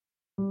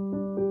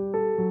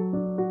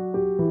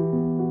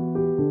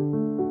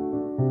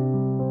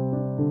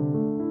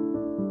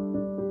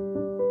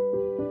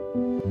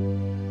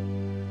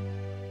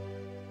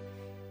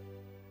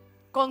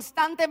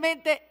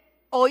constantemente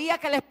oía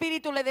que el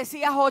Espíritu le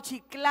decía a Jochi: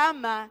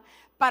 clama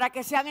para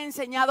que sean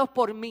enseñados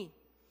por mí.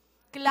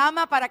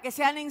 Clama para que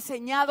sean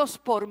enseñados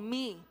por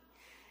mí.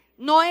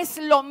 No es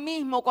lo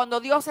mismo cuando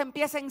Dios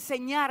empieza a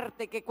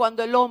enseñarte que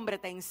cuando el hombre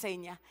te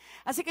enseña.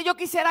 Así que yo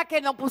quisiera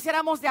que nos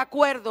pusiéramos de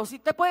acuerdo. Si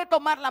usted puede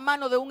tomar la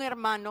mano de un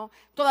hermano,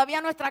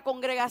 todavía nuestra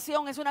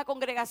congregación es una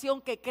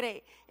congregación que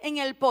cree en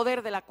el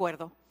poder del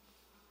acuerdo.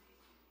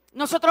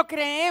 Nosotros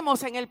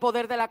creemos en el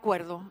poder del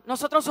acuerdo.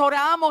 Nosotros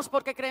oramos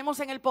porque creemos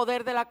en el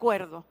poder del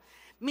acuerdo.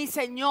 Mi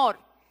Señor,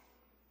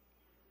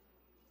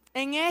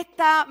 en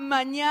esta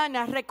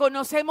mañana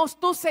reconocemos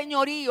tu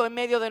señorío en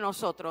medio de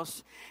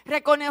nosotros.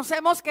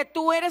 Reconocemos que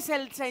tú eres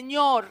el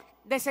Señor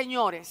de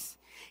señores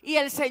y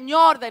el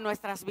Señor de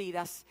nuestras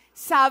vidas.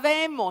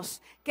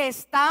 Sabemos que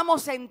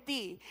estamos en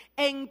ti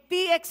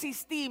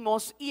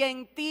existimos y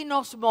en ti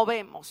nos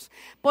movemos.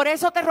 Por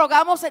eso te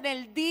rogamos en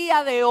el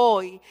día de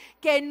hoy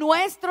que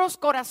nuestros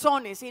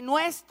corazones y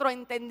nuestro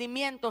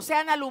entendimiento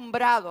sean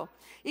alumbrados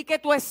y que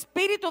tu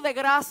espíritu de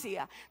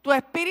gracia, tu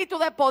espíritu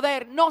de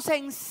poder nos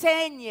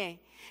enseñe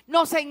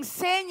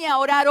a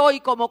orar hoy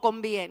como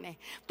conviene.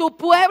 Tu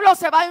pueblo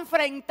se va a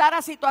enfrentar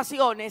a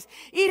situaciones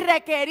y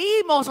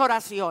requerimos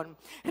oración,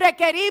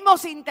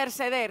 requerimos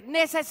interceder,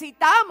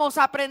 necesitamos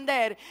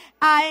aprender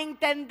a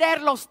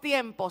entender los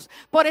tiempos.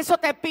 Por eso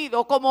te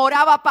pido, como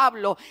oraba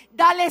Pablo,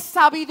 dale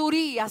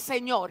sabiduría,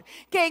 Señor,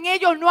 que en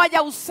ellos no haya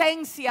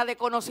ausencia de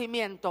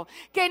conocimiento,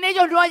 que en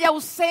ellos no haya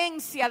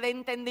ausencia de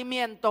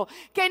entendimiento,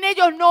 que en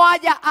ellos no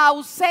haya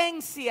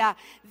ausencia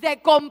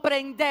de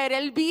comprender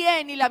el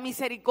bien y la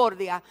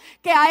misericordia.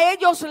 Que a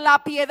ellos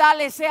la piedad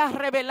les sea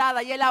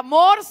revelada y el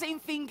amor sin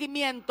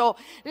fingimiento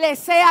les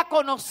sea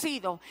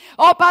conocido.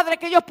 Oh Padre,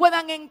 que ellos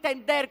puedan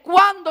entender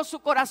cuándo su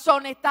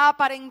corazón está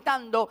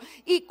aparentando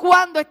y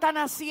cuándo están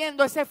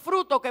haciendo ese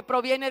fruto que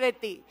proviene de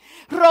ti.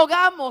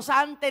 Rogamos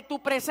ante tu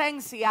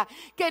presencia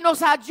que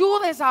nos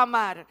ayudes a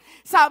amar.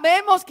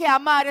 Sabemos que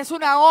amar es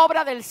una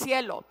obra del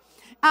cielo.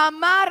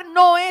 Amar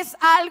no es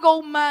algo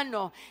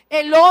humano.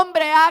 El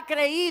hombre ha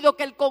creído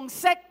que el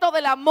concepto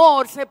del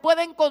amor se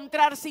puede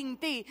encontrar sin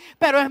ti,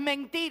 pero es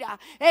mentira.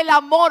 El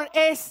amor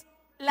es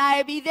la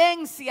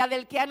evidencia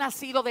del que ha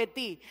nacido de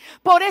ti.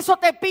 Por eso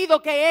te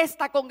pido que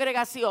esta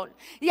congregación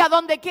y a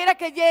donde quiera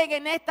que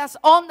lleguen estas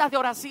ondas de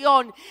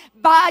oración,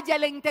 vaya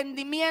el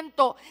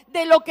entendimiento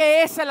de lo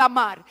que es el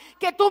amar.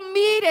 Que tú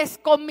mires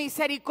con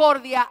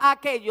misericordia a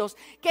aquellos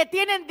que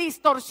tienen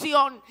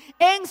distorsión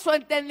en su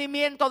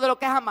entendimiento de lo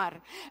que es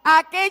amar. A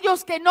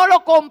aquellos que no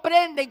lo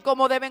comprenden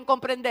como deben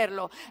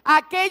comprenderlo. A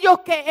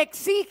aquellos que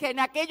exigen,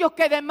 a aquellos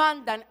que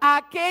demandan, a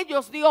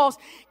aquellos, Dios,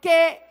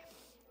 que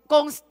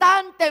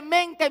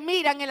constantemente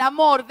miran el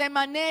amor de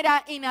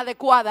manera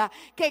inadecuada.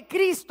 Que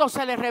Cristo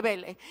se les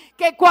revele.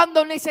 Que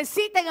cuando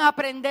necesiten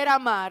aprender a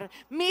amar,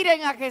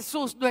 miren a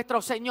Jesús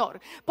nuestro Señor.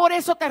 Por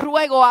eso te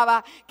ruego,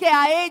 Abba, que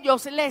a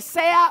ellos les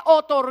sea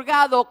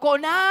otorgado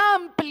con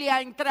amplia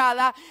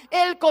entrada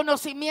el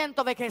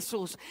conocimiento de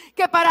Jesús.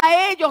 Que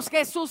para ellos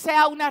Jesús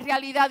sea una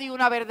realidad y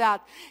una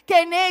verdad.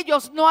 Que en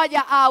ellos no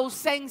haya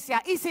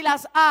ausencia. Y si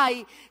las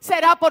hay,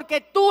 será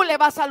porque tú le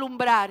vas a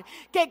alumbrar.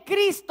 Que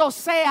Cristo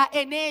sea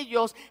en ellos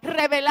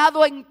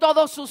revelado en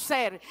todo su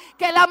ser.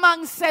 Que la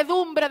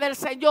mansedumbre del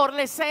Señor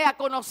les sea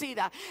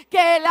conocida.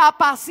 Que la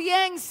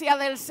paciencia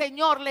del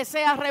Señor les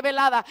sea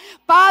revelada.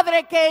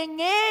 Padre, que en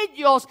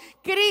ellos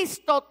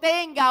Cristo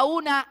tenga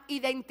una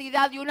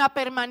identidad y una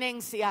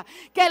permanencia.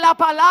 Que la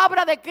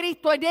palabra de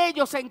Cristo en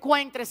ellos se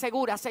encuentre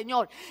segura,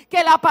 Señor.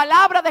 Que la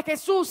palabra de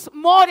Jesús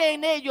more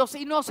en ellos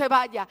y no se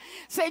vaya.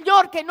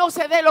 Señor, que no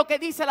se dé lo que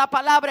dice la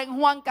palabra en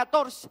Juan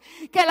 14.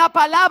 Que la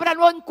palabra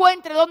no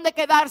encuentre dónde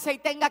quedarse y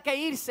tenga que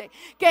irse.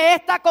 Que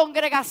esta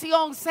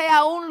congregación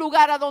sea un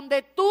lugar a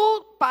donde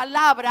tu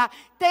palabra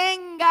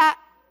tenga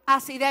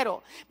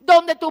asidero,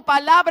 donde tu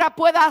palabra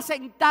pueda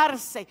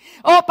asentarse.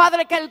 Oh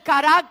Padre, que el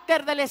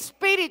carácter del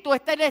Espíritu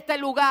esté en este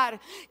lugar.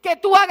 Que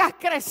tú hagas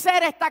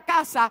crecer esta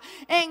casa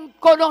en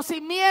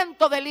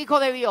conocimiento del Hijo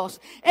de Dios,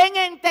 en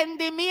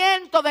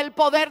entendimiento del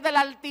poder del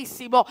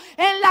Altísimo,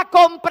 en la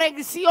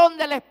comprensión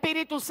del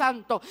Espíritu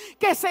Santo.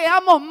 Que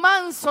seamos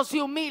mansos y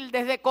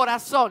humildes de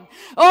corazón.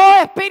 Oh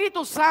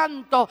Espíritu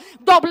Santo,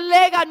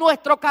 doblega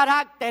nuestro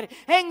carácter.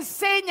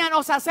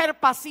 Enséñanos a ser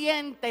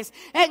pacientes.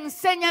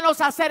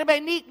 Enséñanos a ser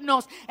benignos.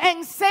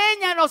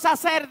 Enséñanos a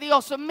ser,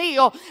 Dios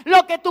mío,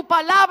 lo que tu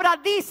palabra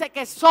dice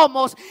que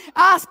somos.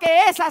 Haz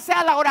que esa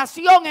sea la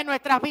oración en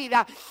nuestras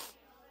vidas.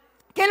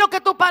 Que lo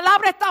que tu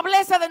palabra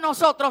establece de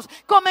nosotros,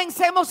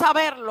 comencemos a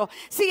verlo.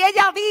 Si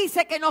ella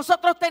dice que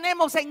nosotros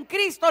tenemos en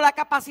Cristo la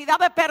capacidad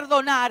de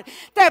perdonar,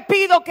 te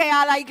pido que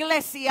a la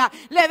iglesia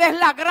le des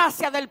la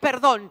gracia del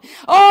perdón.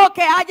 Oh,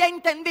 que haya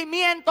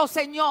entendimiento,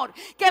 Señor.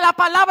 Que la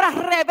palabra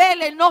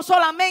revele no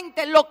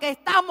solamente lo que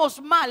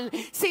estamos mal,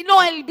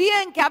 sino el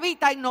bien que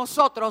habita en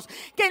nosotros.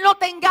 Que no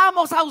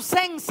tengamos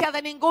ausencia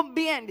de ningún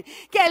bien.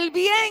 Que el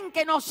bien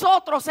que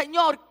nosotros,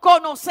 Señor,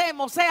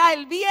 conocemos sea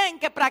el bien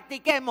que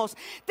practiquemos.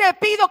 Te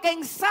pido que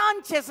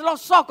ensanches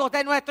los ojos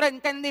de nuestro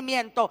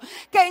entendimiento.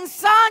 Que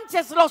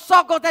ensanches los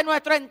ojos de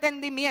nuestro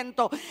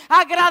entendimiento.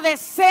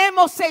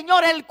 Agradecemos,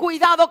 Señor, el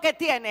cuidado que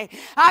tiene.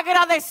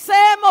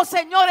 Agradecemos,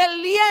 Señor,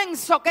 el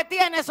lienzo que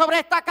tiene sobre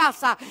esta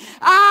casa.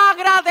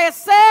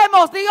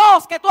 Agradecemos,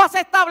 Dios, que tú has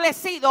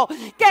establecido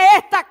que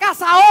esta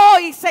casa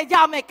hoy se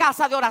llame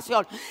casa de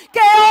oración.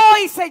 Que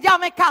hoy se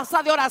llame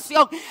casa de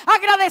oración.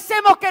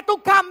 Agradecemos que tú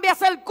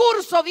cambias el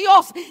curso,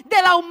 Dios,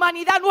 de la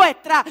humanidad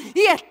nuestra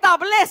y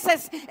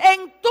estableces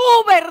en tu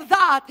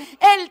verdad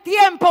el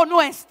tiempo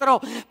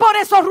nuestro. Por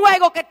eso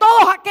ruego que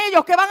todos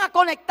aquellos que van a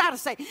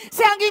conectarse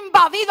sean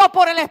invadidos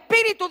por el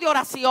espíritu de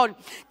oración.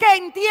 Que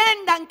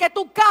entiendan que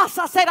tu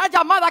casa será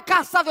llamada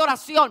casa de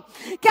oración.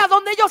 Que a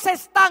donde ellos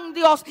están,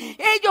 Dios,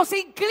 ellos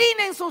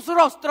inclinen sus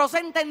rostros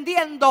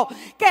entendiendo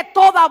que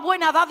toda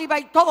buena dádiva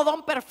y todo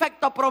don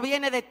perfecto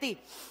proviene de ti.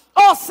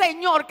 Oh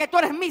Señor, que tú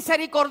eres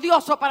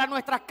misericordioso para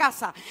nuestras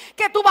casas,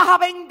 que tú vas a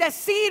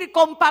bendecir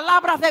con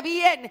palabras de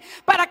bien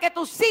para que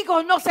tus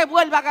hijos no se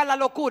vuelvan a la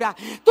locura.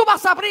 Tú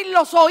vas a abrir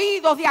los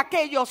oídos de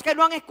aquellos que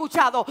no han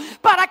escuchado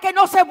para que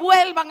no se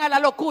vuelvan a la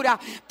locura.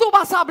 Tú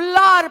vas a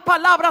hablar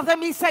palabras de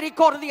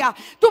misericordia,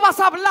 tú vas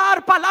a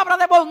hablar palabras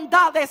de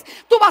bondades,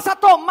 tú vas a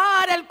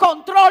tomar el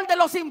control de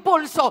los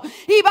impulsos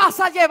y vas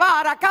a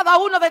llevar a cada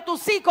uno de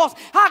tus hijos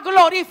a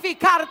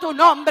glorificar tu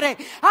nombre,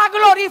 a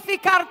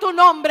glorificar tu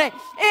nombre.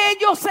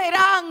 Ellos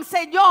serán,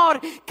 Señor,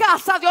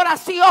 casa de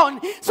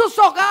oración. Sus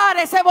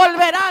hogares se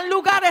volverán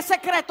lugares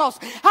secretos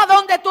a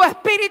donde tu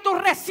espíritu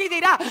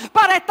residirá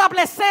para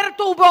establecer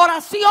tu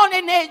oración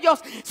en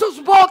ellos.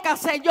 Sus bocas,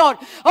 Señor,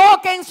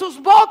 oh, que en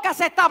sus bocas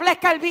se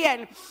establezca el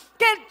bien.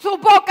 Que en su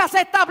boca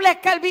se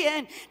establezca el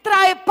bien.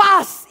 Trae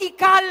paz y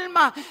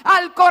calma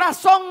al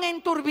corazón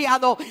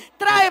enturbiado.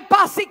 Trae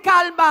paz y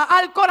calma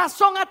al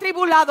corazón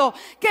atribulado.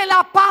 Que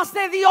la paz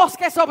de Dios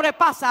que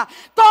sobrepasa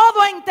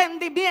todo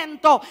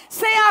entendimiento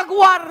sea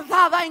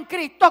guardada en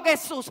Cristo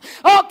Jesús.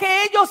 O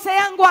que ellos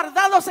sean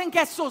guardados en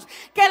Jesús.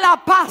 Que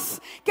la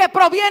paz que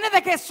proviene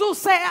de Jesús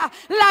sea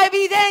la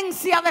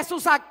evidencia de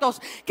sus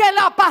actos. Que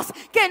la paz,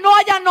 que no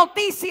haya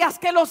noticias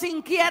que los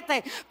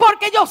inquiete.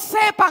 Porque ellos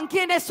sepan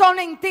quiénes son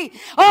en ti.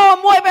 Oh,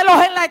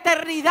 muévelos en la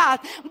eternidad.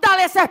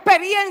 Dales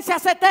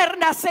experiencias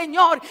eternas,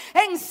 Señor.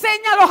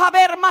 Enséñalos a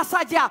ver más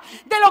allá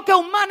de lo que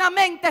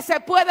humanamente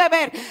se puede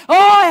ver.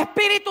 Oh,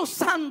 Espíritu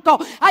Santo,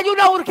 hay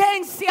una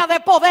urgencia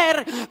de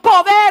poder.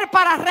 Poder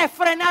para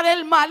refrenar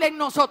el mal en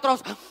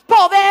nosotros.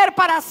 Poder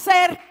para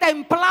ser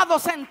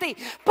templados en ti.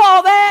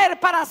 Poder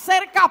para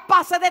ser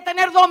capaces de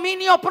tener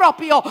dominio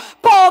propio.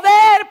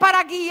 Poder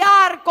para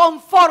guiar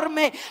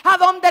conforme a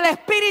donde el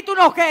Espíritu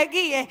nos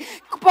guíe.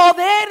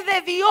 Poder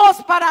de Dios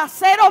para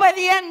ser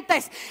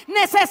obedientes.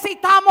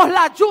 Necesitamos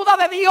la ayuda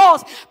de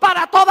Dios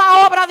para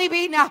toda obra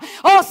divina.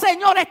 Oh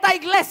Señor, esta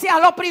iglesia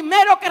lo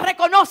primero que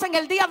reconoce en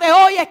el día de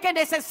hoy es que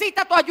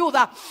necesita tu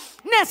ayuda.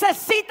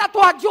 Necesita tu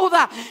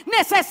ayuda,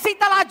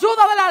 necesita la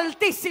ayuda del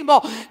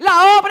Altísimo.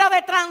 La obra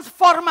de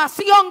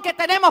transformación que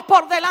tenemos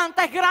por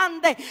delante es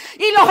grande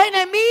y los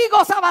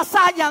enemigos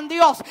avasallan,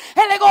 Dios.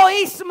 El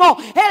egoísmo,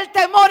 el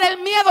temor, el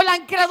miedo y la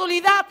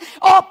incredulidad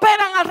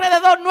operan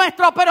alrededor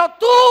nuestro, pero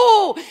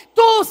tú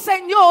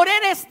Señor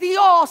eres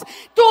Dios.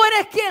 Tú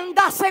eres quien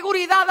da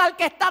seguridad al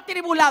que está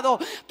atribulado.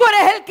 Tú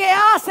eres el que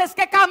haces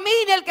que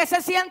camine el que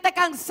se siente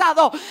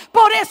cansado.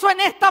 Por eso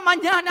en esta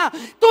mañana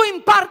tú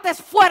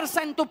impartes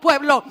fuerza en tu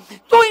pueblo.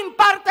 Tú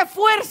impartes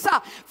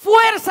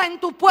fuerza en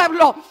tu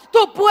pueblo.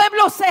 Tu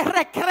pueblo se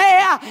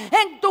recrea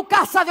en tu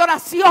casa de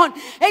oración.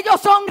 Ellos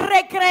son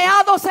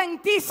recreados en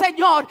ti,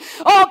 Señor.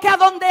 Oh, que a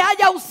donde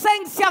haya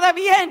ausencia de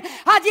bien,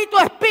 allí tu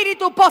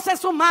espíritu pose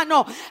su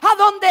mano. A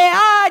donde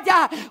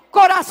haya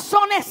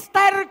corazones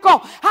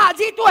tercos,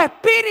 allí tu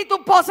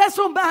espíritu pose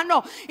su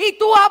mano. Y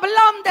tú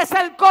ablandes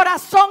el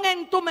corazón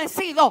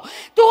entumecido.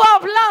 Tú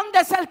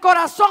ablandes el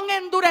corazón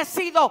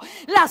endurecido.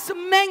 Las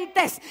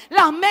mentes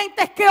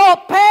que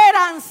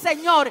operan,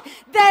 Señor,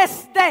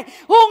 desde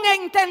un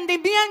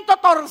entendimiento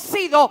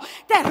torcido.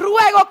 Te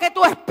ruego que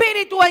tu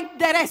espíritu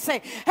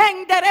enderece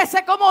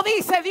como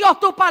dice Dios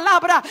tu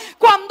palabra.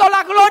 Cuando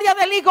la gloria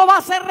del Hijo va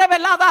a ser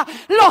revelada,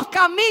 los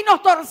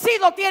caminos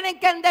torcidos tienen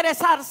que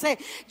enderezarse.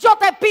 Yo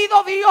te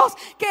pido, Dios,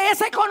 que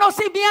ese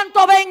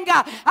conocimiento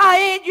venga a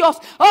ellos.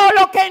 Oh,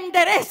 lo que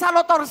endereza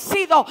lo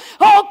torcido.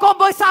 Oh,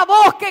 como esa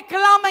voz que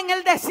clama en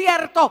el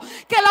desierto.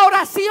 Que la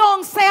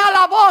oración sea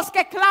la voz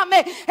que clame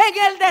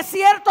en el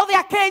desierto de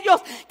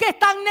aquellos que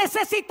están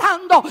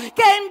necesitando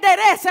que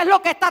endereces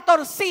lo que está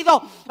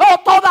torcido. Oh,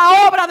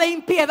 toda obra de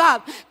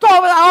impiedad,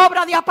 toda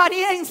obra de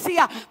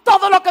apariencia,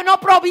 todo lo que no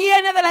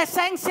proviene de la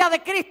esencia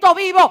de Cristo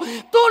vivo,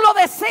 tú lo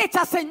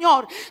desechas,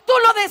 Señor. Tú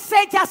lo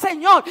desechas,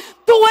 Señor.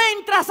 Tú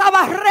entras a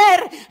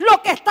barrer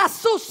lo que está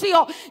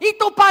sucio y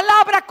tu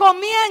palabra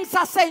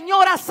comienza,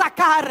 Señor, a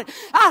sacar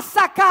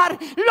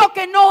lo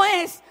que no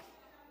es.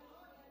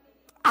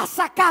 A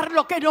sacar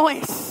lo que no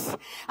es.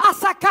 a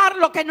sacar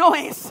lo que no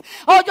es.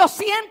 Oh, yo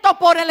siento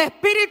por el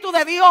Espíritu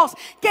de Dios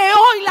que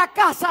hoy la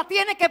casa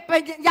tiene que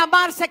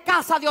llamarse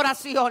casa de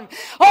oración.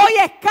 Hoy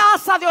es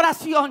casa de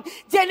oración.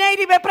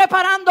 Yeneiri, ve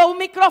preparando un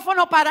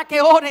micrófono para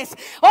que ores.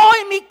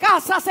 Hoy mi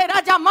casa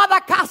será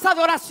llamada casa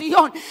de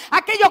oración.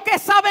 Aquellos que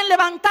saben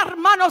levantar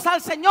manos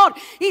al Señor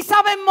y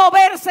saben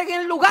moverse en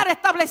el lugar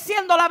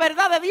estableciendo la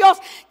verdad de Dios,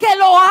 que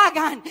lo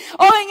hagan.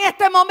 Hoy en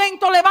este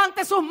momento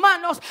levante sus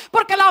manos,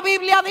 porque la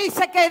Biblia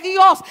dice que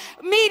Dios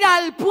mira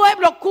al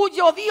pueblo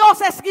cuyo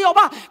Dios es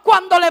Jehová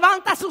cuando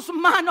levanta sus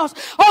manos.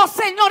 Oh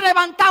Señor,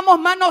 levantamos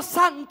manos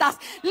santas,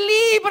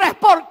 libres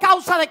por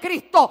causa de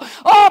Cristo,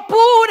 oh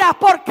puras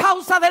por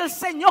causa del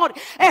Señor.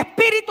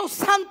 Espíritu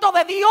Santo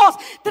de Dios,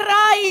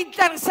 trae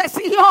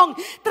intercesión,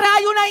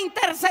 trae una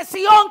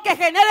intercesión que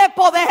genere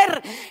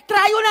poder,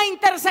 trae una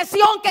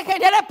intercesión que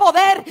genere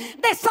poder.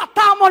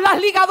 Desatamos las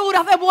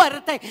ligaduras de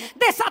muerte,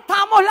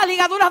 desatamos las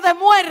ligaduras de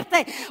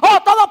muerte.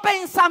 Oh, todo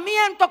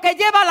pensamiento que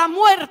lleva a la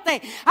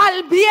muerte,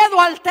 al miedo,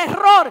 al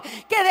terror,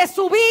 que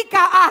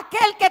desubica a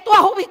aquel que tú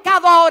has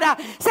ubicado ahora,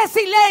 se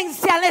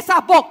silencian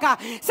esas bocas,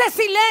 se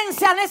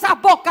silencian esas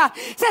bocas,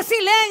 se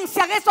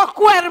silencian esos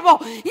cuervos,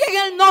 y en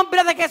el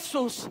nombre de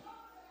Jesús,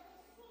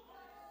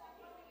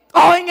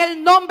 oh, en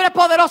el nombre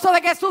poderoso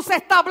de Jesús se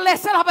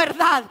establece la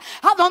verdad.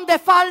 A donde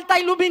falta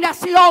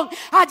iluminación,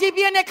 allí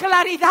viene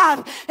claridad.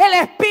 El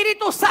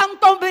Espíritu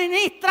Santo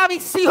ministra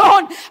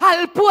visión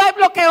al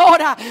pueblo que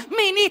ora,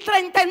 ministra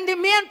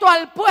entendimiento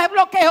al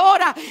pueblo que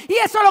ora. Y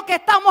eso es lo que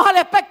estamos a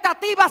la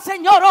expectativa,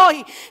 Señor,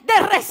 hoy, de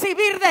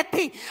recibir de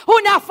ti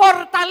una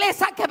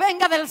fortaleza que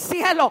venga del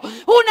cielo,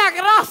 una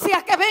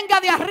gracia que venga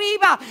de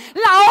arriba,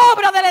 la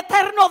obra del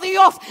eterno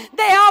Dios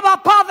de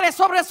Abba Padre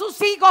sobre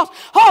sus hijos,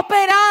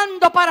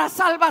 operando para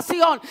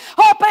salvación,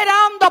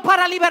 operando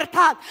para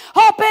libertad,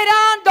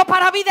 operando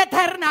para vida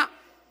eterna.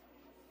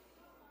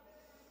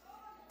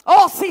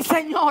 Oh sí,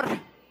 Señor.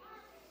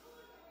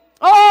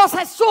 Oh,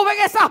 se suben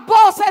esas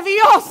voces,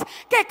 Dios,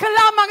 que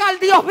claman al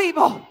Dios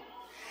vivo.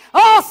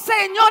 Oh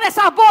Señor,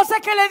 esas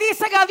voces que le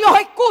dicen a Dios,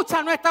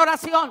 escucha nuestra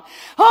oración.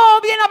 Oh,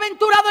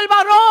 bienaventurado el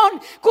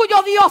varón cuyo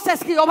Dios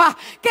es Jehová,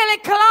 que le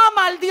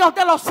clama al Dios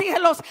de los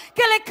cielos,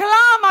 que le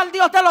clama al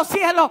Dios de los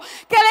cielos,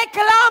 que le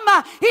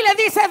clama y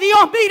le dice: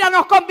 Dios,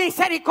 míranos con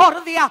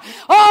misericordia.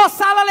 Oh,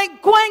 sal al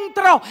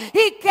encuentro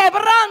y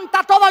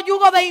quebranta todo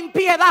yugo de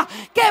impiedad,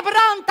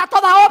 quebranta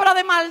toda obra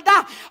de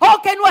maldad.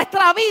 Oh, que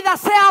nuestra vida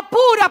sea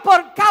pura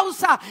por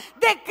causa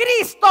de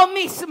Cristo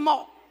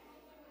mismo.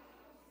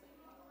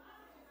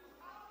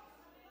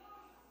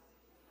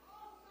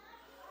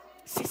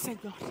 Sí,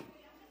 Señor.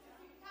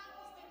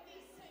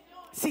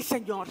 Sí,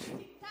 Señor.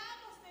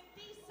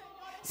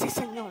 Sí,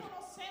 Señor.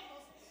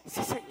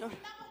 Sí, Señor.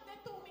 De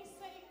tu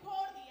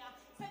misericordia,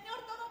 Señor,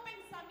 todo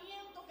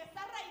pensamiento que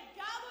está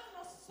arraigado en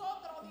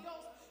nosotros, Dios,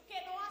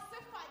 que nos hace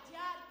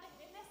fallar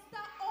en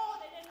esta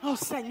hora. Oh,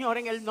 Señor,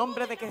 en el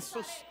nombre de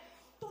Jesús.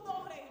 Tú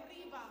lo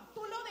derribas,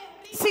 tú lo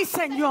derribas. Sí,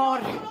 Señor.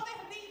 Tú lo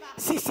derribas.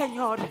 Sí,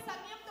 Señor.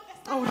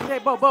 Oh,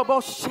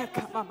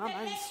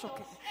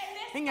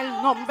 en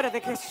el nombre de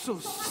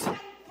Jesús.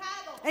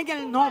 En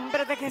el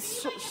nombre de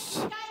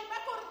Jesús.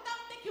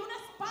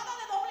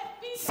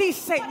 Sí,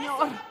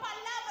 Señor.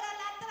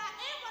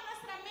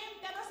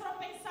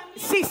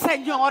 Sí,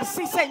 Señor.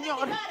 Sí,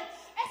 Señor.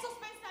 Esos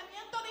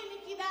pensamientos de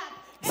iniquidad.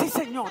 Sí,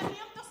 Señor. Esos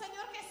pensamientos,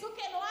 Señor Jesús,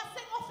 que nos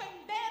hacen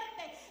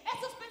ofenderte.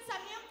 Esos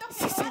pensamientos que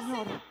sí, nos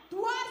Señor. hacen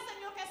actuar,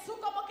 Señor Jesús,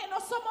 como que no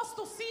somos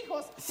tus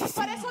hijos. Sí, Por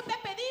Señor. eso te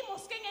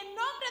pedimos que en el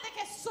nombre de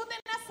Jesús de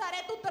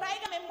Nazaret tú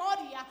traiga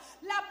memoria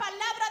la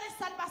palabra de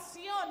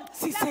salvación.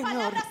 Sí, la Señor.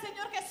 palabra,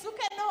 Señor Jesús,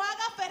 que nos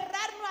haga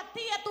aferrarnos a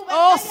ti, a tu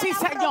verdad. Oh, y a sí, la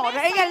Señor.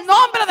 promesa En el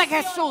nombre de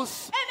salvación.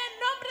 Jesús. En el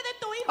nombre de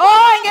tu Hijo. Oh,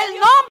 amado, en el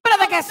Dios, nombre de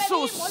lo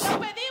Jesús. Lo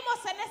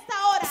pedimos en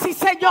esta hora. Sí,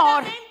 Señor.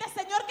 Toda mente,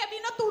 Señor, que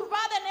vino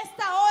turbada en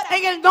esta hora.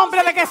 En el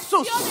nombre de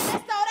Concentración Jesús. En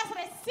esta hora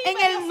recibe, En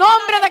el Dios,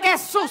 nombre una de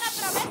Jesús.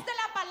 revelación a través de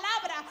la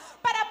palabra,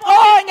 para Oh,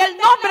 poder en el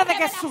entender nombre la de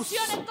revelación,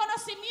 Jesús. el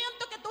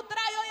conocimiento que tú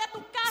traes hoy a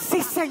tu casa.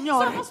 Sí,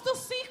 Señor. Somos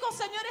tus hijos,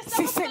 Señor. Estamos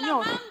Sí,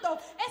 Señor. clamando,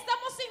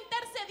 estamos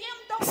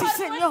intercediendo Sí, por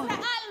Señor.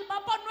 nuestra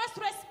alma, por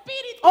nuestro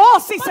espíritu. Oh,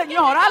 sí, porque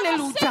Señor.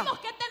 Aleluya. reconocemos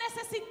que te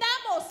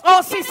necesitamos. Oh,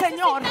 que sí,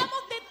 Señor.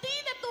 necesitamos de ti,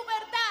 de tu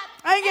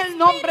verdad. En el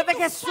nombre de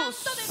Espíritu Jesús.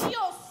 Santo de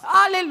Dios.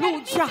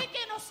 Aleluya. Permite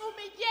que nos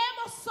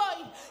humillemos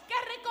hoy,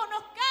 que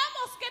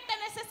reconozcamos que te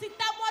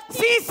necesitamos a ti.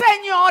 Sí,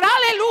 Señor.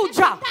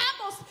 Aleluya.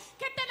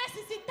 Que te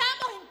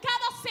necesitamos en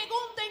cada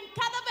segundo, en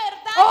cada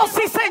verdad. Oh, de sí,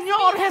 nuestras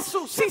Señor vidas.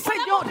 Jesús. Sí, Que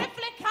podamos Señor.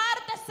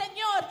 reflejarte,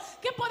 Señor.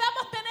 Que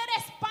podamos tener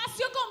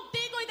espacio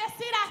contigo y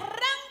decir: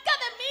 arranca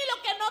de mí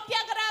lo que no te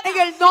agrada. En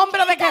el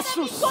nombre de Quita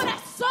Jesús. De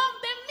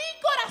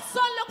mi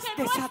corazón lo que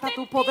no Desata es de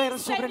tu ti, poder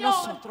sobre Señor.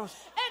 nosotros.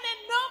 En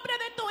el nombre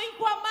de tu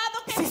Hijo amado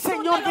Sí, Jesús,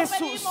 Señor te lo Jesús.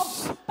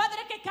 pedimos.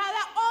 Padre, que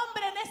cada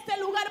hombre en este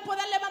lugar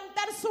pueda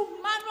levantar sus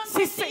manos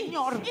Sí, ante ti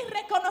Señor. y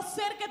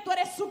reconocer que tú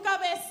eres su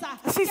cabeza.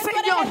 Sí, que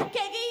Señor. tú eres el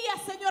que guía,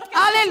 Señor, que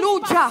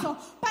Aleluya. sus pasos,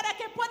 para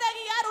que pueda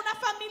guiar una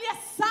familia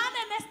sana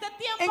en este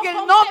tiempo. En el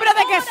con nombre de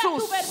temor a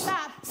Jesús. tu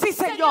verdad. Sí,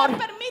 Señor.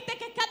 Permite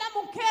que cada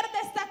mujer de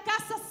esta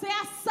casa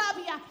sea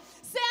sabia,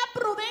 sea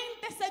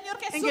prudente, Señor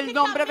En el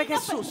nombre de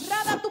camina Jesús.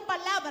 aferrada a tu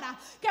palabra,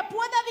 que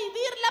pueda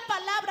vivir la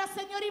palabra,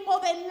 Señor, y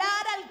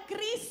modelar al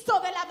Cristo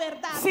de la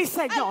verdad. Sí,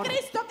 Señor. Al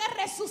Cristo que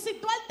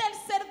resucitó al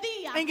tercer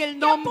día. En el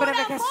nombre de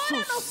que por amor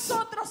Jesús. a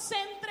nosotros se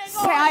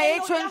entregó. Se ha Aleluya.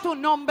 hecho en tu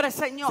nombre,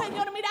 Señor.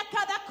 Señor, mira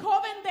cada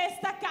joven de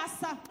esta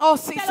casa. Oh,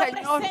 sí, te lo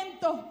Señor.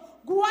 presento.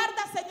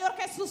 Guarda, Señor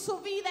Jesús,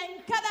 su vida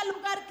en cada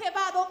lugar que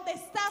va, donde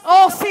está.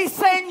 Oh, Señor sí, Jesús.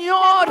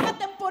 Señor. En la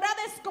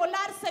temporada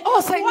escolar, Señor.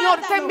 Oh, Señor,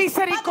 guárdalo. ten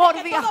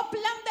misericordia. Padre, que todo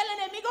plan del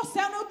enemigo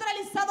sea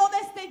neutralizado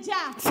desde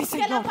ya. Sí, que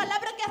la Señor.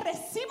 palabra que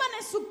reciban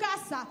en su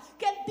casa,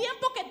 que el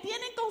tiempo que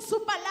tienen con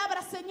su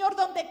palabra, Señor,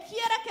 donde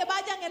quiera que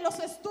vayan en los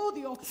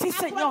estudios, Sí, a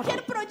Señor.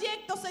 cualquier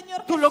proyecto,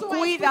 Señor, Tú que lo suba a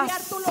cuidas.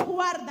 estudiar, tú lo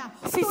guardas.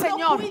 Sí, tú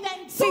Señor. lo cuidas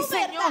en Sí, tu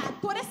Señor. verdad.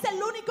 Tú eres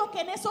el único que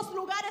en esos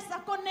lugares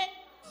está con él.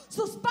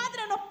 Sus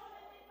padres no.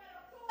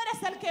 Tú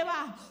eres el que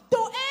va. Tú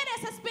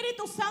eres,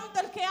 Espíritu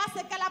Santo, el que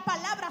hace que la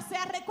palabra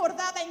sea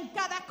recordada en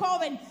cada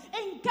joven,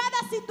 en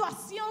cada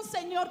situación,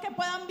 Señor, que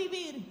puedan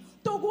vivir.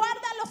 Tú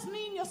guarda a los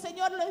niños,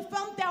 Señor, los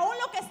infantes, aún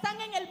los que están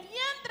en el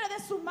vientre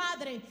de su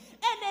madre.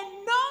 En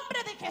el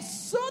nombre de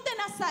Jesús de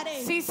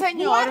Nazaret. Sí,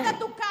 Señor. Guarda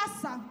tu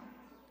casa.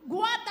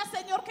 Guarda,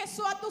 Señor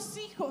Jesús, a tus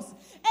hijos.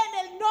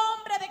 En el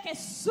nombre de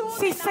Jesús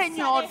Sí, de Nazaret.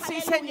 Señor. Sí,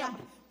 Aleluya.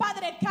 Señor.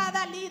 Padre,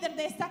 cada líder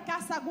de esta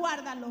casa,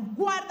 guárdalo,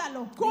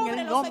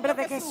 cúbrelo, nombre Señor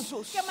de Jesús.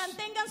 Jesús. Que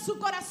mantengan su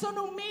corazón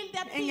humilde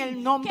a ti. En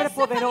el nombre que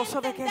sepan poderoso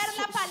de entender Jesús.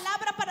 la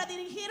palabra para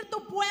dirigir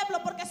tu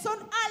pueblo, porque son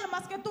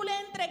almas que tú le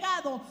has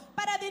entregado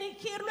para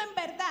dirigirlo en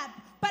verdad,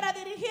 para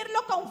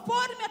dirigirlo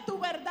conforme a tu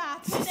verdad.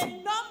 En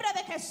el nombre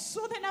de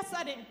Jesús de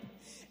Nazaret.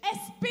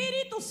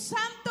 Espíritu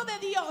Santo de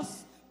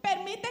Dios,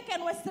 permite que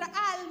nuestra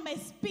alma,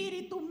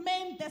 espíritu,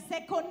 mente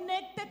se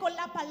conecte con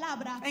la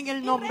palabra. En el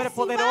y nombre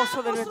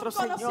poderoso de nuestro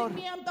recibamos un Señor.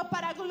 conocimiento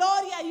para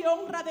gloria y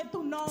honra de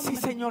tu nombre. Sí,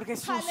 Señor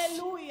Jesús.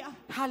 Aleluya.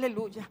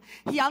 Aleluya.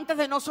 Y antes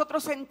de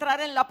nosotros entrar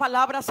en la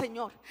palabra,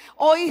 Señor,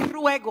 hoy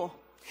ruego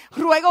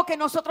que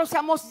nosotros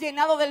seamos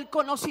llenados del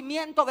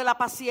conocimiento de la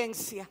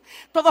paciencia.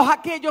 Todos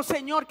aquellos,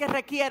 Señor, que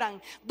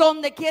requieran,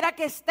 donde quiera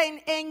que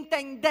estén,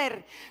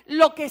 entender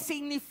lo que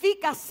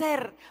significa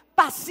ser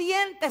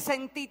pacientes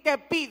en ti. Te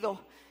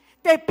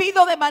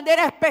pido de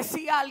manera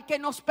especial que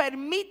nos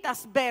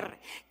permitas ver,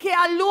 que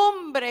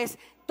alumbres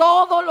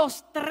todos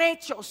los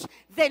trechos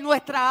de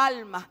nuestra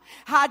alma.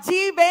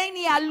 Allí ven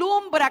y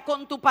alumbra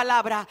con tu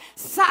palabra.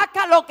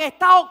 Saca lo que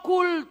está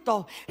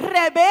oculto.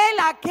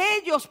 Revela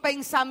aquellos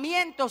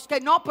pensamientos que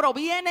no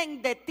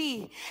provienen de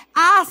ti.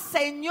 Haz,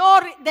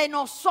 Señor, de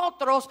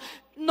nosotros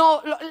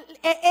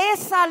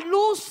esa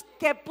luz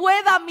que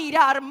pueda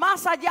mirar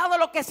más allá de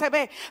lo que se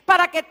ve,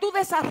 para que tú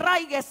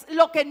desarraigues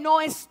lo que no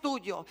es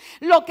tuyo,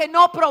 lo que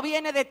no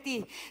proviene de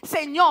ti.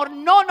 Señor,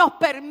 no nos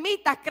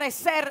permitas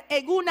crecer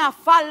en una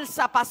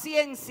falsa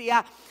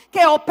paciencia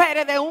que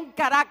opere de un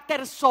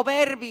carácter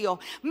soberbio.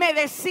 Me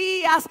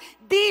decías,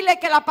 dile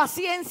que la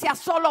paciencia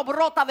solo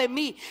brota de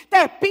mí.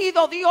 Te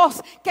pido,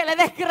 Dios, que le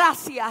des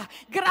gracias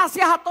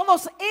a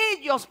todos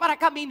ellos para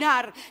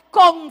caminar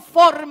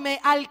conforme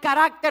al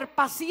carácter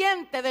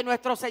paciente de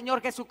nuestro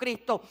Señor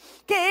Jesucristo.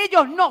 Que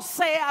ellos no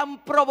sean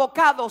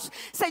provocados.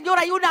 Señor,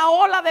 hay una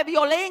ola de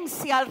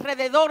violencia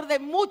alrededor de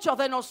muchos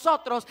de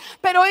nosotros,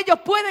 pero ellos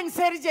pueden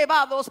ser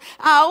llevados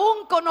a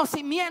un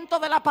conocimiento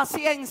de la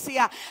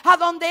paciencia, a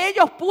donde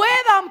ellos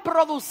puedan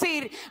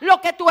producir lo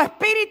que tu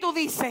Espíritu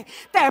dice.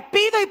 Te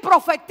pido y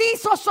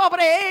profetizo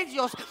sobre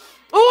ellos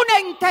un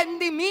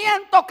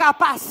entendimiento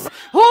capaz,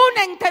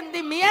 un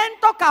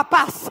entendimiento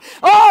capaz.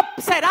 Oh,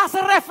 serás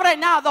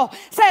refrenado.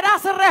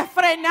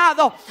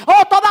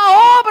 Oh,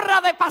 toda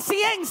obra de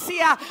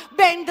paciencia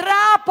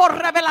vendrá por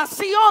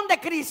revelación de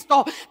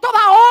Cristo. Toda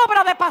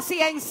obra de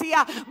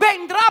paciencia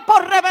vendrá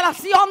por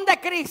revelación de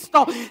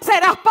Cristo.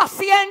 Serás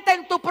paciente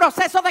en tu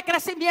proceso de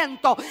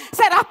crecimiento.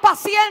 Serás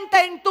paciente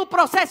en tu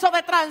proceso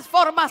de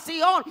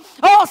transformación.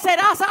 Oh,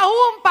 serás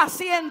aún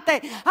paciente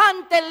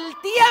ante el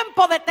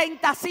tiempo de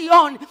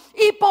tentación.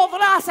 Y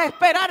podrás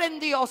esperar en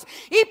Dios,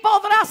 y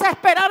podrás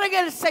esperar en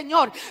el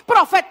Señor.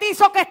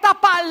 Profetizo que esta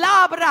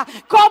palabra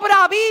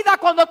cobra vida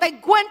cuando te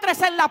encuentres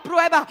en la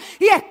prueba,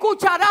 y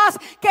escucharás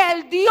que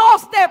el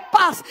Dios de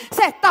paz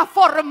se está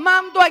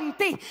formando en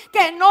ti.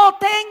 Que no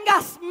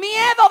tengas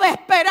miedo de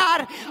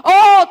esperar.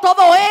 Oh,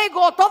 todo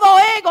ego,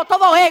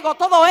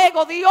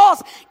 Dios,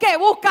 que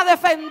busca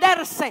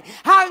defenderse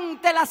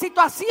ante las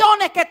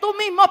situaciones que tú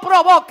mismo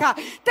provocas.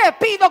 Te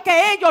pido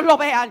que ellos lo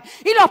vean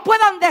y los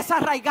puedan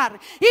desarraigar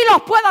y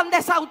los puedan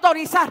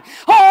desautorizar.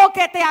 Oh,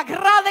 que te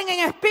agraden en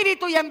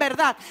espíritu y en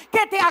verdad.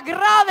 Que te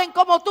agraden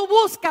como tú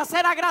buscas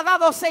ser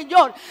agradado,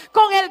 Señor,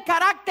 con el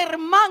carácter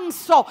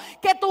manso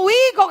que tu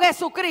Hijo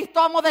Jesucristo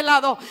ha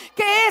modelado.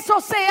 Que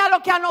eso sea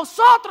lo que a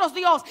nosotros,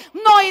 Dios,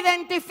 nos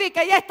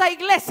identifique. Y esta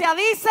iglesia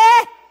dice: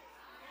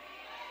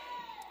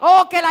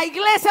 oh, que la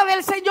iglesia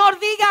del Señor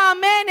diga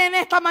amén en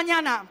esta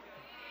mañana.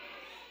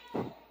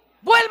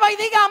 Vuelva y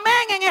diga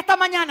amén en esta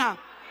mañana.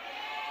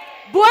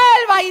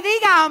 Vuelva y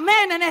diga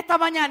amén en esta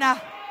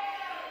mañana.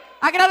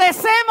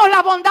 Agradecemos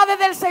las bondades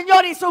del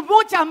Señor y sus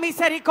muchas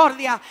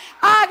misericordias.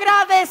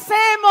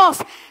 Agradecemos.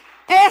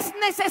 Es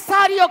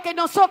necesario que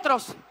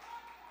nosotros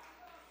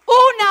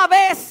una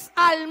vez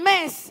al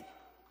mes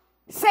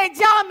se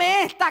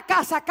llame esta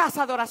casa,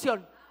 casa de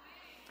oración.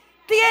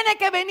 Tiene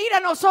que venir a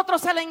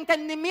nosotros el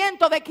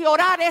entendimiento de que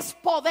orar es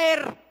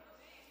poder.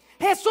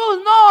 Jesús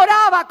no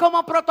oraba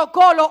como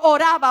protocolo,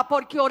 oraba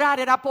porque orar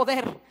era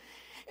poder.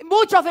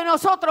 Muchos de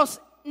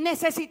nosotros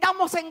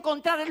necesitamos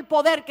encontrar el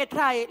poder que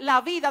trae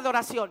la vida de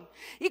oración.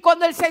 Y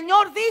cuando el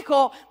Señor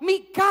dijo,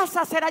 mi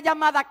casa será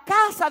llamada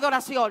casa de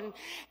oración,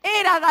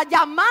 era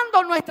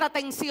llamando nuestra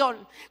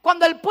atención.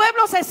 Cuando el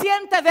pueblo se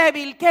siente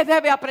débil, ¿qué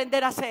debe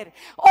aprender a hacer?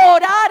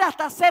 Orar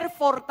hasta ser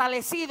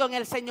fortalecido en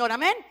el Señor,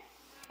 amén.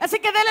 Así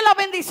que dele la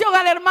bendición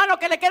al hermano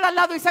que le queda al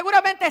lado. Y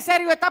seguramente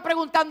Sergio está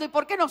preguntando, ¿y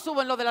por qué no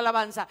suben lo de la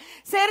alabanza?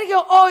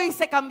 Sergio, hoy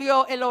se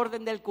cambió el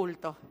orden del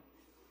culto.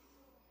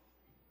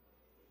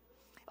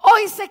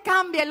 Hoy se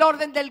cambia el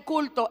orden del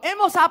culto.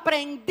 Hemos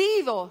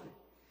aprendido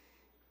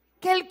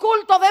que el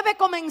culto debe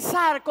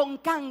comenzar con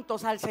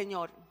cantos al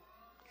Señor.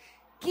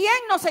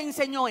 ¿Quién nos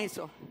enseñó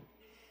eso?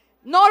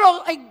 No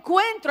lo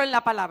encuentro en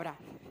la palabra.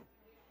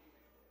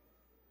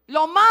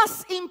 Lo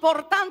más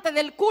importante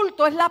del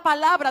culto es la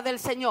palabra del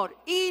Señor.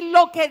 Y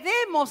lo que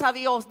demos a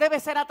Dios debe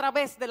ser a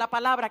través de la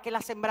palabra que Él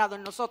ha sembrado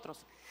en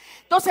nosotros.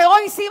 Entonces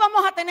hoy sí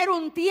vamos a tener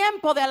un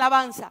tiempo de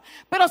alabanza,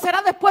 pero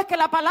será después que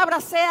la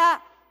palabra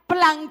sea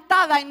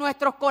plantada en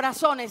nuestros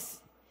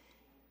corazones.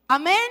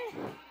 Amén.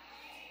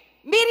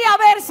 Mire a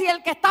ver si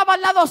el que estaba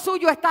al lado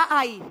suyo está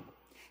ahí.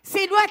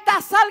 Si no está,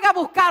 salga a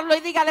buscarlo y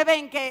dígale,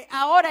 ven que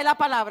ahora es la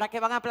palabra que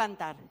van a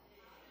plantar.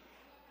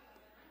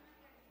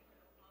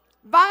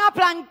 Van a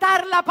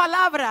plantar la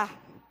palabra.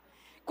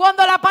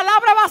 Cuando la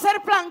palabra va a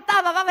ser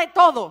plantada, da de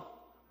todo.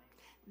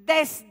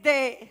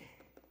 Desde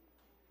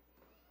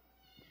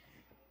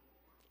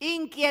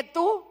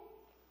inquietud,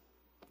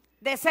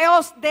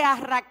 deseos de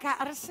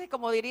arrancarse,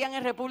 como dirían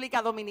en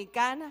República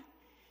Dominicana.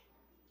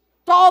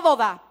 Todo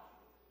da.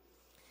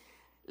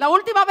 La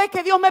última vez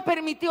que Dios me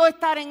permitió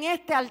estar en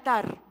este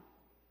altar,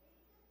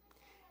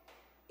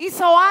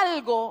 hizo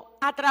algo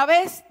a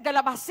través de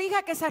la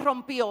vasija que se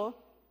rompió,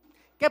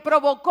 que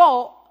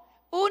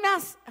provocó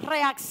unas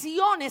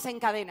reacciones en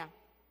cadena.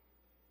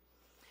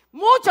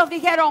 Muchos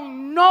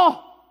dijeron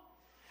no.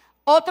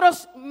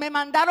 Otros me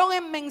mandaron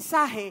en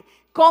mensaje,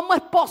 ¿cómo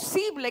es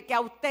posible que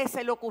a usted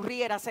se le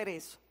ocurriera hacer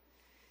eso?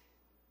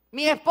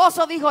 Mi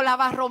esposo dijo, la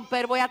va a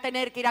romper, voy a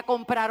tener que ir a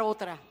comprar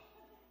otra.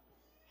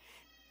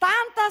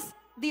 Tantas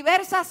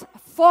diversas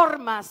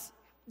formas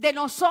de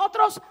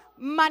nosotros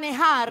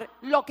manejar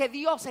lo que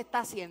Dios está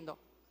haciendo.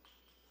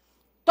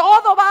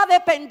 Todo va a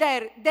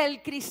depender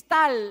del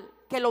cristal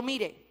que lo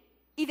mire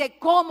y de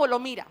cómo lo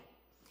mira.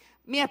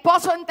 Mi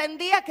esposo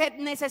entendía que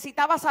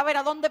necesitaba saber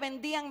a dónde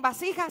vendían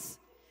vasijas,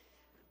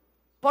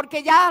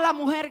 porque ya la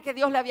mujer que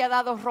Dios le había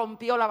dado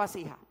rompió la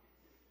vasija.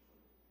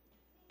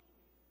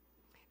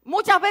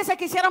 Muchas veces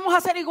quisiéramos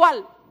hacer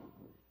igual,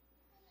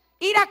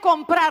 ir a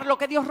comprar lo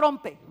que Dios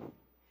rompe,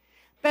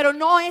 pero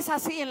no es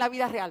así en la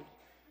vida real.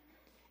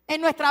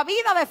 En nuestra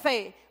vida de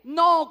fe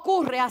no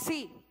ocurre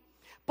así,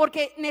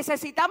 porque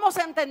necesitamos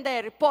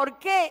entender por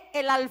qué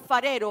el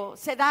alfarero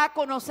se da a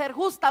conocer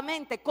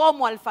justamente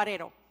como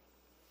alfarero.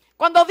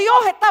 Cuando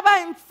Dios estaba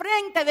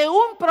enfrente de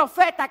un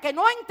profeta que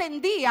no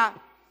entendía,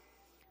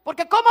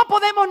 porque ¿cómo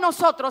podemos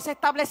nosotros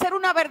establecer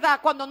una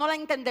verdad cuando no la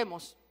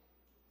entendemos?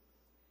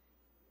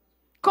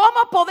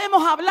 ¿Cómo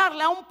podemos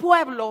hablarle a un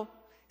pueblo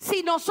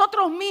si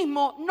nosotros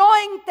mismos no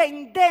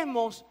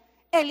entendemos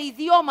el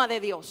idioma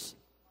de Dios?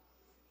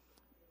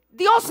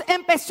 Dios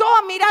empezó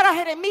a mirar a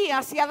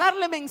Jeremías y a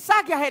darle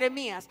mensaje a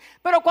Jeremías,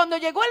 pero cuando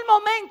llegó el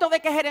momento de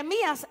que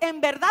Jeremías en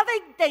verdad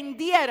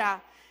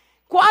entendiera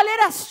cuál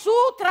era su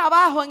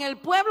trabajo en el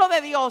pueblo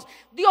de Dios,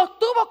 Dios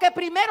tuvo que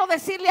primero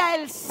decirle a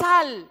él,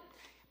 sal,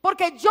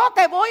 porque yo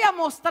te voy a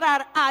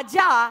mostrar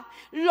allá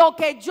lo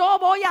que yo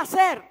voy a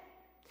hacer.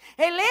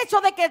 El hecho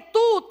de que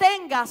tú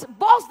tengas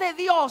voz de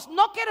Dios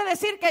no quiere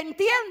decir que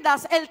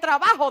entiendas el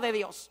trabajo de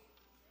Dios.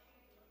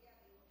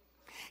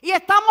 Y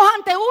estamos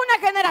ante una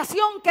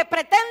generación que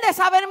pretende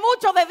saber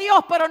mucho de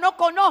Dios, pero no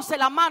conoce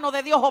la mano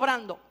de Dios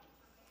obrando.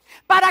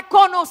 Para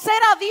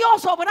conocer a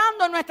Dios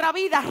obrando en nuestra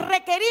vida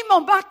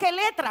requerimos más que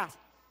letras.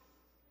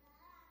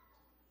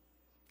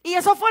 Y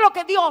eso fue lo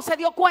que Dios se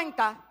dio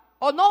cuenta.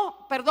 O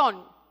no,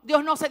 perdón,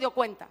 Dios no se dio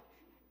cuenta.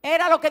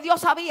 Era lo que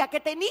Dios sabía que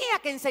tenía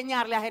que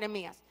enseñarle a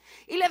Jeremías.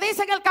 Y le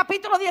dice en el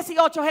capítulo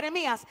 18,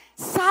 Jeremías,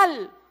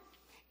 sal,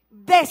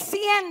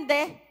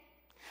 desciende,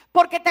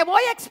 porque te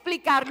voy a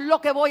explicar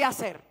lo que voy a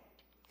hacer.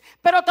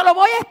 Pero te lo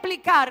voy a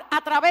explicar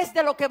a través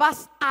de lo que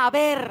vas a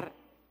ver.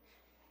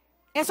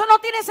 Eso no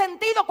tiene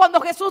sentido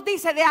cuando Jesús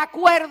dice, de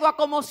acuerdo a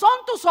cómo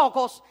son tus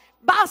ojos,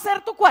 va a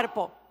ser tu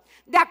cuerpo.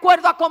 De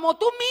acuerdo a cómo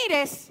tú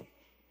mires,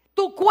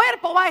 tu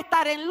cuerpo va a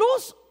estar en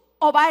luz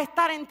o va a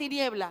estar en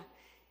tiniebla.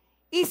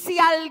 Y si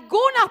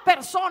algunas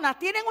personas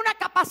tienen una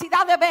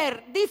capacidad de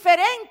ver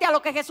diferente a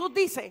lo que Jesús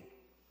dice,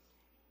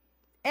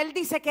 Él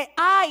dice que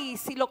ay,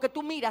 si lo que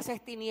tú miras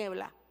es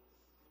tiniebla.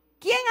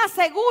 ¿Quién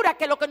asegura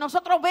que lo que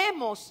nosotros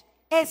vemos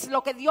es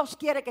lo que Dios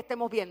quiere que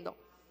estemos viendo?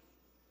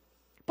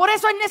 Por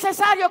eso es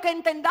necesario que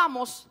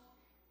entendamos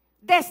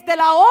desde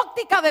la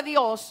óptica de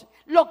Dios,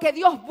 lo que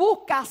Dios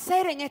busca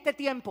hacer en este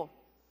tiempo.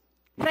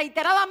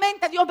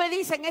 Reiteradamente Dios me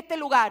dice en este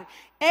lugar,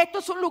 esto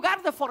es un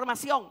lugar de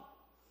formación.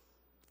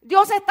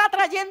 Dios está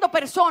trayendo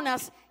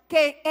personas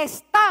que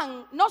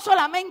están no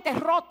solamente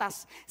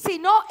rotas,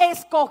 sino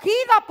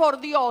escogidas por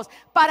Dios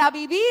para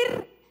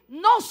vivir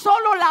no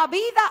solo la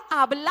vida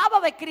hablada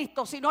de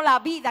Cristo, sino la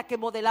vida que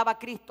modelaba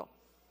Cristo.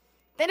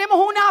 Tenemos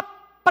una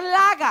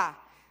plaga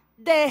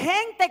de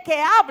gente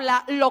que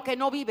habla lo que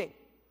no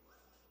vive.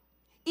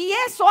 Y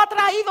eso ha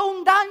traído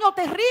un daño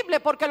terrible,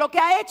 porque lo que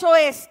ha hecho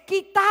es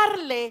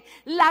quitarle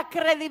la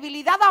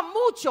credibilidad a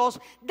muchos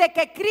de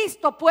que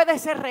Cristo puede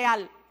ser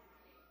real.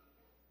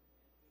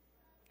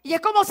 Y es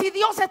como si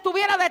Dios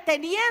estuviera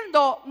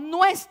deteniendo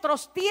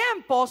nuestros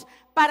tiempos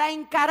para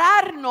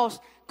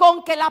encararnos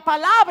con que la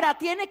palabra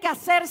tiene que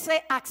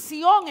hacerse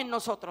acción en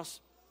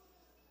nosotros.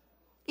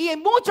 Y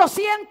muchos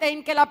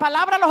sienten que la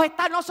palabra los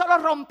está no solo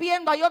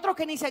rompiendo, hay otros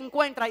que ni se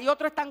encuentran y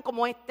otros están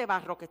como este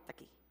barro que está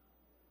aquí.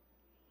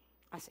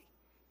 Así.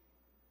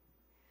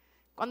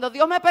 Cuando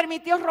Dios me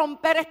permitió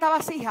romper esta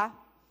vasija,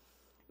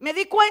 me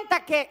di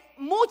cuenta que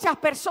muchas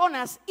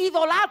personas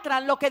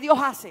idolatran lo que Dios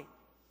hace.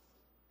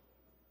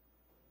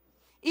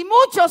 Y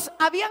muchos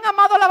habían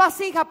amado la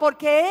vasija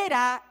porque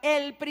era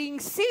el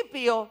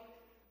principio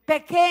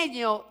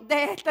pequeño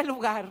de este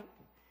lugar.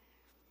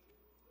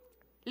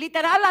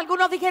 Literal,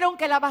 algunos dijeron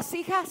que la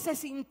vasija se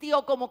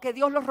sintió como que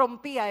Dios los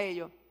rompía a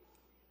ellos.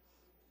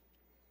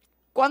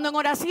 Cuando en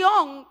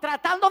oración,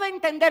 tratando de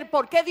entender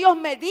por qué Dios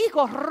me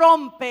dijo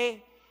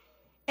rompe,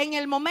 en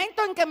el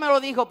momento en que me lo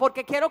dijo,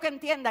 porque quiero que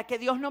entienda que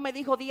Dios no me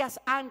dijo días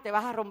antes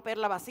vas a romper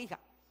la vasija.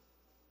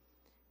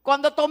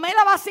 Cuando tomé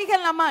la vasija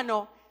en la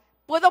mano,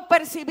 puedo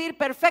percibir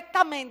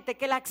perfectamente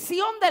que la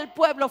acción del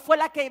pueblo fue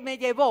la que me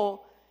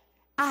llevó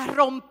a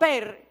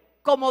romper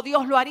como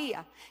Dios lo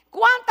haría.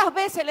 ¿Cuántas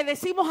veces le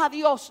decimos a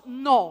Dios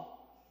no?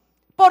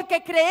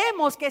 Porque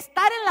creemos que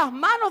estar en las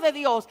manos de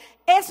Dios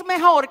es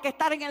mejor que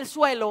estar en el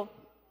suelo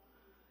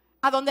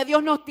a donde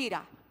Dios nos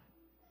tira.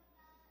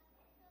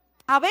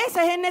 A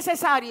veces es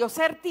necesario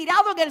ser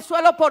tirado en el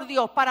suelo por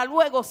Dios para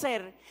luego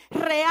ser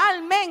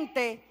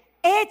realmente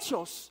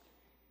hechos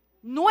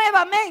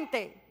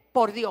nuevamente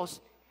por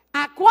Dios.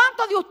 ¿A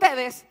cuántos de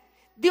ustedes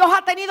Dios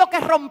ha tenido que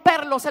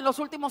romperlos en los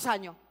últimos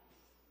años?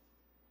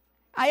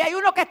 Ahí hay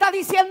uno que está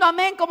diciendo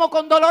amén como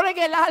con dolor en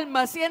el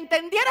alma. Si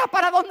entendieras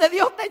para dónde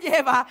Dios te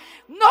lleva,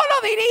 no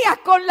lo dirías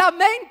con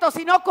lamento,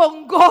 sino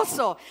con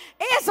gozo.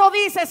 Eso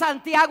dice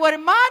Santiago,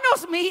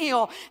 hermanos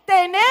míos,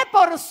 tened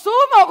por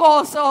sumo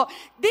gozo.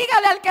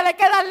 Dígale al que le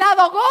queda al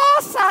lado,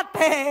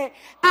 gózate,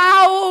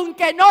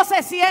 aunque no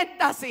se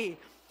sienta así.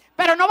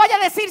 Pero no vaya a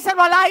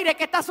decírselo al aire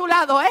que está a su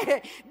lado,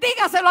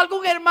 dígaselo a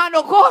algún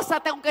hermano,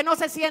 gózate aunque no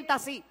se sienta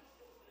así.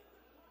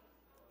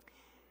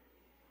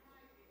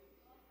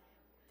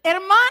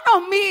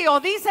 Hermanos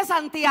míos, dice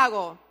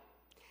Santiago,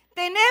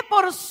 tened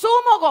por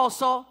sumo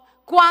gozo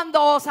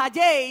cuando os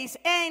halléis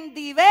en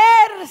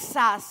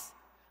diversas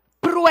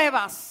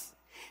pruebas,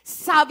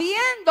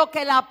 sabiendo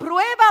que la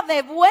prueba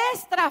de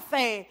vuestra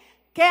fe,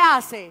 ¿qué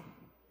hace?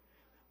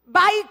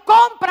 Va y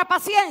compra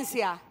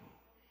paciencia,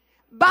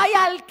 va y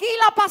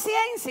alquila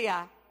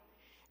paciencia,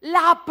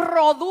 la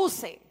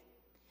produce.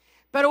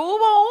 Pero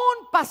hubo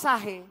un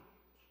pasaje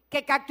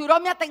que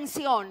capturó mi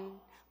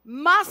atención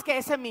más que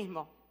ese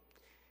mismo.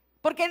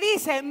 Porque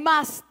dice,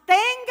 mas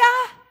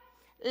tenga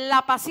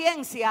la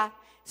paciencia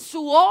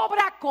su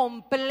obra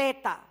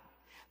completa,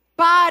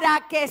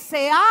 para que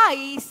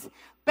seáis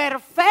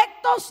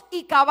perfectos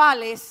y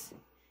cabales,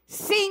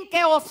 sin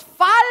que os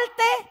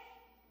falte,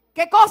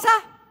 ¿qué cosa?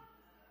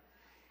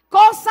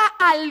 Cosa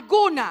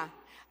alguna.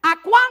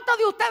 ¿A cuántos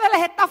de ustedes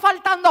les está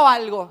faltando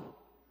algo?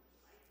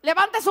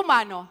 Levante su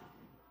mano.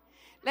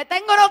 Le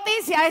tengo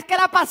noticia, es que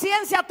la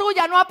paciencia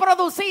tuya no ha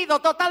producido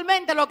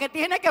totalmente lo que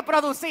tiene que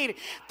producir.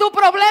 Tu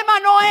problema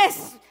no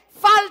es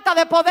falta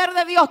de poder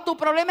de Dios, tu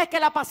problema es que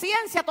la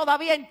paciencia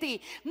todavía en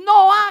ti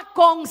no ha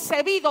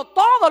concebido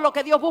todo lo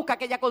que Dios busca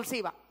que ella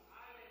conciba.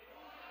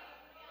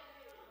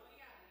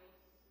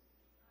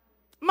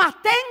 Mas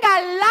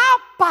tenga la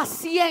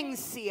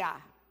paciencia.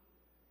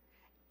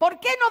 ¿Por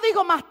qué no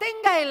digo más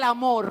tenga el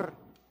amor?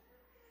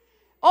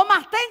 O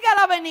más tenga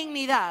la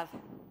benignidad.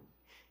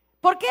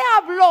 ¿Por qué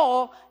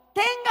habló,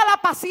 tenga la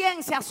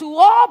paciencia, su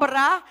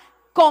obra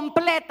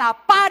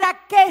completa,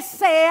 para que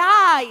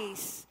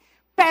seáis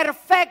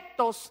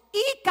perfectos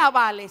y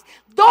cabales?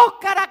 Dos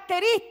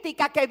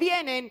características que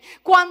vienen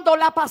cuando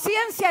la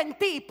paciencia en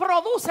ti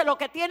produce lo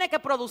que tiene que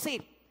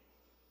producir.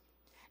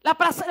 La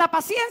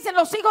paciencia en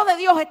los hijos de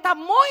Dios está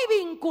muy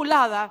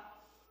vinculada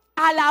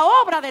a la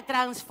obra de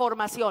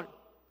transformación.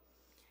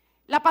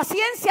 La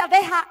paciencia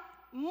deja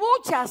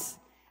muchas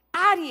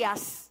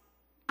áreas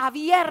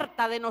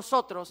abierta de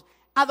nosotros,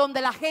 a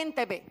donde la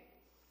gente ve.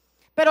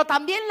 Pero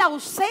también la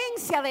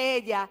ausencia de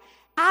ella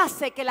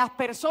hace que las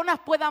personas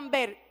puedan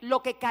ver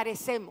lo que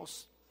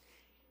carecemos.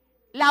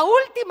 La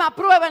última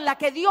prueba en la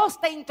que Dios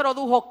te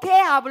introdujo, ¿qué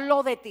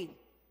habló de ti?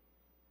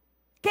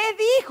 ¿Qué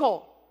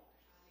dijo?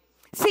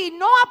 Si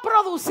no ha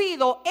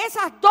producido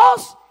esas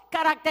dos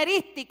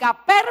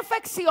característica,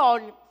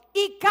 perfección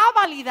y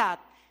cabalidad.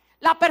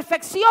 La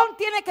perfección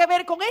tiene que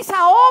ver con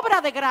esa obra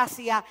de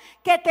gracia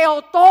que te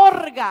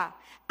otorga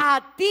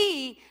a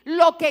ti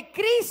lo que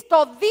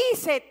Cristo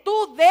dice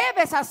tú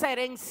debes hacer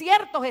en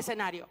ciertos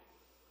escenarios.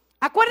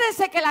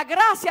 Acuérdense que la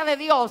gracia de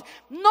Dios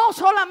no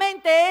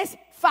solamente es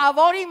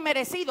favor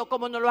inmerecido,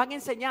 como nos lo han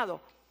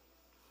enseñado.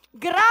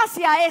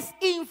 Gracia es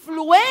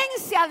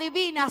influencia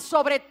divina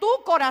sobre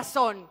tu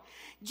corazón.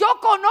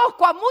 Yo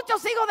conozco a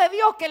muchos hijos de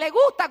Dios que les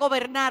gusta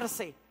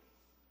gobernarse.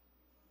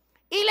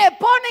 Y le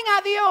ponen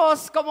a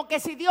Dios como que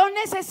si Dios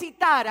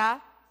necesitara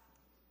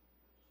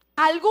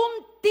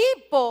algún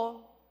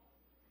tipo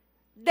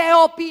de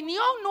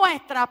opinión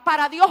nuestra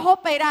para Dios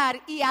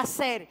operar y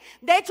hacer.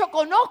 De hecho,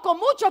 conozco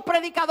muchos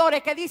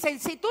predicadores que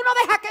dicen, si tú no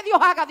dejas que Dios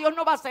haga, Dios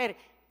no va a hacer.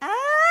 ¿Ah?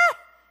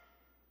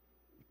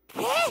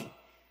 ¿Qué?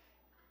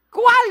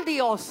 ¿Cuál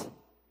Dios?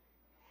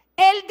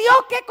 El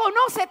Dios que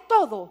conoce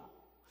todo.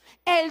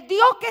 El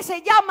Dios que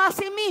se llama a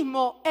sí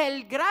mismo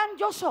el gran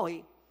yo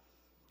soy.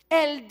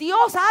 El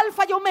Dios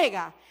alfa y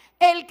omega,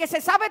 el que se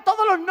sabe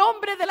todos los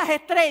nombres de las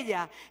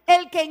estrellas,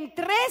 el que en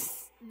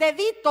 3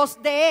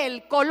 deditos de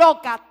él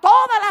coloca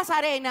todas las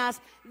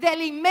arenas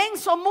del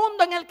inmenso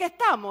mundo en el que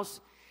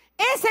estamos.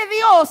 Ese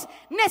Dios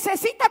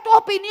necesita tu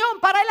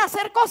opinión para él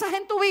hacer cosas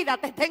en tu vida.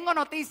 Te tengo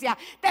noticia,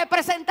 te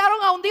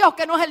presentaron a un Dios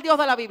que no es el Dios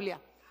de la Biblia.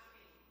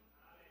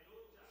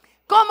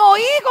 Como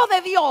hijo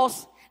de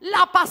Dios,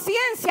 la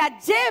paciencia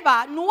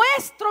lleva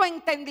nuestro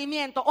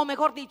entendimiento, o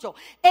mejor dicho,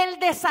 el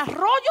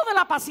desarrollo de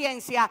la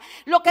paciencia,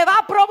 lo que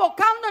va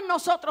provocando en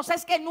nosotros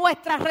es que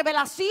nuestra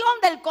revelación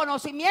del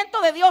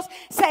conocimiento de Dios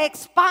se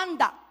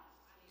expanda.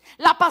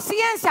 La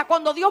paciencia,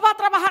 cuando Dios va a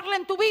trabajarla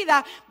en tu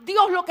vida,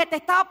 Dios lo que te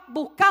está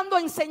buscando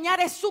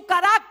enseñar es su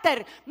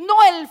carácter,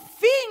 no el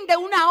fin de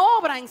una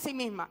obra en sí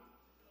misma.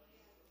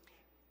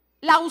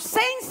 La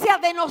ausencia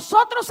de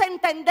nosotros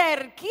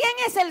entender quién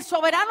es el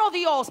soberano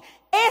Dios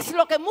es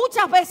lo que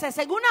muchas veces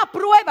en una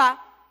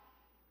prueba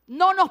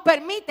no nos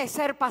permite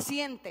ser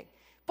pacientes.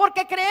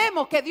 Porque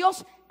creemos que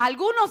Dios,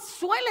 algunos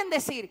suelen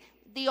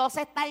decir, Dios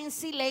está en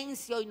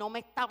silencio y no me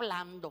está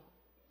hablando.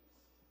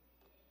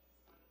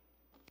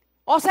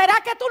 ¿O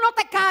será que tú no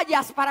te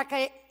callas para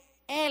que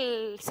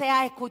Él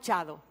sea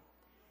escuchado?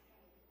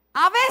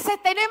 A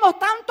veces tenemos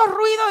tanto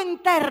ruido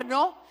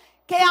interno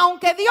que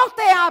aunque Dios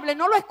te hable,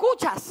 no lo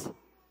escuchas.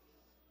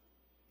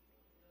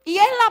 Y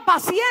es la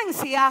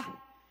paciencia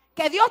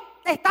que Dios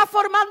está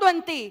formando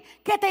en ti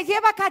que te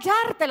lleva a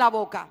callarte la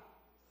boca.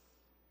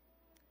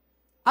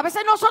 A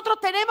veces nosotros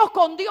tenemos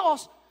con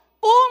Dios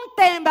un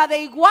tema de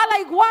igual a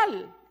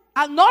igual.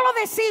 No lo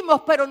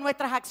decimos, pero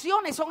nuestras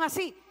acciones son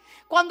así.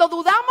 Cuando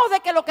dudamos de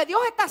que lo que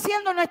Dios está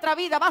haciendo en nuestra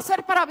vida va a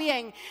ser para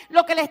bien,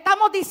 lo que le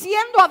estamos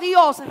diciendo a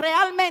Dios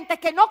realmente es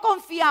que no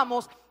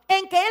confiamos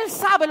en que Él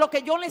sabe lo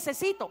que yo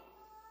necesito.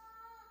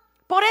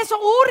 Por eso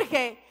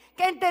urge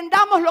que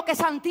entendamos lo que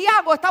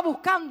Santiago está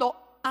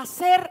buscando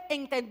hacer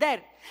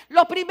entender.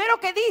 Lo primero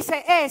que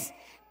dice es,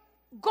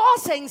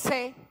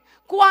 gócense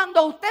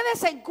cuando ustedes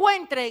se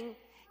encuentren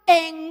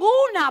en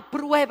una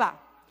prueba.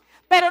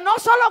 Pero no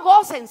solo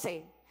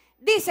gócense,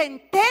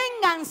 dicen,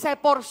 ténganse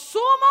por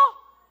sumo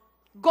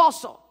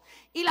gozo.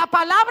 Y la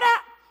palabra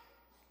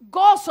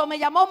gozo me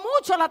llamó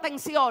mucho la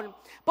atención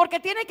porque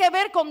tiene que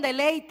ver con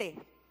deleite.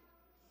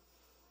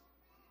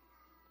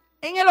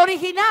 En el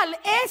original,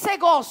 ese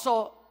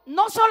gozo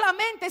no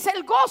solamente es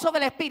el gozo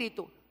del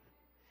Espíritu,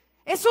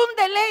 es un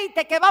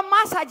deleite que va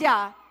más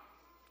allá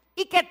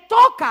y que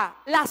toca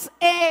las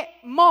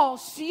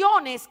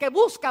emociones que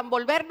buscan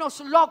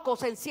volvernos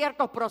locos en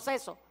ciertos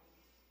procesos.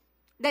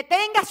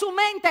 Detenga su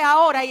mente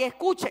ahora y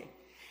escuche.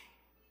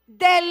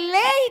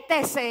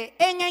 Deleítese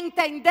en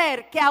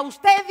entender que a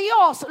usted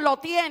Dios lo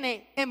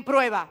tiene en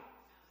prueba.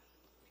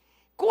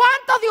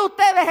 ¿Cuántos de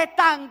ustedes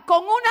están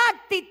con una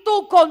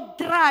actitud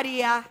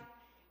contraria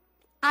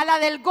a la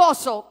del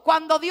gozo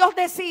cuando Dios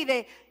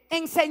decide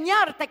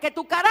enseñarte que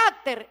tu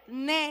carácter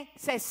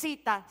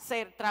necesita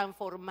ser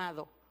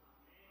transformado?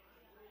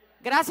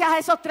 Gracias a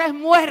esos 3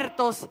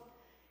 muertos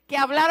que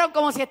hablaron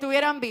como si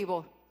estuvieran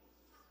vivos.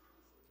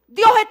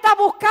 Dios está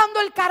buscando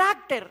el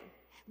carácter.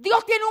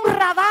 Dios tiene un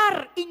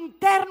radar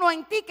interno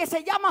en ti que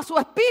se llama su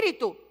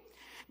espíritu.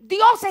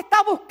 Dios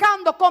está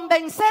buscando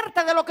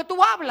convencerte de lo que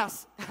tú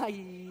hablas.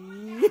 Ay.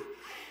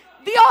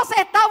 Dios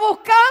está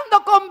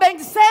buscando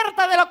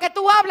convencerte de lo que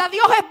tú hablas.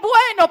 Dios es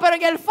bueno, pero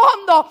en el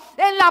fondo,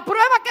 en la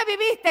prueba que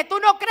viviste, tú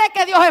no crees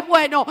que Dios es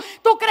bueno.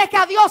 Tú crees que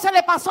a Dios se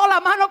le pasó la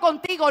mano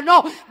contigo.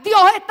 No,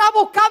 Dios está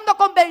buscando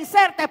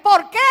convencerte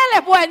porque Él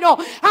es bueno.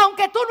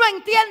 Aunque tú no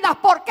entiendas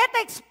por qué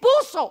te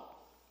expuso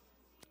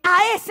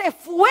a ese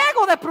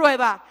fuego de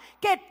prueba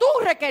que tú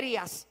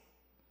requerías.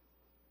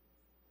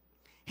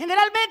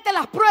 Generalmente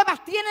las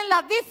pruebas tienen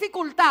la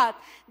dificultad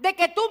de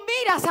que tú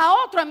miras a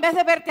otro en vez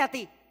de verte a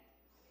ti.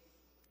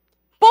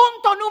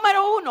 Punto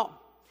número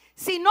 1.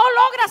 Si no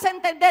logras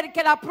entender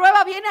que la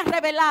prueba viene a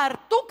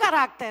revelar tu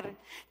carácter,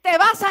 te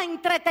vas a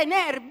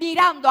entretener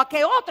mirando a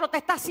que otro te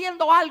está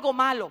haciendo algo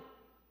malo.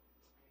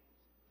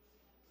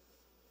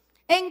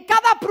 En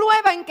cada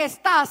prueba en que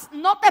estás,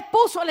 no te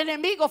puso el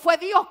enemigo, fue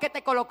Dios que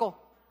te colocó.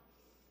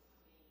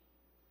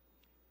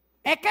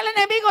 Es que el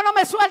enemigo no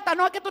me suelta,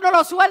 no es que tú no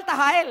lo sueltas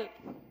a él.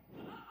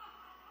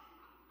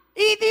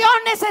 Y Dios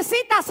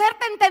necesita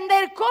hacerte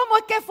entender cómo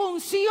es que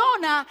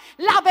funciona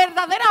la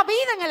verdadera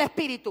vida en el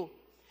Espíritu.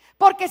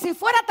 Porque si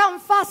fuera tan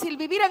fácil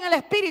vivir en el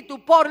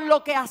Espíritu por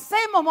lo que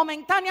hacemos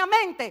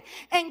momentáneamente,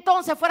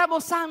 entonces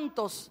fuéramos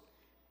santos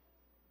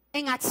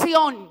en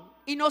acción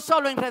y no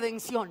solo en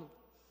redención.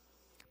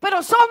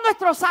 Pero son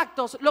nuestros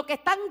actos los que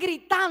están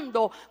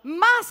gritando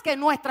más que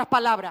nuestras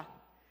palabras.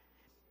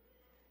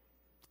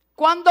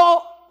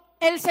 Cuando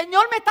el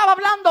Señor me estaba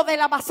hablando de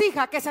la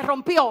vasija que se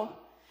rompió,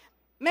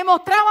 me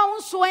mostraba un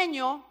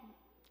sueño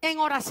en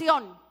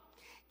oración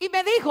y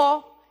me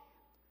dijo,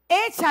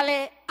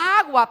 échale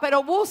agua,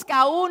 pero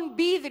busca un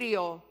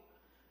vidrio,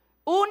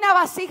 una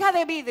vasija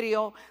de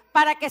vidrio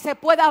para que se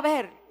pueda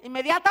ver.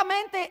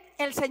 Inmediatamente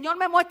el Señor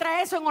me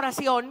muestra eso en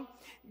oración.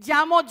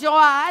 Llamo yo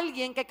a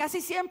alguien que casi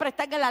siempre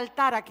está en el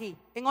altar aquí,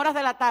 en horas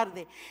de la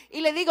tarde,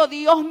 y le digo,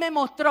 Dios me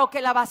mostró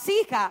que la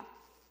vasija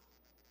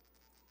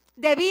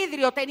de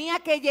vidrio tenía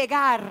que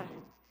llegar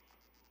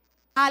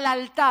al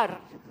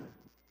altar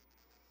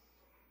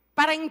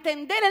para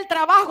entender el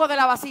trabajo de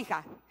la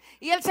vasija.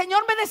 Y el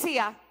Señor me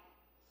decía,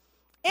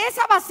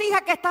 esa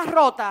vasija que está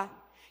rota,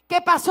 que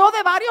pasó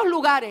de varios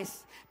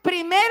lugares,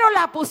 primero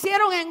la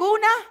pusieron en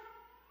una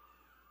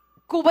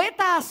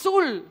cubeta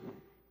azul.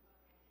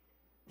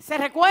 ¿Se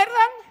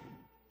recuerdan?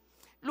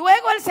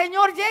 Luego el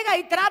Señor llega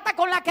y trata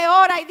con la que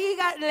ora y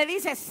le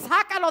dice,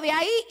 sácalo de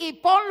ahí y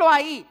ponlo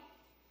ahí.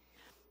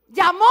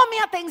 Llamó mi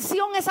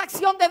atención esa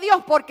acción de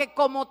Dios porque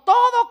como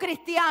todo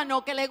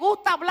cristiano que le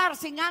gusta hablar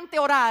sin antes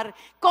orar,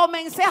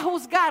 comencé a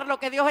juzgar lo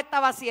que Dios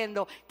estaba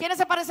haciendo. ¿Quiénes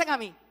se parecen a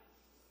mí?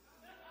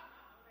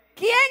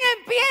 ¿Quién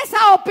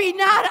empieza a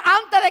opinar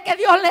antes de que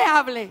Dios le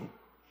hable?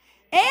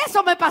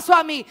 Eso me pasó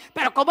a mí.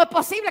 Pero ¿cómo es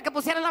posible que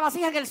pusieran la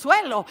vasija en el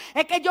suelo?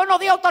 Es que yo no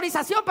di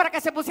autorización para que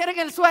se pusiera en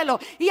el suelo.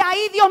 Y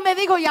ahí Dios me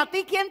dijo, ¿y a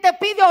ti quién te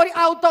pide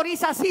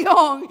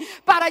autorización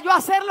para yo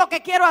hacer lo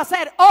que quiero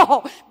hacer?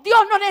 Ojo,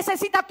 Dios no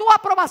necesita tu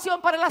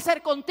aprobación para él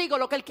hacer contigo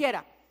lo que él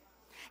quiera.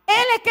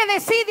 Él es que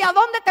decide a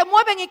dónde te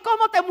mueven y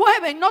cómo te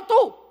mueven, no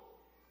tú.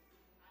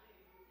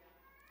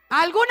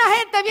 Alguna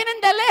gente vienen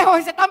de lejos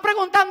y se están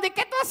preguntando, ¿y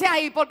qué tú haces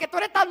ahí? Porque tú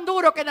eres tan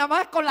duro que nada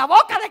más con la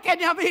boca de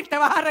Kenia de Mir te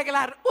vas a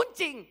arreglar un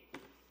chin.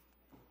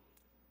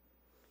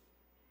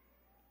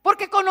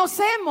 Porque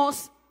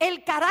conocemos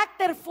el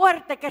carácter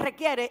fuerte que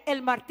requiere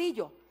el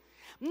martillo.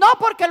 No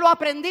porque lo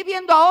aprendí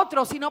viendo a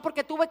otros, sino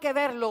porque tuve que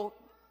verlo,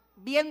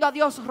 viendo a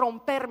Dios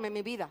romperme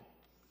mi vida.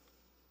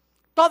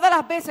 Todas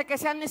las veces que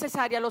sean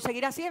necesarias lo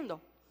seguiré haciendo.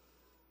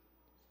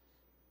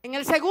 En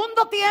el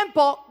segundo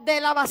tiempo de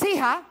la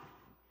vasija,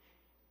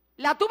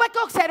 la tuve que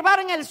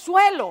observar en el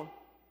suelo.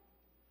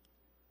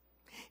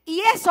 Y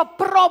eso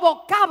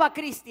provocaba,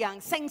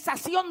 Cristian,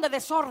 sensación de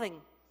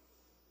desorden.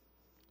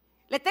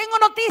 Le tengo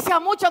noticia a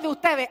muchos de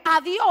ustedes.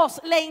 A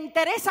Dios le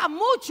interesa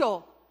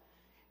mucho,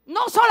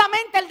 no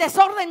solamente el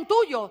desorden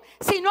tuyo,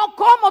 sino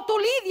cómo tú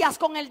lidias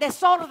con el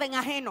desorden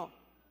ajeno.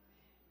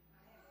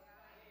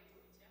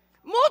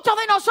 Muchos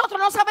de nosotros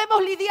no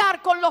sabemos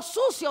lidiar con lo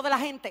sucio de la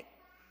gente,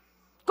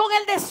 con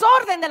el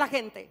desorden de la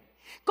gente,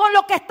 con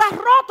lo que está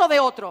roto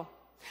de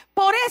otro.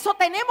 Por eso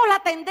tenemos la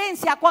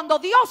tendencia, cuando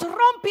Dios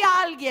rompe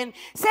a alguien,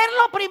 ser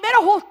lo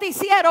primero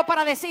justiciero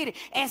para decir,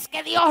 es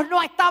que Dios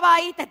no estaba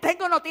ahí. Te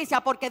tengo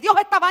noticia, porque Dios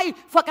estaba ahí,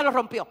 fue que lo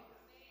rompió.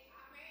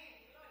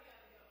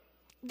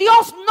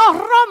 Dios no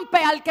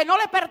rompe al que no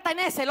le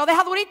pertenece, lo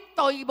deja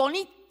durito y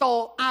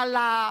bonito a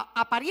la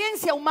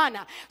apariencia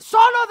humana.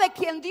 Solo de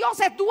quien Dios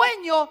es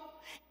dueño,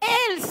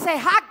 Él se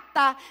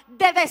jacta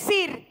de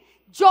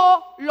decir,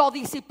 yo lo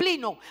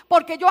disciplino,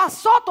 porque yo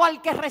azoto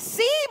al que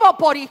recibo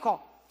por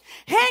hijo.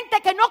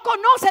 Gente que no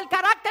conoce el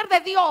carácter de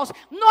Dios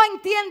no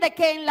entiende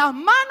que en las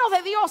manos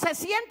de Dios se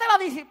siente la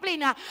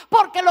disciplina,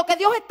 porque lo que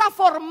Dios está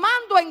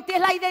formando en ti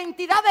es la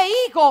identidad de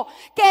hijo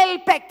que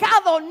el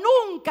pecado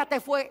nunca te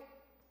fue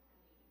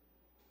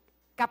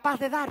capaz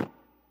de dar.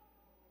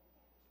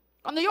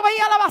 Cuando yo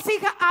veía la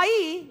vasija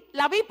ahí,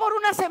 la vi por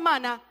una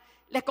semana,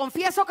 les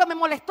confieso que me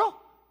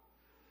molestó.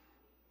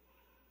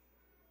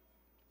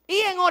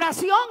 Y en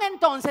oración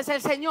entonces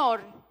el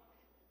Señor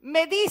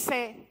me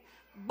dice,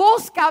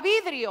 busca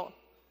vidrio,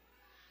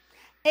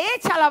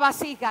 echa la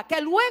vasija, que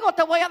luego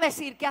te voy a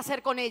decir qué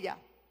hacer con ella.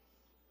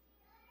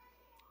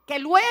 Que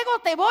luego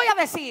te voy a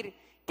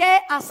decir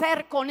qué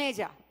hacer con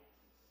ella.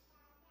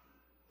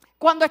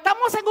 Cuando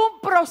estamos en un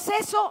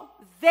proceso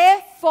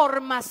de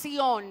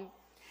formación,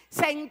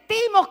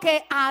 sentimos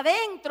que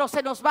adentro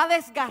se nos va a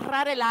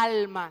desgarrar el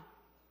alma.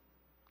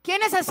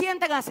 ¿Quiénes se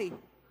sienten así?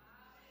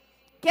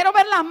 Quiero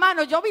ver las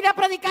manos. Yo vine a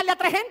predicarle a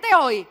 3 gente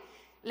hoy.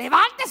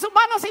 Levante su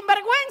mano sin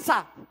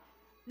vergüenza.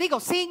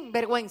 Digo, sin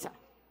vergüenza,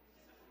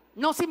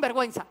 no sin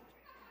vergüenza.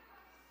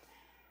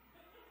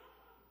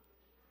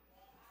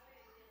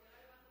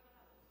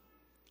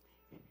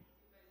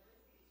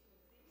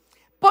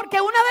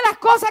 Porque una de las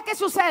cosas que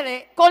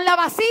sucede con la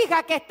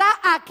vasija que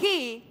está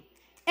aquí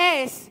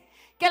es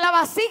que la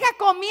vasija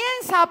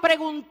comienza a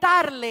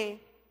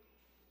preguntarle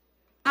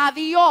a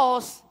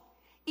Dios,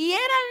 y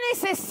era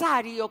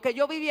necesario que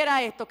yo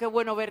viviera esto. Qué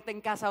bueno verte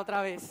en casa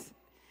otra vez.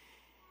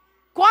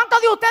 ¿Cuántos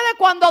de ustedes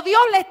cuando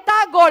Dios le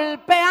está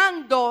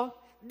golpeando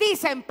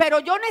dicen, pero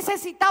yo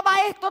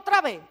necesitaba esto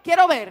otra vez?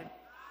 Quiero ver.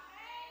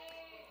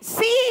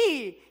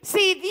 Sí,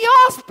 si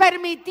Dios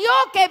permitió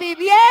que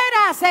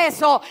vivieras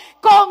eso,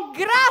 con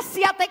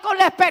gracia, con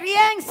la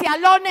experiencia,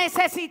 lo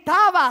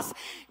necesitabas.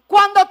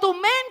 Cuando tu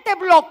mente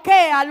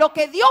bloquea lo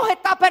que Dios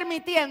está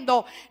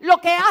permitiendo, lo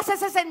que haces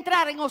es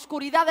entrar en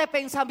oscuridad de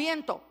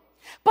pensamiento.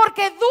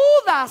 Porque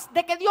dudas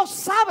de que Dios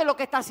sabe lo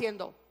que está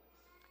haciendo.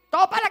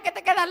 Todo para que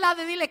te quedes al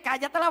lado y dile,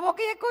 cállate la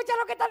boca y escucha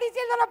lo que está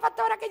diciendo la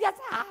pastora, que ya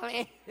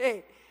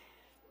sabe.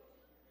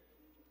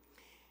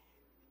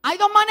 Hay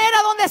dos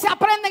maneras donde se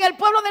aprende en el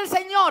pueblo del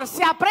Señor.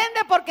 Se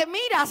aprende porque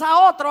miras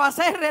a otro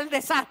hacer el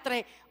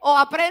desastre, o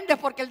aprendes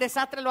porque el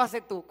desastre lo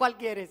haces tú. ¿Cuál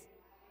quieres?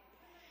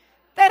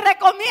 Te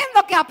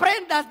recomiendo que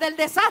aprendas del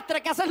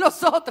desastre que hacen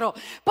los otros,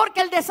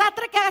 porque el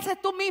desastre que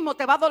haces tú mismo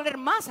te va a doler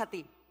más a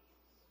ti.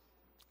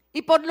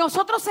 Y por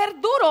nosotros ser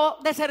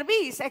duros de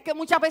servicio es que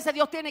muchas veces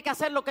Dios tiene que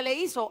hacer lo que le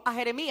hizo a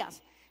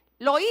Jeremías.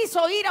 Lo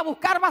hizo ir a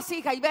buscar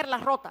vasijas y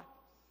verlas rotas.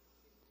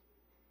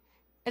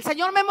 El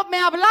Señor me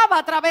hablaba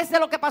a través de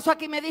lo que pasó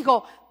aquí. Me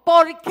dijo,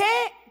 ¿por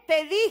qué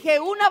te dije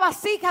una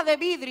vasija de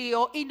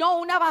vidrio y no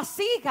una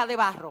vasija de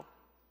barro?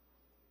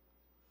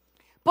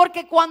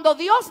 Porque cuando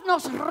Dios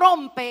nos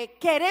rompe,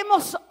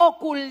 queremos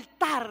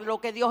ocultar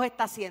lo que Dios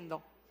está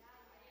haciendo.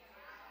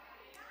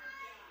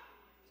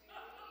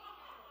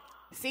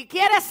 Si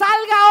quieres,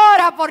 salga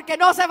ahora porque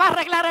no se va a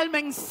arreglar el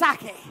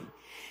mensaje.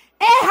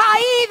 Es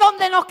ahí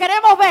donde nos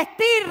queremos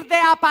vestir de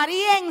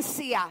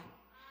apariencia.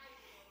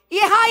 Y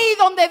es ahí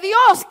donde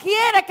Dios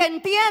quiere que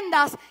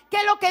entiendas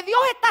que lo que Dios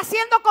está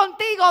haciendo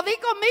contigo, di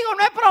conmigo,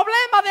 no es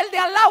problema del de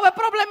al lado, es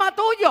problema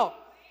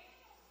tuyo.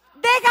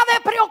 Deja de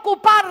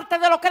preocuparte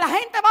de lo que la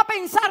gente va a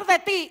pensar de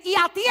ti y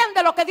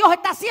atiende lo que Dios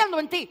está haciendo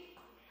en ti.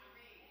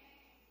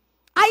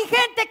 Hay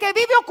gente que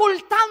vive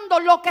ocultando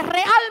lo que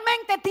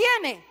realmente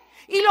tiene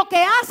y lo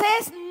que hace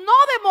es no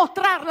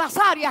demostrar las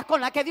áreas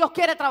con las que Dios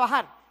quiere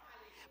trabajar.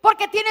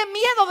 Porque tiene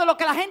miedo de lo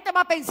que la gente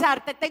va a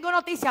pensar. Te tengo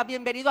noticias,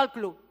 bienvenido al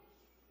club.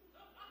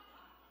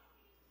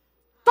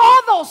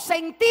 Todos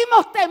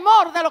sentimos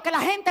temor de lo que la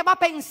gente va a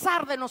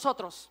pensar de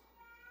nosotros.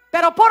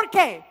 ¿Pero por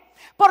qué?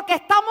 Porque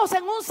estamos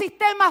en un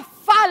sistema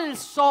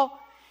falso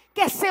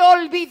que se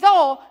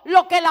olvidó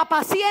lo que la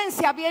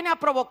paciencia viene a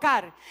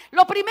provocar.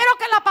 Lo primero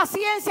que la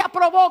paciencia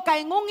provoca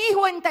en un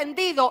hijo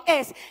entendido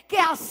es que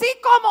así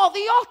como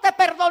Dios te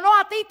perdonó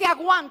a ti, te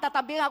aguanta,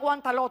 también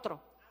aguanta al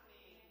otro.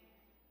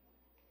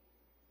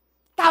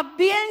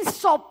 También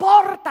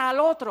soporta al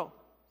otro.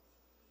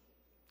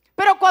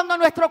 Pero cuando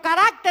nuestro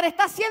carácter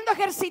está siendo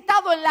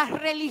ejercitado en la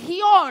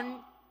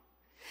religión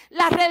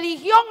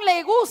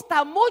le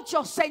gusta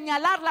mucho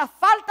señalar la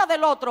falta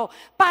del otro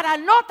para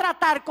no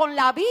tratar con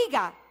la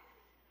viga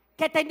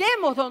que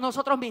tenemos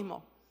nosotros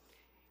mismos.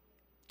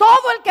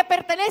 Todo el que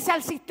pertenece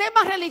al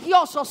sistema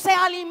religioso se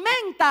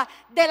alimenta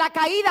de la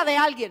caída de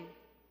alguien.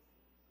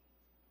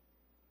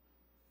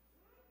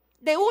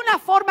 De una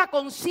forma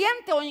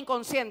consciente o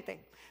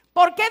inconsciente.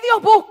 ¿Por qué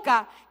Dios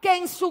busca que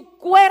en su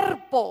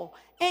cuerpo,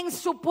 en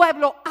su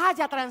pueblo,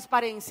 haya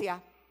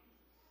transparencia?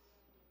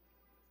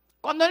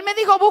 Cuando Él me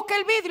dijo, busca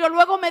el vidrio,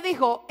 luego me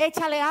dijo,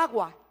 échale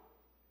agua.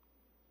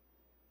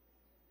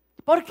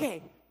 ¿Por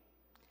qué?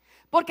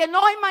 Porque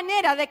no hay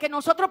manera de que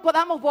nosotros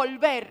podamos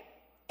volver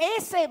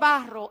ese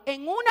barro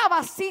en una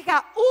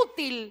vasija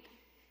útil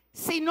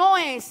si no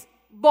es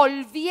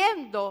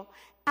volviendo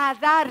a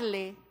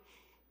darle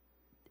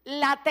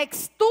la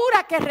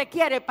textura que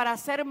requiere para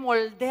ser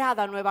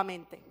moldeada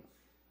nuevamente.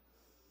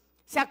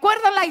 ¿Se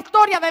acuerdan la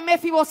historia de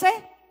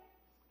Mefibosé?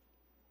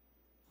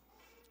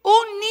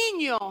 Un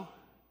niño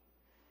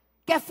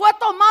que fue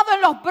tomado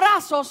en los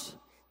brazos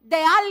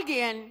de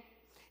alguien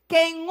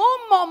que en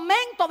un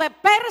momento de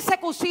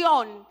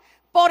persecución,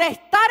 por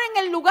estar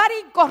en el lugar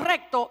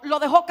incorrecto, lo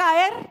dejó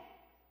caer.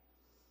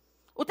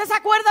 ¿Usted se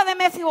acuerda de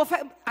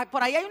Mefibosé?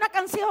 Por ahí hay una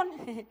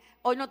canción.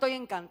 Hoy no estoy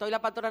en canto, hoy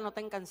la pastora no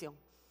está en canción.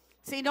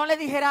 Si no le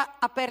dijera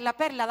a Perla,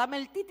 Perla, dame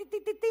el ti, ti, ti,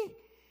 ti, ti.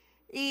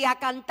 Y a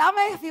cantar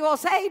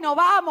Mefibosé y no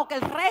vamos, que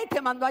el rey te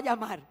mandó a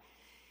llamar.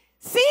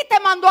 Sí te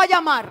mandó a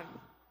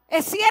llamar.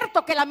 Es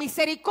cierto que la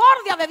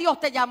misericordia de Dios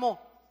te llamó.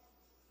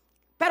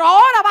 Pero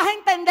ahora vas a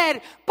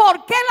entender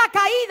por qué la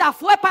caída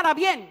fue para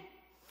bien.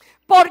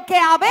 Porque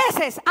a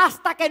veces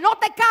hasta que no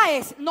te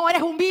caes no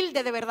eres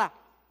humilde de verdad.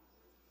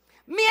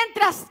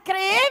 Mientras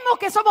creemos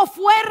que somos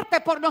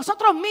fuertes por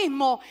nosotros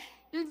mismos,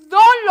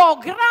 no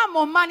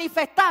logramos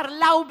manifestar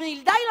la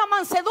humildad y la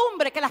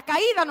mansedumbre que las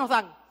caídas nos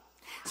dan.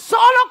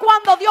 Solo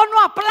cuando Dios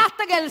nos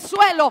aplasta en el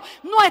suelo,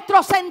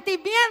 nuestros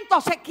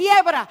sentimientos se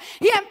quiebran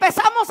y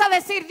empezamos a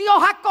decir: Dios,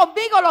 haz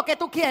conmigo lo que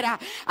tú quieras.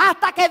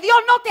 Hasta que Dios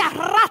no te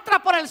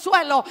arrastra por el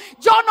suelo,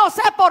 yo no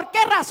sé por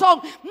qué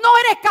razón no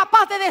eres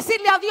capaz de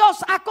decirle a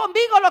Dios: haz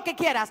conmigo lo que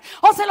quieras.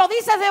 O se lo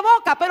dices de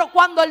boca, pero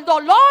cuando el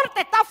dolor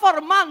te está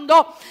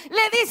formando,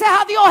 le dices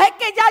a Dios: es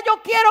que ya yo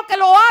quiero que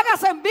lo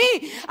hagas en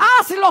mí.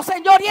 Hazlo,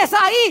 Señor. Y es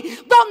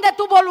ahí donde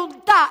tu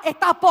voluntad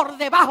está por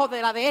debajo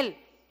de la de Él.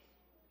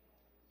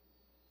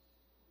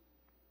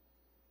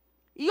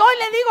 Y hoy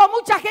le digo a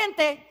mucha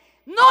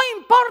gente: no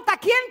importa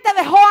quién te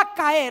dejó a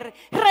caer,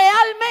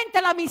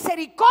 realmente la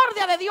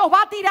misericordia de Dios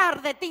va a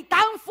tirar de ti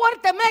tan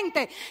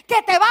fuertemente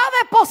que te va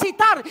a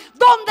depositar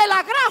donde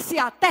la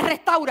gracia te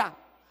restaura.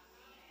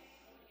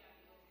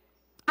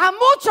 A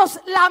muchos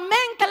la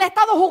mente le ha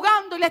estado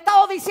jugando y le ha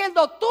estado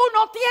diciendo: tú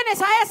no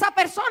tienes a esa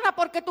persona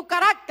porque tu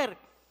carácter.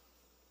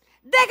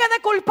 Deje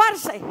de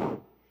culparse.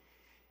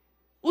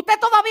 Usted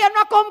todavía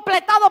no ha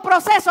completado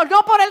procesos,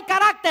 no por el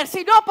carácter,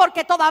 sino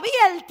porque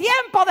todavía el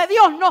tiempo de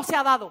Dios no se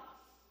ha dado.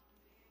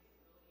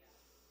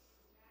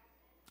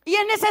 Y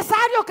es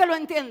necesario que lo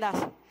entiendas,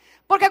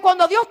 porque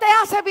cuando Dios te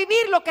hace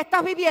vivir lo que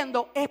estás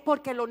viviendo, es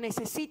porque lo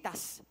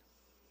necesitas.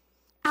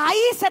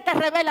 Ahí se te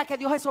revela que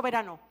Dios es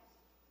soberano.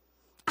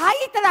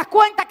 Ahí te das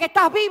cuenta que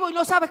estás vivo y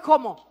no sabes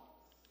cómo.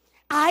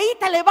 Ahí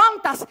te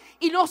levantas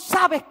y no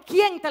sabes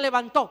quién te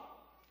levantó.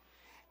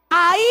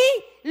 Ahí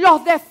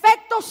los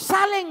defectos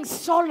salen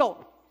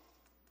solo.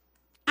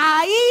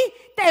 Ahí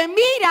te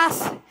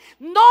miras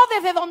no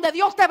desde donde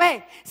Dios te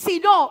ve,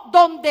 sino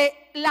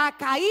donde la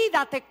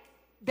caída te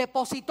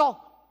depositó.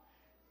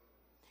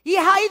 Y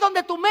es ahí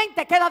donde tu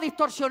mente queda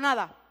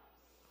distorsionada.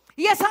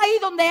 Y es ahí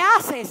donde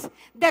haces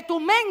de tu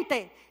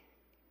mente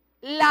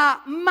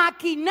la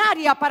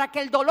maquinaria para que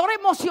el dolor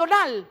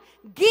emocional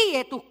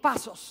guíe tus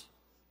pasos.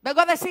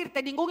 Vengo a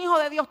decirte: ningún hijo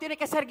de Dios tiene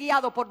que ser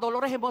guiado por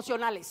dolores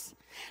emocionales.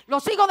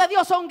 Los hijos de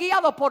Dios son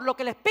guiados por lo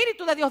que el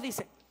Espíritu de Dios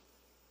dice.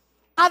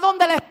 A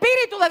donde el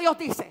Espíritu de Dios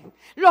dice.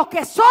 Los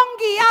que son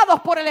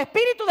guiados por el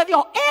Espíritu de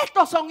Dios,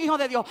 estos son hijos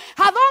de Dios.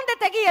 ¿A dónde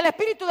te guía el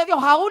Espíritu de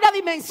Dios? A una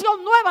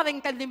dimensión nueva de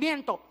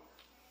entendimiento.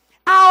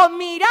 A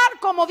mirar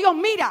como Dios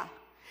mira,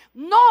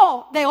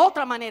 no de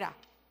otra manera.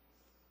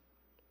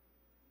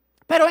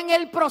 Pero en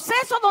el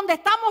proceso donde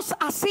estamos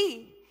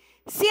así,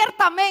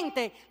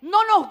 ciertamente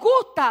no nos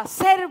gusta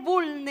ser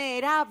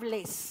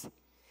vulnerables.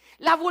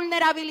 La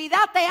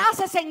vulnerabilidad te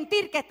hace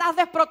sentir que estás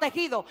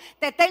desprotegido.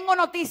 Te tengo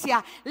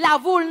noticia: la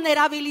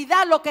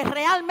vulnerabilidad lo que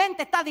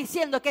realmente está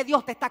diciendo es que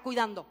Dios te está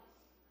cuidando.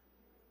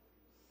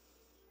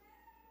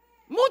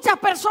 Muchas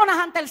personas,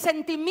 ante el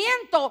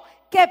sentimiento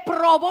que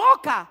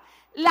provoca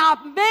la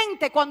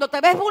mente cuando te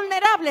ves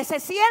vulnerable, se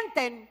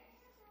sienten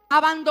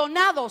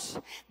abandonados.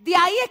 De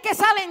ahí es que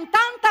salen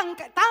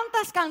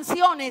tantas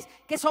canciones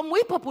que son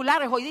muy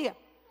populares hoy día.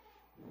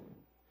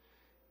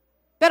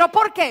 ¿Pero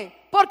por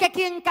qué? Porque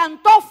quien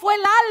cantó fue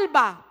el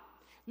alba.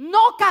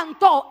 No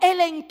cantó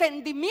el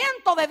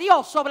entendimiento de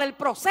Dios sobre el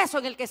proceso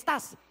en el que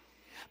estás.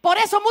 Por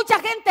eso mucha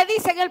gente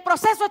dice: en el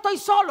proceso estoy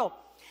solo.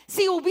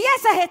 Si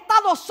hubieses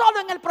estado solo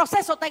en el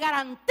proceso, te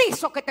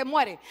garantizo que te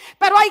mueres.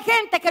 Pero hay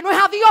gente que no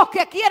es a Dios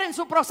que quiere en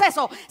su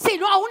proceso,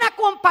 sino a una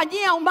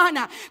compañía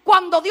humana.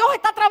 Cuando Dios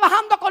está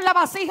trabajando con la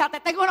vasija,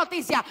 te tengo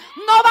noticia: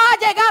 no va a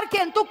llegar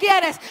quien tú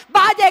quieres,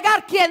 va a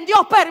llegar quien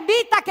Dios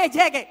permita que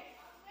llegue.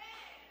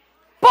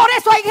 Por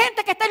eso hay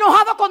gente que está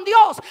enojado con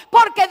Dios,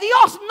 porque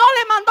Dios no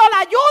le mandó la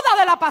ayuda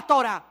de la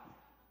pastora.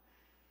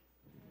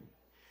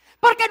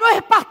 Porque no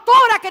es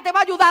pastora que te va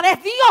a ayudar,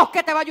 es Dios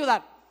que te va a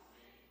ayudar.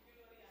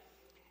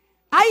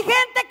 Hay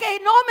gente que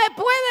no me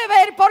puede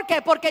ver. ¿Por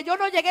qué? Porque yo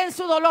no llegué en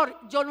su dolor.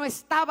 Yo no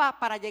estaba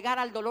para llegar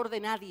al dolor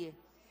de nadie.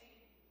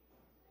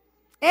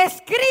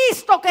 Es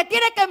Cristo que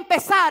tiene que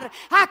empezar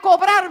a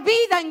cobrar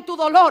vida en tu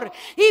dolor.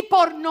 Y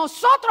por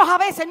nosotros a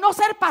veces no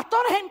ser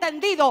pastores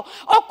entendidos,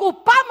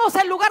 ocupamos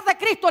el lugar de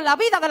Cristo en la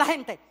vida de la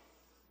gente.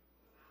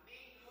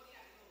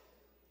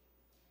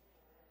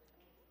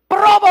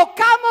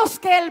 Provocamos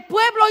que el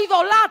pueblo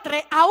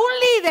idolatre a un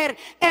líder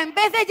en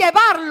vez de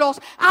llevarlos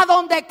a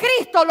donde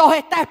Cristo los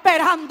está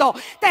esperando.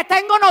 Te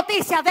tengo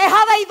noticia: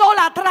 deja de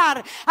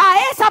idolatrar a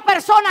esa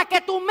persona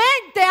que tu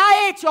mente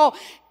ha hecho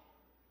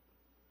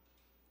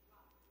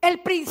el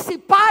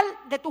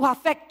principal de tus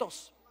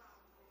afectos.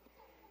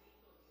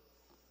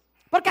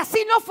 Porque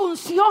así no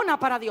funciona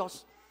para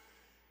Dios.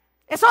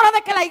 Es hora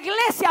de que la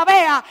iglesia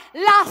vea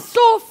la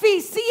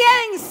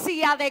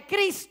suficiencia de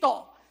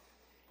Cristo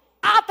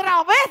a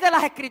través de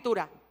las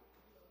Escrituras.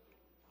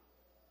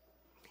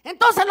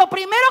 Entonces, lo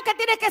primero que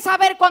tienes que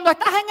saber cuando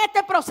estás en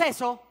este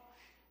proceso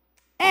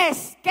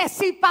es que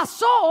si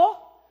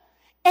pasó,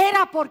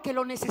 era porque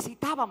lo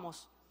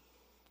necesitábamos.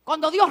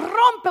 Cuando Dios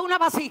rompe una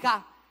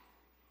vasija,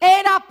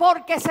 era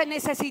porque se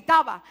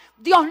necesitaba.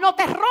 Dios no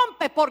te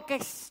rompe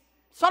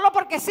solo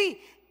porque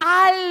sí.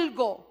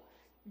 Algo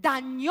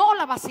dañó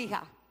la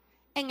vasija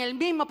en el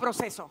mismo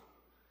proceso.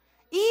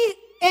 Y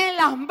en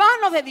las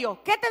manos de Dios.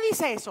 ¿Qué te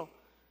dice eso?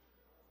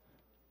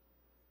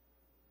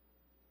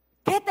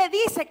 ¿Qué te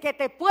dice que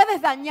te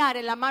puedes dañar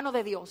en la mano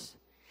de Dios?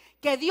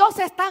 que Dios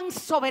es tan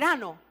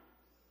soberano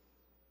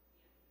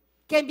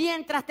que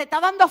mientras te está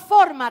dando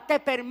forma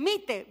te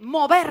permite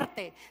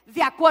moverte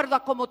de acuerdo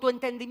a como tu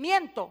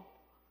entendimiento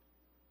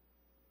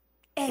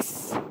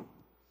es.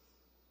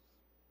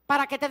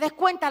 Para que te des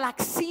cuenta la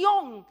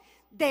acción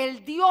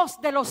del Dios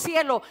de los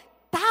cielos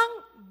tan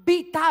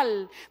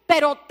vital,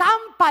 pero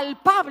tan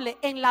palpable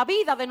en la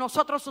vida de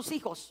nosotros sus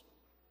hijos.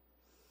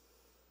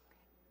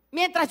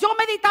 Mientras yo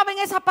meditaba en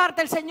esa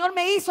parte, el Señor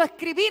me hizo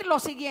escribir lo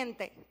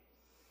siguiente: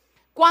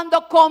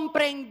 cuando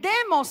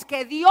comprendemos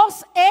que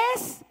Dios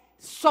es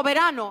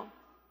soberano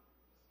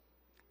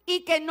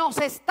y que nos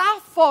está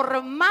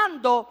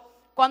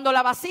formando cuando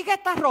la vasija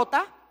está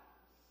rota,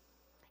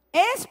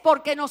 es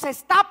porque nos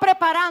está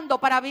preparando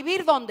para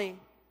vivir ¿dónde?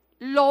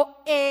 Lo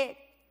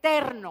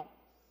eterno.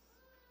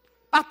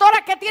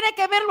 Pastora, ¿qué tiene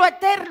que ver lo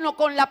eterno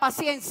con la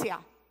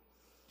paciencia?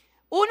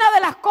 Una de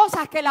las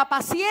cosas que la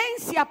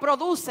paciencia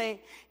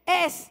produce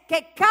es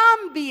que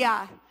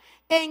cambia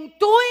en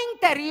tu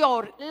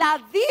interior la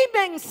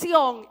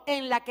dimensión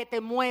en la que te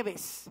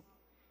mueves.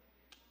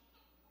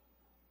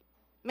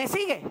 ¿Me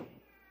sigue?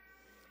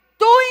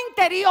 Tu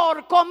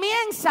interior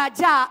comienza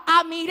ya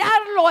a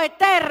mirar lo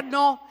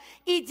eterno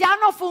y ya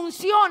no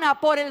funciona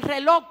por el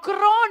reloj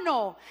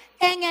crono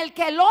en el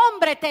que el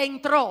hombre te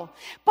entró.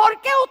 ¿Por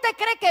qué usted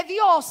cree que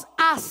Dios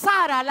a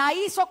Sara la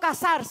hizo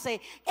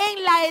casarse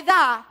en la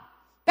edad,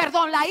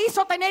 la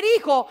hizo tener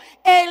hijo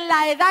en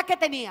la edad que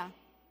tenía?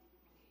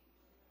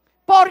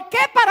 ¿Por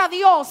qué para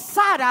Dios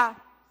Sara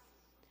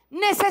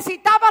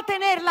necesitaba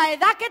tener la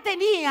edad que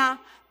tenía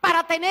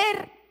para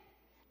tener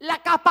la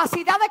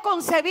capacidad de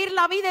concebir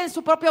la vida en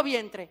su propio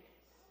vientre?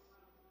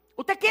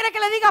 ¿Usted quiere que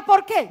le diga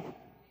por qué?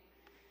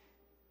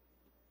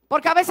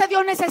 Porque a veces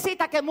Dios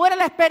necesita que muera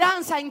la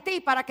esperanza en ti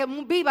para que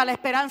viva la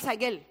esperanza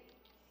en Él.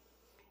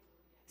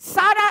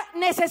 Sara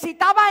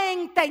necesitaba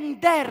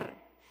entender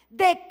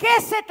de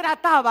qué se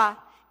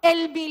trataba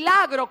el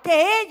milagro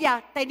que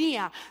ella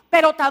tenía,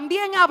 pero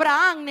también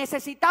Abraham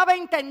necesitaba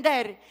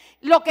entender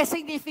lo que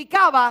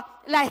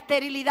significaba la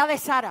esterilidad de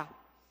Sara.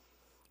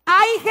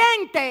 Hay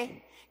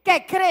gente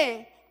que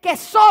cree que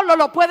solo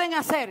lo pueden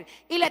hacer,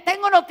 y le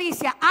tengo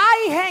noticia: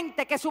 hay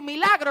gente que su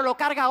milagro lo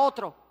carga a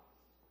otro.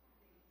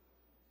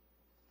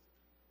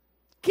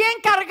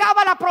 ¿Quién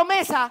cargaba la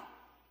promesa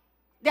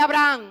de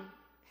Abraham?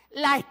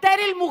 La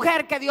estéril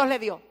mujer que Dios le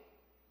dio.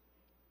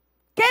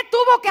 ¿Qué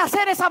tuvo que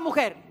hacer esa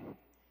mujer?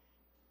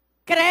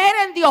 Creer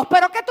en Dios.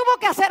 ¿Pero qué tuvo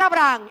que hacer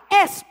Abraham?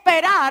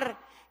 Esperar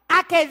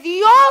a que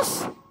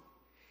Dios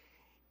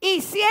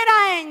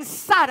hiciera en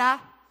Sara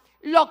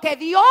lo que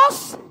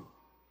Dios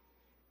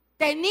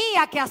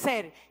tenía que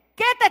hacer.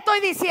 ¿Qué te estoy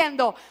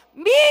diciendo?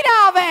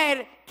 Mira a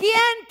ver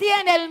quién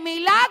tiene el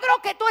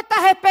milagro que tú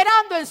estás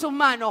esperando en sus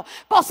manos.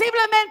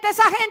 Posiblemente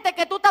esa gente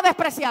que tú estás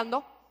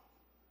despreciando,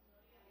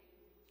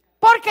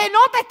 porque no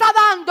te está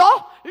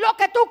dando lo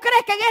que tú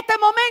crees que en este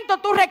momento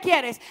tú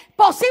requieres.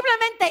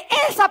 Posiblemente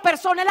esa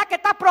persona es la que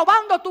está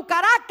probando tu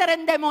carácter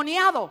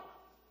endemoniado.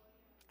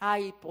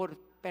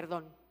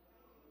 Perdón.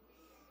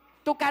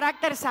 Tu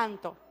carácter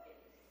santo.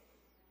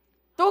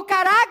 Tu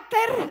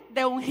carácter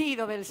de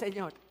ungido del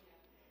Señor.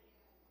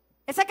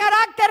 Ese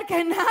carácter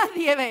que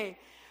nadie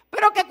ve,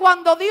 pero que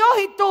cuando Dios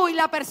y tú y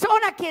la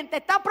persona quien te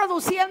está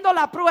produciendo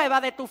la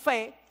prueba de tu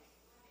fe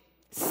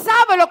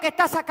sabe lo que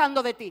está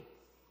sacando de ti.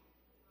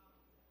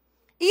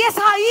 Y es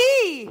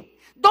ahí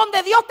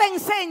donde Dios te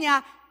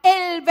enseña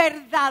el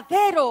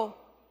verdadero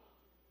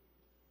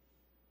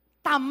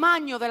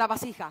tamaño de la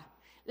vasija,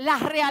 la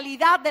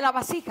realidad de la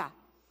vasija.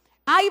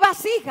 Hay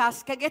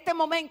vasijas que en este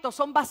momento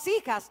son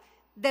vasijas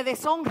de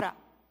deshonra.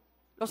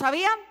 ¿Lo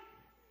sabían?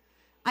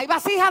 Hay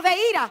vasijas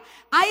de ira.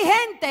 Hay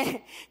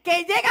gente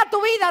que llega a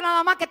tu vida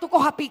nada más que tú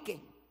cojas pique.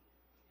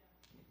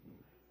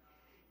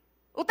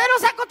 Usted no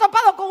se ha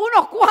topado con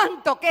unos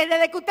cuantos que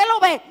desde que usted lo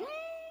ve,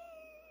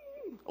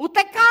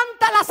 usted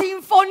canta la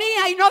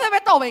sinfonía y no de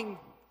Beethoven.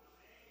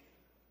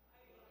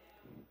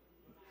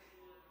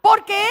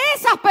 Porque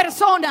esas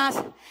personas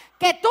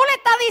que tú le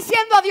estás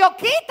diciendo a Dios,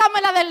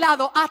 quítamela del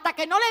lado, hasta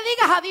que no le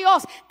digas a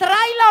Dios,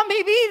 tráela a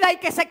mi vida y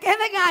que se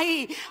queden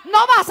ahí,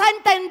 no vas a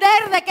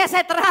entender de qué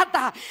se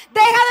trata.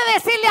 Deja de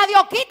decirle a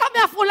Dios, quítame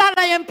a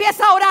fulana, y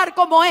empieza a orar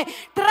como es.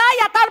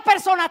 Trae a tal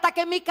persona hasta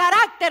que mi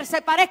carácter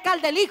se parezca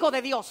al del Hijo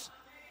de Dios.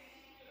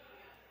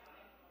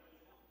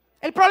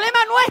 El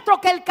problema nuestro es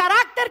que el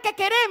carácter que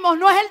queremos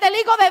no es el del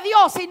Hijo de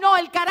Dios, sino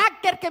el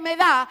carácter que me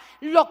da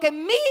lo que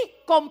mi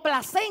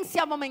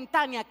complacencia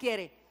momentánea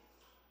quiere.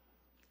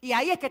 Y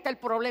ahí es que está el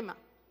problema.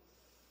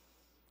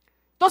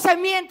 Entonces,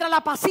 mientras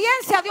la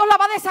paciencia Dios la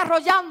va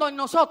desarrollando en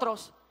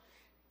nosotros,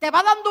 te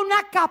va dando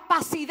una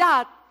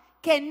capacidad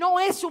que no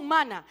es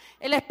humana.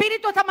 El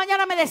Espíritu esta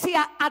mañana me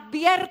decía,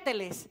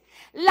 adviérteles,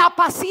 la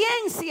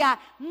paciencia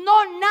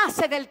no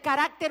nace del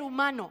carácter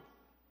humano.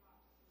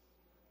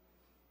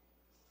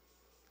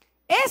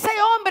 Ese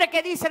hombre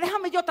que dice,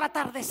 déjame yo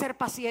tratar de ser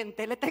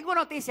paciente, le tengo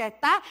noticia,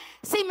 está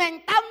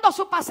cimentando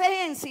su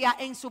paciencia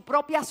en su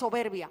propia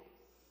soberbia.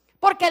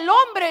 Porque el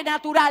hombre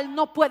natural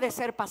no puede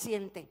ser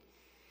paciente.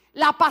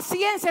 La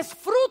paciencia es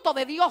fruto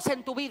de Dios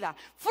en tu vida,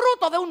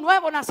 fruto de un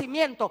nuevo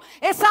nacimiento.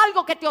 Es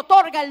algo que te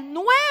otorga el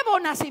nuevo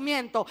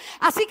nacimiento.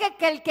 Así que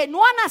el que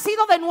no ha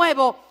nacido de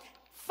nuevo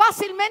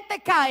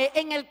fácilmente cae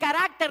en el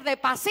carácter de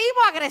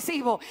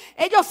pasivo-agresivo.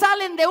 Ellos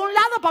salen de un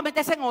lado para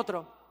meterse en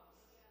otro.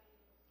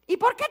 ¿Y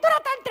por qué tú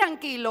eras tan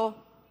tranquilo?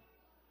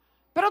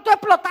 Pero tú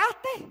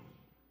explotaste.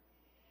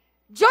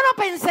 Yo no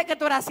pensé que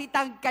tú eras así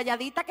tan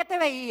calladita que te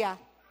veía.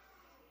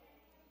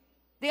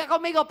 Diga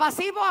conmigo,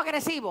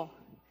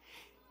 pasivo-agresivo.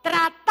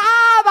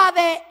 Trataba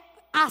de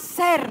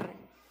hacer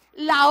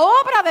la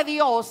obra de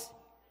Dios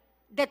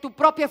de tu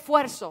propio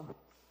esfuerzo.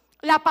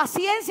 La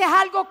paciencia es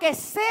algo que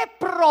se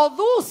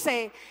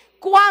produce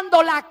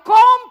cuando la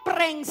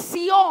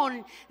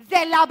comprensión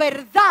de la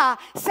verdad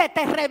se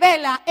te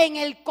revela en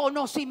el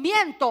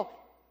conocimiento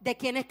de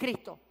quién es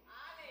Cristo.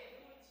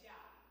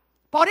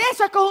 Por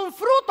eso es que es un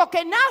fruto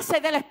que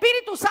nace del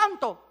Espíritu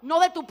Santo, no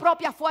de tu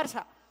propia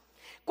fuerza.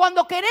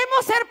 Cuando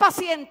queremos ser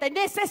pacientes,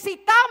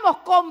 necesitamos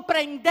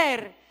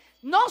comprender.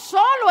 No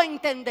solo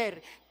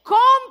entender,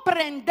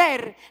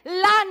 comprender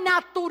la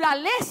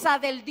naturaleza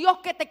del Dios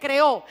que te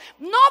creó,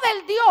 no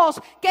del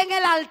Dios que en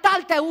el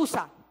altar te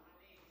usa.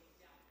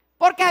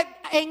 Porque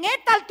en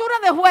esta altura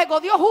de juego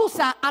Dios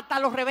usa hasta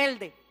los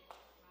rebeldes.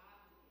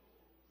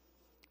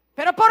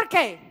 ¿Pero por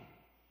qué?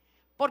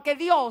 Porque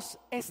Dios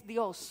es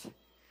Dios.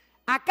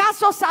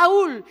 ¿Acaso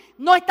Saúl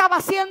no estaba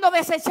siendo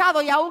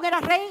desechado y aún era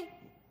rey?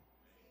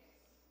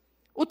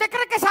 ¿Usted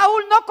cree que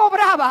Saúl no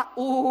cobraba?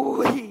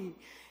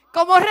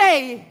 Como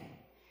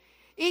rey,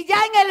 y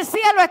ya en el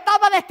cielo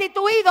estaba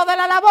destituido de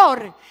la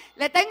labor?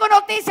 Le tengo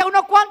noticia a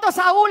unos cuantos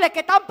Saúles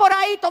que están por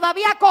ahí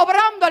todavía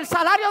cobrando el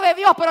salario de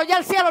Dios, pero ya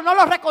el cielo no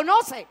los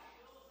reconoce.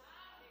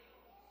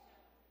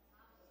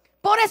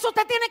 Por eso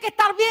usted tiene que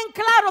estar bien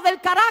claro del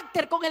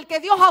carácter con el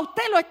que Dios a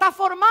usted lo está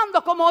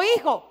formando como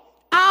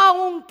hijo.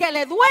 Aunque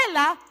le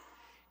duela,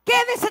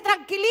 quédese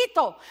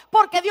tranquilito,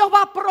 porque Dios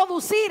va a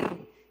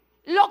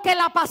producir lo que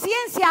la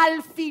paciencia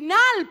al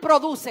final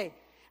produce.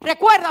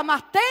 Recuerda,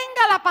 más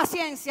tenga la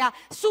paciencia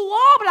su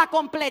obra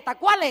completa.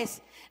 ¿Cuál es?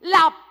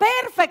 La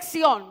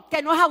perfección,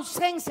 que no es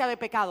ausencia de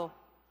pecado.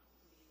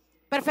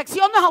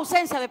 Perfección no es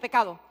ausencia de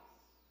pecado.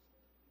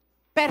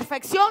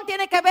 Perfección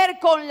tiene que ver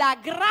con la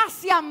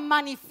gracia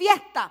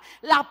manifiesta,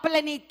 la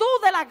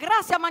plenitud de la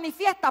gracia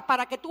manifiesta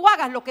para que tú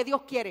hagas lo que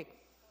Dios quiere.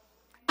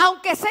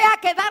 Aunque sea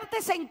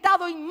quedarte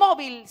sentado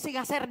inmóvil sin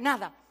hacer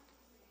nada.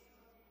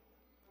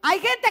 Hay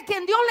gente a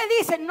quien Dios le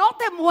dice, no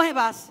te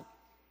muevas.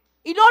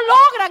 Y no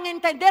logran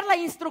entender la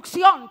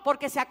instrucción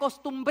porque se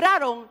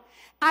acostumbraron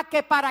a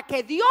que para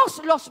que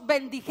Dios los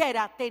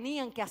bendijera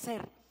tenían que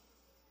hacer.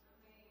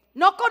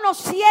 No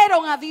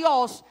conocieron a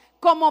Dios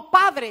como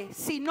Padre,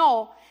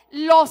 sino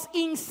los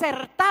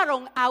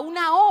insertaron a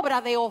una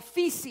obra de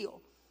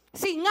oficio,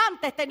 sin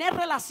antes tener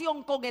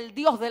relación con el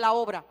Dios de la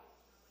obra.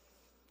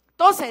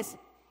 Entonces,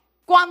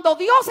 cuando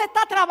Dios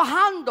está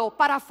trabajando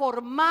para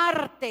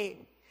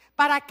formarte,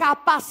 para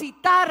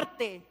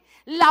capacitarte,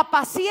 la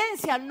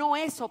paciencia no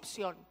es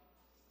opción.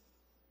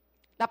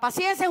 La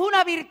paciencia es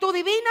una virtud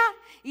divina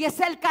y es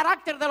el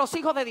carácter de los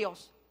hijos de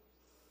Dios.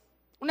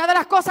 Una de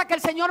las cosas que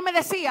el Señor me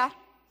decía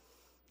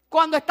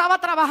cuando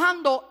estaba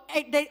trabajando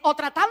o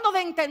tratando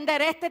de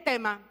entender este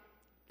tema,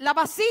 la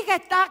vasija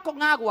está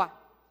con agua,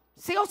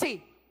 ¿sí o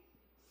sí?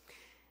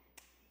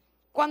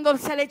 Cuando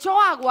se le echó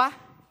agua,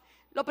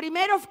 lo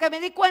primero que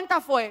me di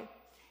cuenta fue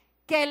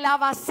que la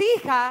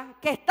vasija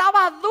que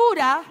estaba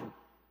dura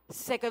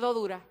se quedó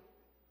dura.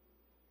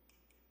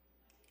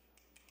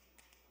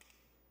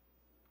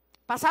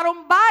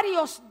 Pasaron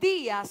varios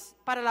días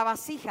para la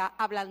vasija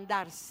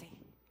ablandarse.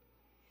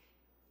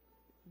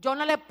 Yo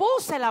no le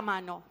puse la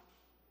mano.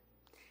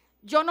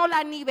 Yo no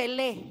la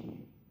nivelé.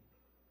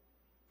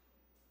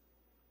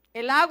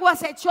 El agua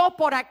se echó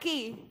por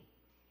aquí.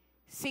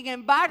 Sin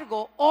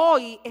embargo,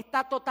 hoy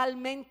está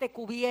totalmente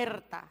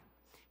cubierta.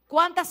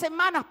 ¿Cuántas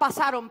semanas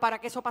pasaron para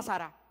que eso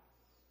pasara?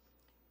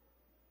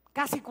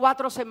 Casi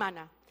 4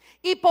 semanas.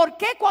 ¿Y por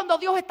qué cuando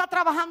Dios está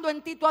trabajando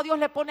en ti, tú a Dios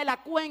le pone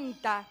la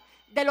cuenta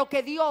de lo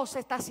que Dios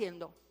está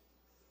haciendo?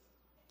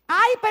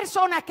 Hay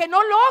personas que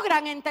no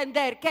logran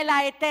entender que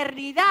la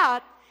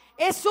eternidad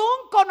es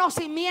un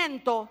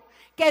conocimiento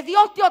que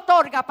Dios te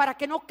otorga para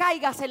que no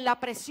caigas en la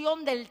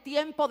presión del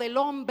tiempo del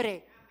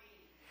hombre.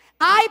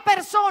 Hay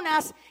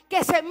personas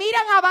que se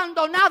miran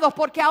abandonados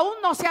porque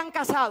aún no se han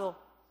casado.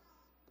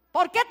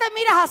 ¿Por qué te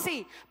miras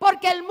así?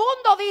 Porque el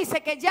mundo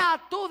dice que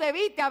ya tú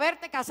debiste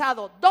haberte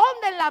casado.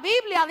 ¿Dónde en la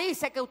Biblia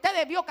dice que usted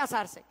debió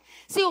casarse?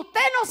 Si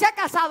usted no se ha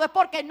casado es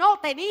porque no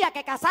tenía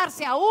que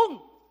casarse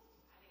aún.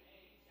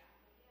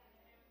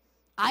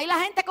 Ahí la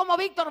gente como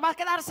Víctor va a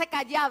quedarse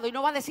callado y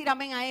no va a decir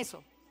amén a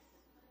eso.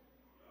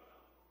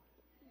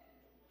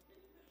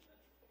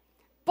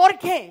 ¿Por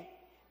qué?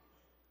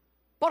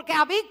 Porque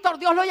a Víctor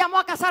Dios lo llamó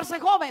a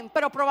casarse joven,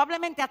 pero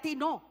probablemente a ti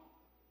no.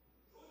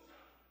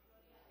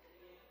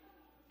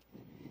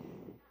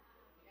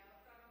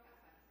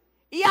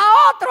 Y a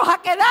otros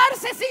a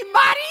quedarse sin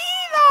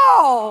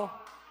marido.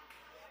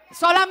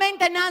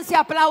 Solamente Nancy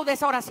aplaude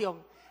esa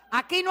oración.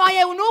 Aquí no hay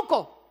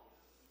eunuco.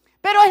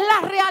 Pero es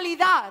la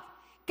realidad.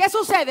 ¿Qué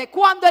sucede?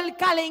 Cuando el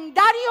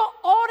calendario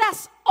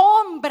horas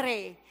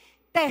hombre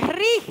te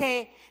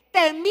rige,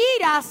 te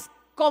miras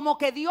como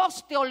que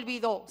Dios te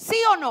olvidó. ¿Sí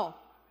o no?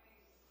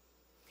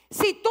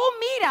 Si tú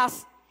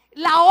miras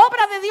la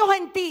obra de Dios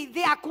en ti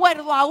de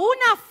acuerdo a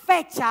una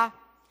fecha,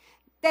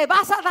 te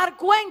vas a dar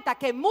cuenta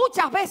que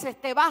muchas veces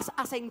te vas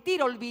a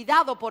sentir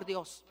olvidado por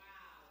Dios.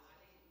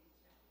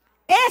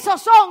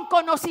 Esos son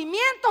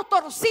conocimientos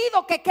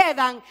torcidos que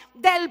quedan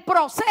del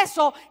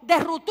proceso de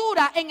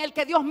ruptura en el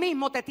que Dios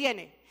mismo te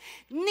tiene.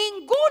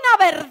 Ninguna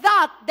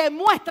verdad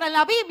demuestra en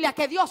la Biblia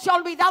que Dios se ha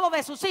olvidado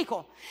de sus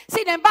hijos.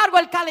 Sin embargo,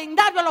 el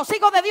calendario de los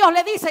hijos de Dios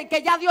le dicen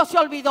que ya Dios se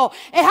olvidó.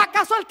 ¿Es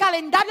acaso el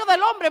calendario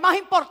del hombre más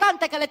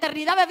importante que la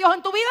eternidad de Dios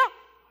en tu vida?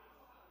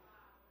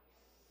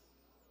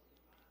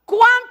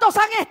 ¿Cuántos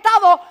han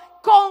estado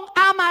con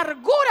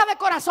amargura de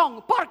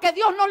corazón porque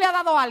Dios no le ha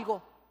dado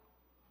algo?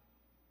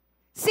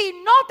 Si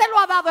no te lo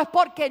ha dado es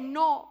porque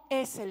no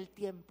es el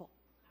tiempo.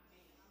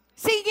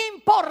 Sin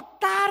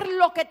importar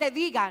lo que te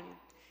digan.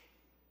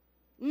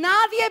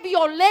 Nadie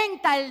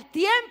violenta el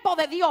tiempo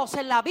de Dios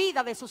en la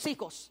vida de sus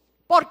hijos.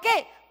 ¿Por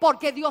qué?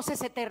 Porque Dios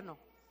es eterno.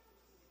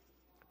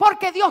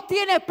 Porque Dios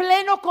tiene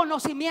pleno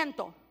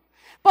conocimiento.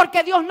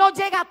 Porque Dios no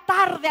llega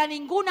tarde a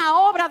ninguna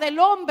obra del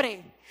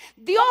hombre.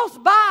 Dios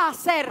va a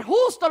hacer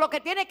justo lo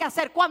que tiene que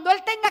hacer cuando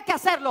Él tenga que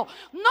hacerlo.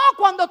 No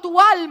cuando tu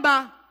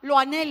alma lo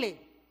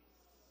anhele.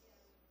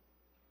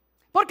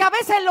 Porque a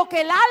veces lo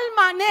que el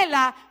alma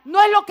anhela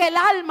no es lo que el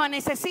alma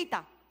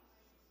necesita.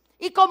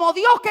 Y como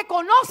Dios que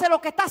conoce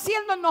lo que está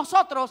haciendo en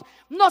nosotros,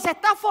 nos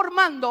está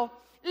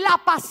formando, la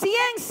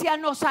paciencia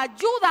nos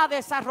ayuda a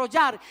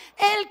desarrollar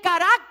el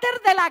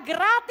carácter de la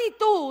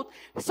gratitud,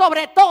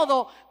 sobre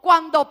todo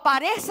cuando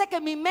parece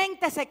que mi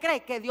mente se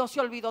cree que Dios se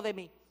olvidó de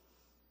mí.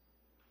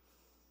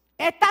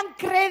 Es tan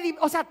creíble,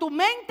 o sea, tu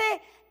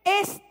mente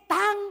es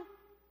tan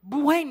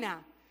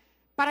buena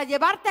para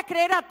llevarte a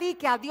creer a ti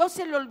que a Dios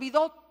se le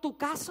olvidó tu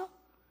caso.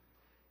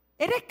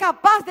 ¿Eres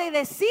capaz de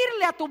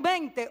decirle a tu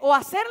mente o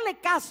hacerle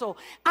caso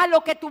a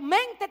lo que tu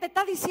mente te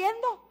está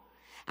diciendo?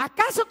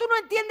 ¿Acaso tú no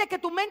entiendes que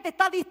tu mente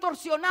está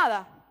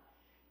distorsionada?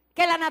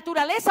 Que la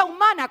naturaleza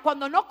humana,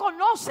 cuando no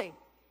conoce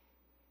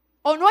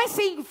o no es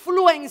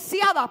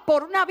influenciada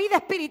por una vida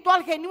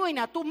espiritual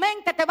genuina, tu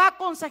mente te va a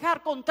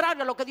aconsejar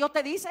contrario a lo que Dios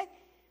te dice.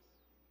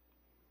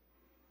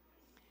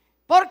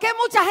 ¿Por qué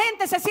mucha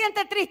gente se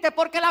siente triste?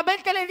 Porque la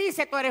mente le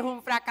dice, tú eres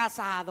un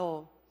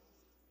fracasado.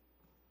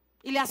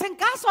 Y le hacen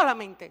caso a la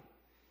mente.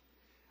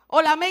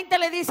 O la mente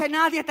le dice,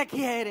 nadie te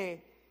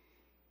quiere.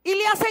 Y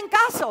le hacen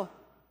caso.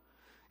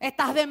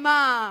 Estás de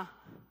más.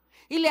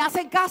 Y le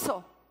hacen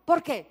caso.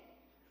 ¿Por qué?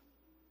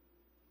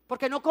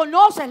 Porque no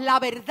conoces la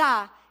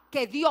verdad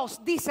que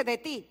Dios dice de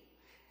ti.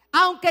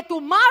 Aunque tu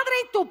madre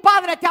y tu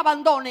padre te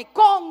abandonen,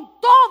 con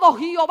todo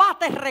Jehová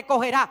te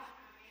recogerá.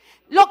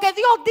 Lo que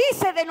Dios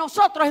dice de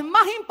nosotros es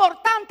más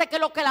importante que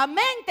lo que la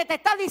mente te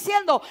está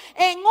diciendo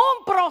en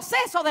un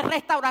proceso de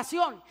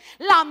restauración.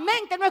 La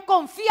mente no es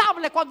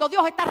confiable cuando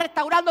Dios está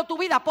restaurando tu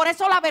vida. Por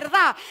eso la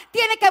verdad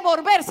tiene que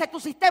volverse tu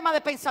sistema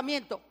de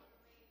pensamiento.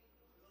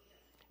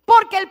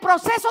 Porque el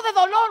proceso de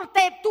dolor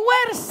te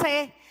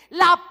tuerce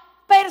la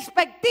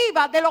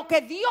perspectiva de lo que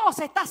Dios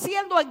está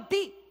haciendo en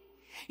ti.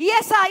 Y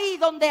es ahí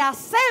donde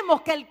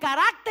hacemos que el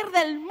carácter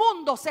del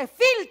mundo se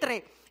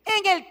filtre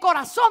en el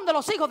corazón de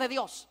los hijos de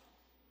Dios.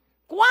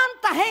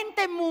 ¿Cuánta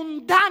gente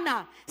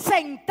mundana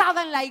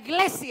sentada en la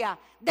iglesia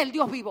del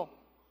Dios vivo?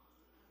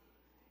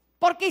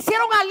 Porque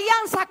hicieron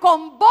alianza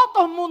con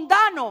votos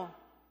mundanos.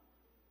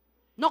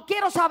 No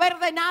quiero saber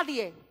de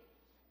nadie.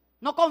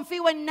 No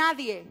confío en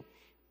nadie.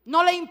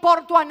 No le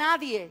importo a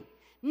nadie.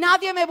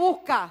 Nadie me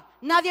busca.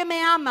 Nadie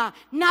me ama.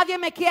 Nadie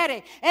me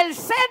quiere. El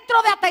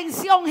centro de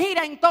atención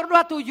gira en torno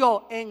a tu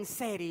yo. En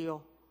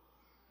serio.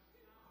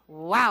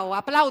 Wow,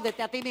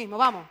 apláudete a ti mismo.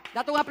 Vamos,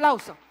 date un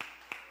aplauso.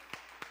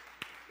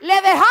 Le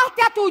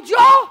dejaste a tu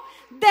yo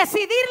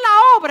decidir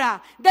la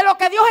obra de lo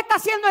que Dios está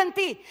haciendo en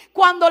ti.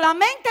 Cuando la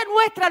mente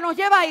nuestra nos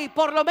lleva ahí,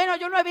 por lo menos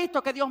yo no he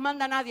visto que Dios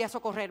manda a nadie a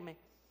socorrerme.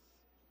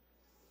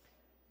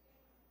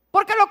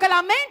 Porque lo que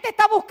la mente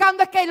está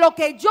buscando es que lo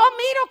que yo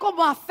miro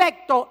como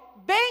afecto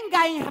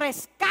venga en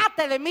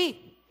rescate de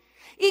mí.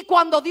 Y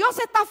cuando Dios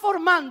se está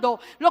formando,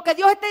 lo que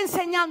Dios está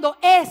enseñando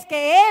es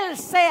que Él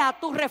sea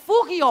tu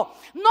refugio,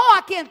 no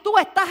a quien tú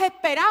estás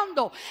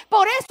esperando.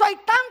 Por eso hay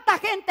tanta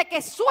gente que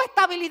su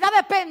estabilidad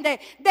depende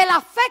del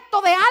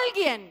afecto de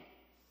alguien.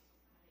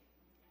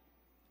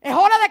 Es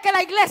hora de que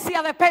la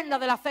iglesia dependa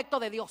del afecto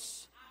de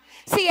Dios.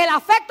 Si el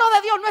afecto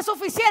de Dios no es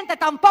suficiente,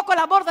 tampoco el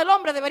amor del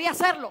hombre debería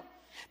serlo.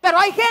 Pero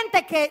hay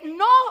gente que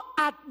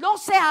no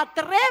se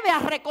atreve a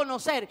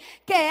reconocer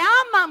que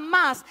ama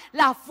más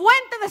la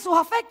fuente de sus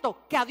afectos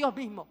que a Dios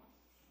mismo.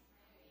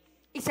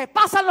 Y se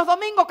pasan los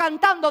domingos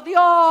cantando,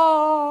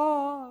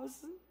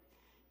 Dios,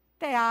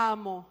 te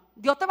amo.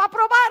 Dios te va a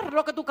probar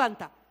lo que tú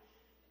cantas.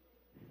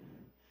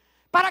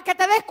 Para que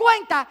te des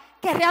cuenta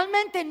que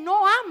realmente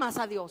no amas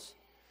a Dios.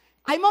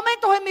 Hay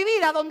momentos en mi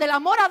vida donde el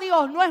amor a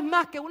Dios no es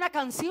más que una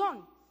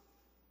canción.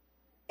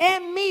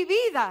 En mi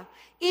vida.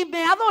 Y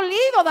me ha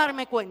dolido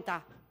darme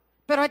cuenta.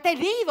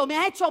 Pero me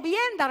ha hecho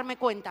bien darme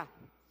cuenta.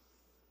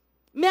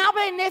 Me ha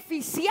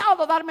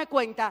beneficiado darme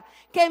cuenta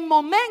que en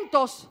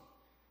momentos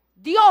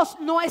Dios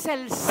no es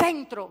el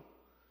centro.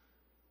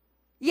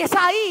 Y es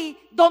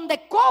ahí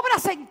donde cobra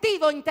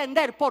sentido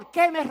entender por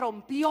qué me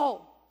rompió.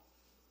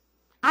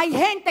 Hay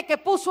gente que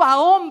puso a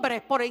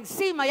hombres por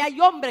encima y hay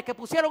hombres que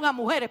pusieron a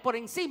mujeres por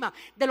encima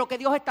de lo que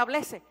Dios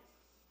establece.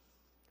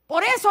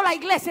 Por eso la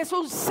iglesia es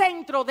un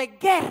centro de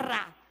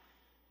guerra.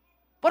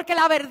 Porque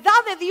la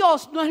verdad de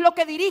Dios no es lo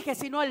que dirige,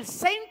 sino el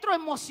centro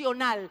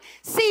emocional.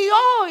 Si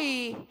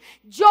hoy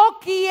yo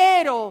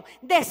quiero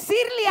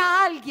decirle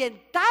a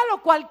alguien tal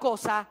o cual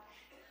cosa,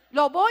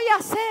 lo voy a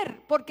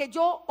hacer porque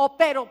yo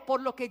opero por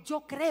lo que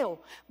yo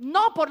creo,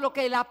 no por lo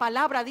que la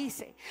palabra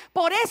dice.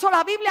 Por eso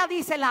la Biblia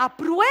dice: la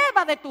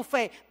prueba de tu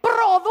fe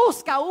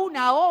produzca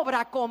una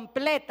obra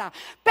completa.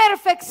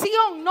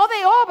 Perfección no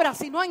de obra,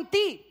 sino en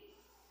ti.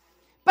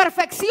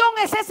 Perfección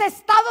es ese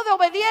estado de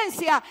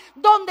obediencia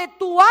donde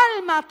tu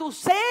alma, tu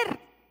ser,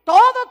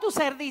 todo tu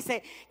ser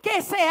dice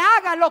que se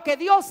haga lo que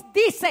Dios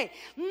dice,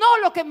 no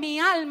lo que mi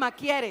alma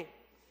quiere.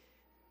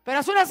 Pero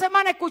hace una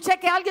semana escuché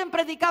que alguien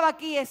predicaba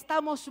aquí: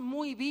 estamos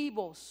muy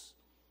vivos.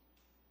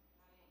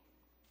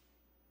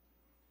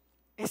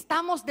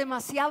 Estamos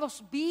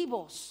demasiados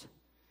vivos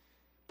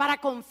para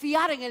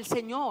confiar en el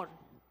Señor.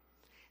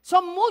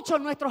 Son muchos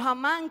nuestros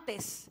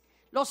amantes.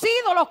 Los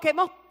ídolos que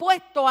hemos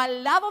puesto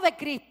al lado de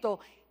Cristo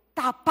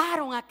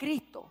taparon a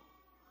Cristo.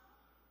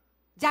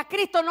 Ya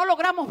Cristo no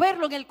logramos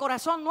verlo en el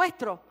corazón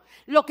nuestro.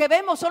 Lo que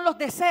vemos son los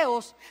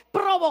deseos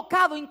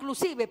provocados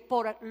inclusive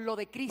por lo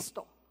de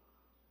Cristo.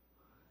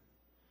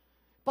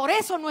 Por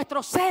eso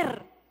nuestro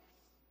ser,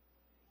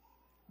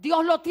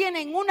 Dios lo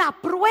tiene en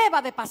una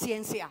prueba de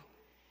paciencia.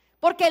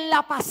 Porque en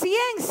la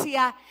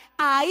paciencia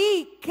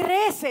ahí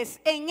creces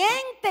en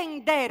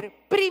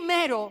entender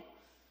primero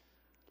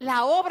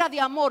la obra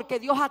de amor que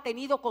Dios ha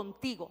tenido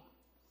contigo.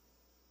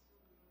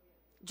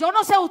 Yo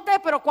no sé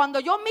usted, pero cuando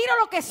yo miro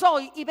lo que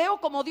soy y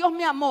veo como Dios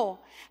me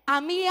amó,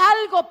 a mí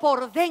algo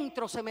por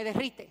dentro se me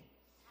derrite.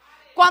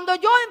 Cuando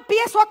yo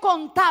empiezo a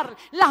contar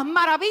las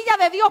maravillas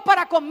de Dios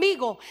para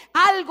conmigo,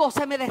 algo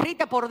se me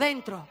derrite por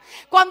dentro.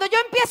 Cuando yo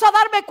empiezo a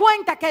darme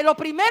cuenta que lo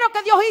primero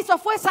que Dios hizo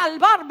fue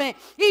salvarme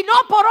y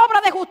no por obra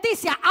de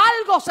justicia,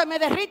 algo se me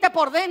derrite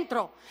por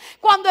dentro.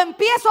 Cuando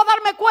empiezo a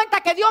darme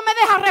cuenta que Dios me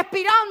deja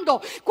respirando,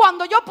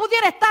 cuando yo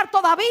pudiera estar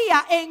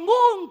todavía en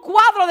un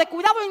cuadro de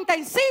cuidado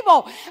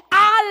intensivo,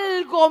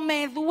 algo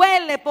me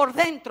duele por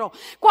dentro.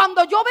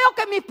 Cuando yo veo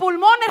que mis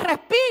pulmones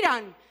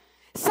respiran,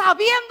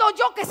 sabiendo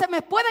yo que se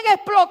me pueden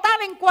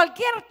explotar en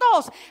cualquier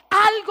tos,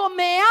 algo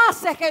me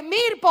hace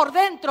gemir por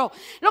dentro.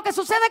 Lo que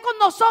sucede con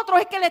nosotros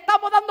es que le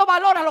estamos dando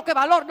valor a lo que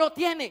valor no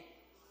tiene.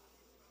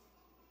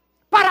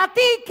 Para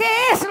ti,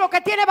 ¿qué es lo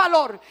que tiene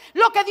valor?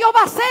 ¿Lo que Dios va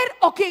a hacer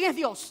o quién es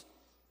Dios?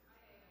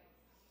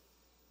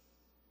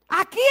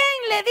 ¿A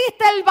quién le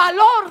diste el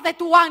valor de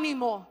tu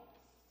ánimo?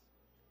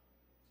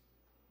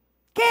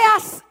 ¿Qué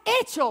has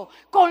hecho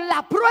con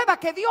la prueba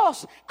que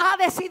Dios ha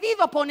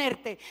decidido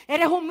ponerte?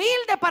 ¿Eres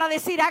humilde para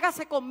decir: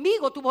 hágase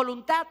conmigo tu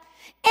voluntad?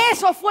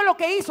 Eso fue lo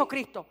que hizo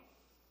Cristo.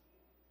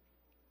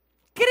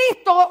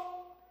 Cristo,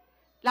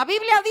 la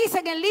Biblia dice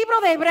en el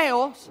libro de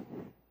Hebreos,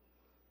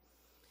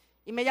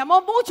 y me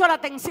llamó mucho la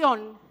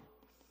atención,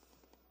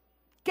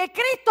 que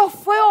Cristo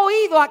fue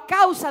oído a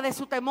causa de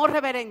su temor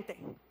reverente.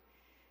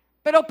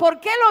 ¿Pero por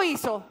qué lo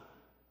hizo?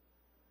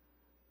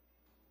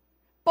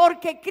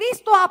 Porque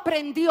Cristo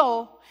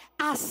aprendió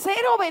a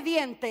ser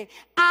obediente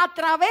a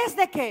través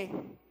de ¿qué?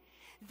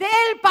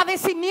 Del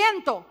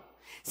padecimiento.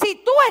 Si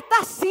tú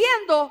estás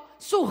siendo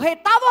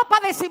sujetado a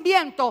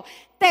padecimiento,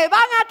 te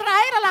van a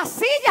traer a la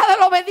silla de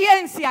la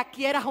obediencia,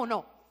 quieras o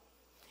no.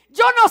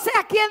 Yo no sé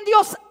a quién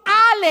Dios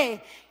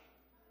ale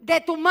de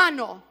tu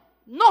mano.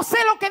 No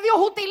sé lo que Dios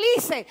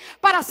utilice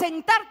para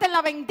sentarte en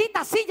la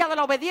bendita silla de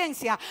la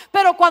obediencia.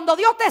 Pero cuando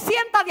Dios te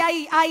sienta de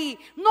ahí,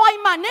 no hay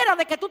manera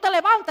de que tú te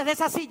levantes de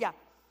esa silla.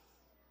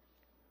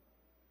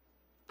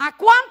 ¿A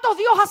cuántos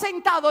Dios ha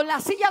sentado en la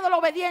silla de la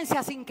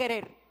obediencia sin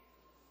querer?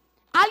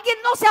 ¿Alguien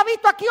no se ha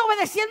visto aquí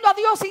obedeciendo a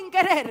Dios sin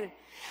querer?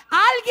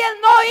 Alguien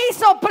no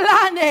hizo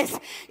planes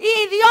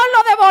y Dios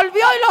lo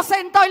devolvió y lo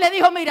sentó y le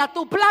dijo: mira,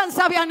 tu plan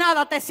sabe a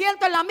nada, te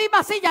siento en la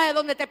misma silla de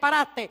donde te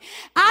paraste.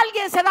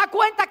 ¿Alguien se da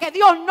cuenta que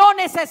Dios no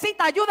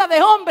necesita ayuda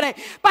de hombre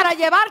para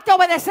llevarte a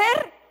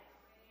obedecer?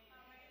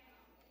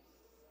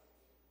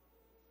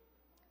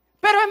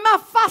 Pero es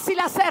más fácil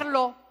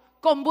hacerlo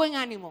con buen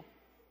ánimo.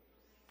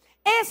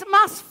 Es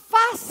más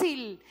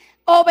fácil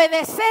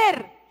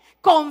obedecer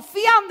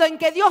confiando en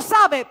que Dios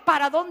sabe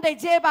para dónde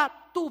lleva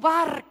tu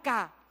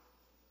barca.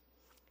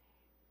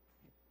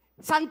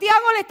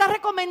 Santiago le está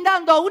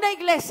recomendando a una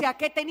iglesia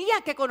que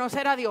tenía que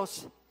conocer a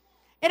Dios.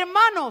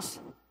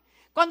 Hermanos,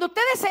 cuando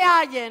ustedes se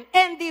hallen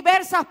en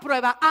diversas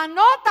pruebas,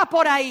 anota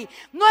por ahí,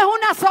 no es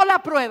una sola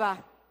prueba.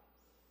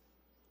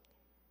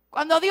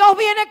 Cuando Dios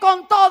viene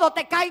con todo,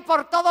 te cae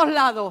por todos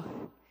lados.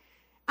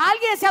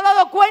 ¿Alguien se ha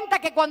dado cuenta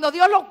que cuando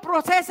Dios lo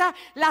procesa,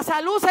 la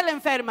salud se le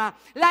enferma,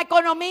 la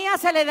economía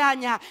se le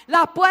daña,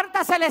 las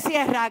puertas se le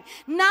cierran,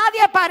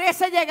 nadie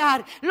parece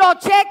llegar, los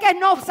cheques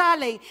no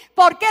salen?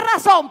 ¿Por qué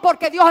razón?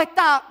 Porque Dios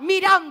está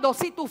mirando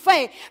si tu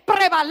fe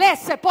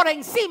prevalece por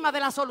encima de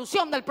la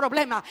solución del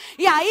problema.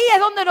 Y ahí es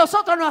donde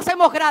nosotros nos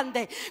hacemos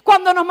grandes.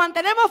 Cuando nos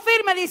mantenemos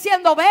firmes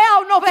diciendo, vea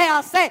o no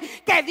vea,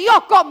 sé que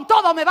Dios con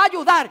todo me va a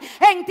ayudar.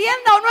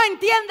 Entienda o no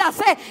entienda,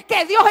 sé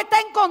que Dios está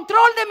en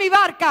control de mi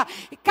barca.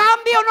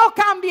 Cambie o no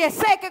cambie,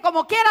 sé que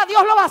como quiera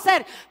Dios lo va a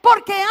hacer,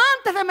 porque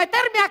antes de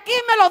meterme aquí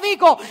me lo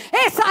digo.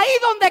 Es ahí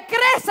donde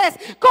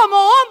creces como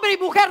hombre y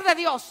mujer de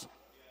Dios.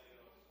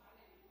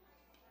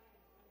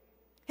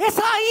 Es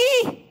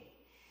ahí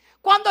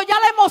cuando ya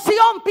la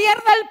emoción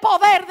pierde el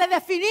poder de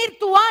definir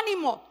tu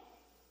ánimo.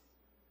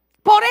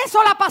 Por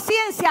eso la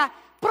paciencia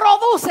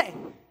produce,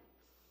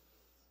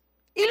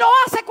 y lo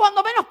hace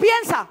cuando menos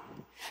piensa,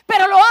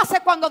 pero lo hace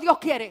cuando Dios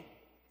quiere.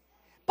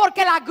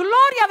 Porque la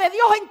gloria de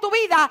Dios en tu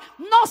vida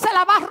no se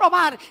la va a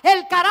robar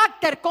el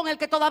carácter con el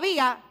que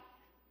todavía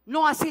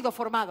no ha sido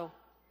formado.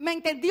 ¿Me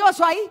entendió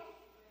eso ahí?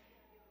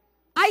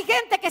 Hay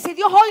gente que si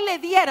Dios hoy le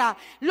diera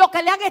lo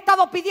que le han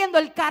estado pidiendo,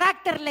 el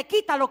carácter le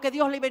quita lo que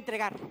Dios le iba a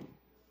entregar.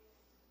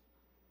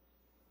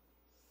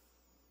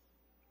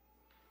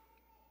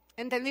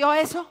 ¿Entendió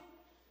eso?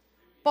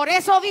 Por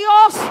eso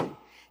Dios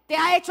te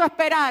ha hecho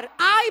esperar.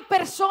 Hay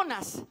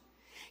personas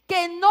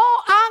que no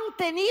han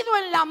tenido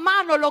en la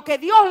mano lo que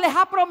Dios les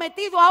ha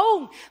prometido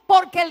aún,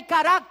 porque el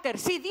carácter,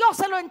 si Dios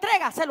se lo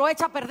entrega, se lo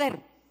echa a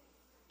perder.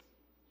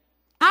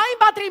 Hay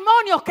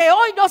matrimonios que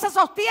hoy no se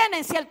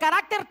sostienen si el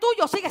carácter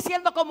tuyo sigue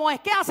siendo como es.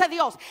 ¿Qué hace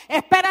Dios?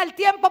 Espera el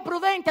tiempo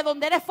prudente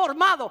donde eres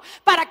formado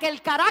para que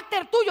el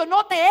carácter tuyo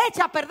no te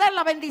eche a perder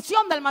la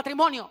bendición del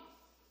matrimonio.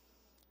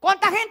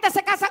 ¿Cuánta gente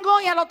se casan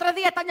hoy y a los 3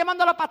 días están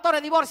llamando a los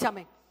pastores,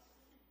 divórciame?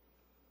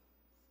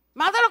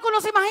 Más de lo que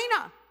uno se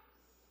imagina.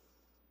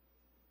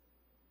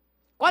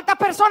 ¿Cuántas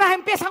personas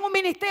empiezan un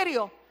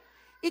ministerio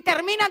y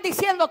terminan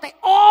diciéndote,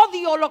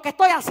 odio lo que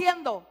estoy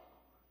haciendo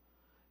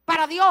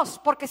para Dios,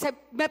 porque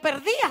me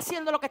perdí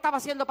haciendo lo que estaba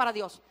haciendo para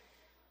Dios?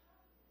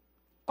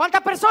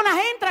 ¿Cuántas personas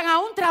entran a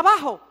un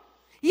trabajo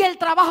y el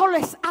trabajo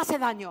les hace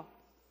daño?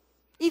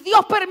 Y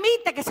Dios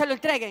permite que se lo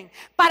entreguen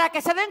para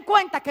que se den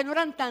cuenta que no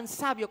eran tan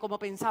sabios como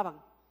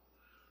pensaban.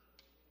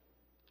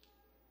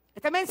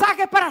 Este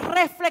mensaje es para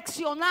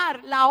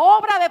reflexionar la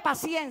obra de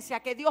paciencia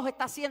que Dios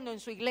está haciendo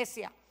en su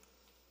iglesia.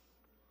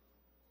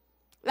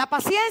 La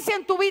paciencia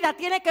en tu vida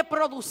tiene que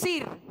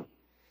producir.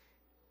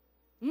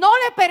 No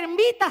le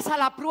permitas a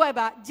la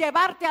prueba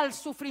llevarte al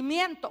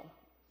sufrimiento,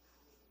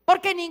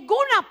 porque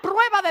ninguna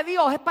prueba de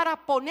Dios es para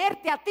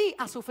ponerte a ti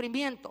a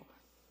sufrimiento.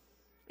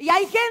 Y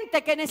hay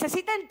gente que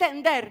necesita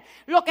entender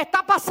lo que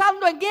está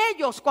pasando en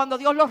ellos cuando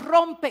Dios los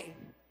rompe.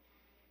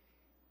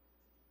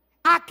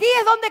 Aquí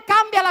es donde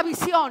cambia la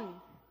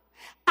visión.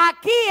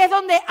 Aquí es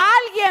donde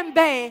alguien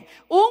ve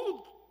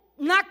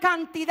una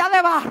cantidad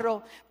de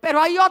barro,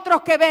 pero hay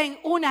otros que ven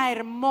una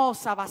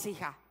hermosa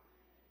vasija.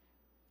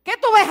 ¿Qué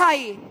tú ves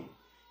ahí?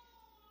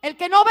 El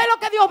que no ve lo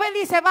que Dios ve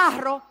dice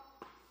barro,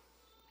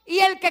 y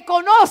el que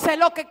conoce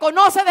lo que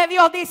conoce de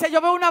Dios dice,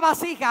 yo veo una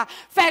vasija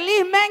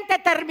felizmente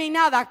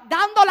terminada,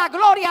 dando la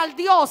gloria al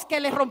Dios que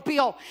le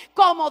rompió,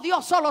 como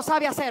Dios solo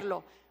sabe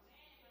hacerlo.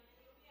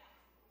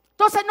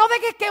 Entonces no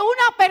dejes que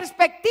una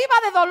perspectiva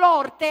de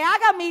dolor te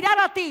haga mirar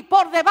a ti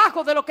por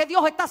debajo de lo que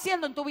Dios está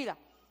haciendo en tu vida.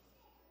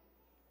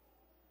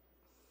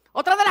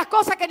 Otra de las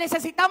cosas que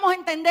necesitamos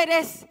entender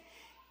es,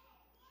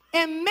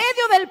 en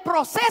medio del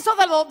proceso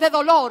de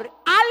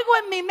dolor, algo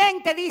en mi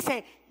mente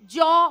dice,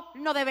 yo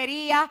no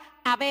debería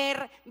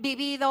haber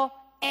vivido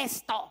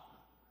esto.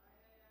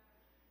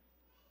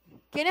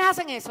 ¿Quiénes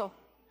hacen eso?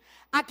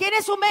 ¿A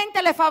quiénes su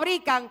mente le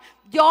fabrican?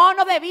 Yo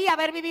no debí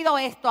haber vivido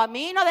esto, a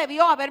mí no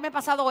debió haberme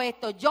pasado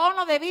esto, yo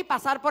no debí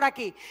pasar por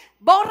aquí.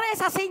 Borre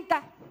esa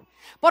cinta,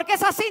 porque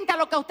esa cinta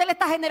lo que a usted le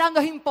está generando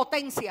es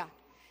impotencia.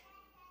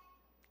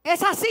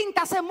 Esa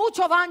cinta hace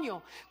mucho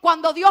daño.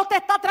 Cuando Dios te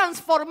está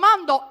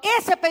transformando,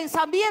 ese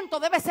pensamiento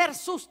debe ser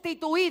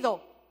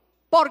sustituido.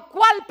 ¿Por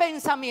cuál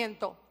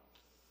pensamiento?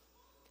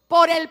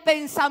 Por el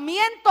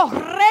pensamiento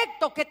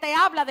recto que te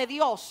habla de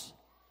Dios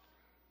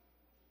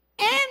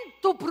en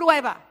tu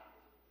prueba.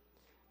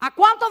 ¿A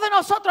cuántos de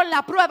nosotros en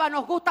la prueba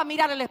nos gusta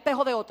mirar el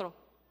espejo de otro?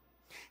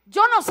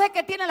 Yo no sé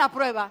qué tiene la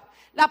prueba.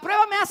 La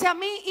prueba me hace a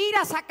mí ir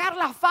a sacar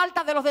las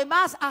faltas de los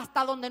demás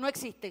hasta donde no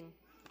existen.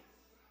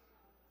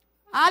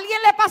 ¿A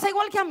alguien le pasa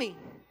igual que a mí?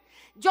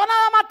 Yo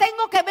nada más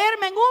tengo que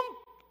verme en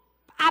un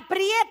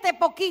apriete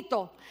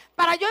poquito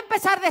para yo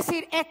empezar a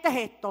decir, este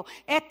es esto,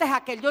 este es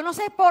aquel. Yo no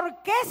sé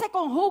por qué se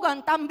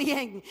conjugan tan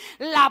bien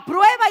la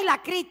prueba y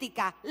la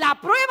crítica, la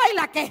prueba y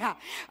la queja.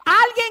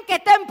 Alguien que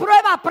está en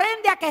prueba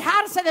aprende a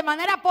quejarse de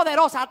manera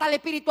poderosa, hasta le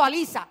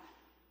espiritualiza.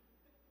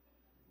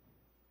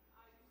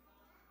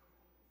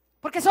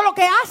 Porque eso es lo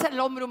que hace el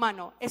hombre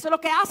humano, eso es lo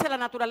que hace la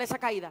naturaleza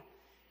caída.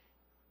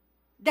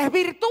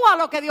 Desvirtúa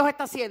lo que Dios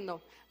está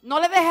haciendo. No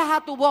le dejes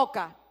a tu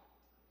boca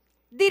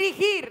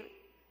dirigir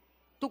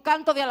tu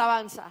canto de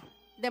alabanza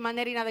de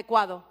manera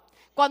inadecuada.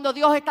 cuando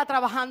Dios está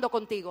trabajando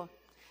contigo.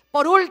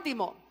 Por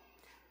último,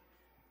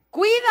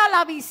 cuida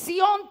la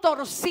visión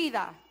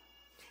torcida,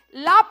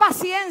 la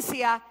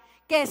paciencia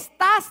que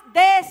estás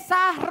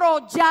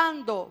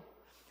desarrollando.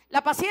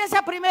 La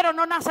paciencia primero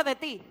no nace de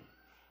ti,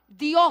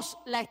 Dios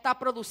la está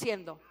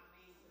produciendo.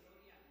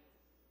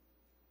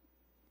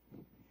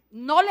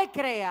 No le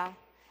crea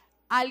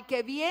al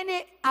que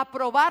viene a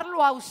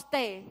probarlo a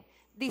usted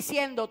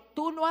diciendo,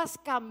 tú no has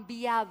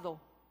cambiado.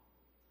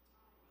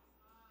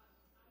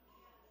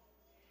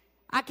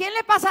 ¿A quién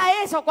le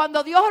pasa eso?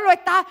 Cuando Dios lo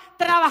está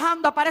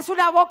trabajando, aparece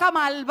una boca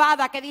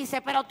malvada que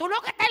dice, pero tú lo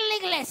que estás en la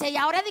iglesia y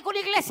ahora digo una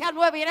iglesia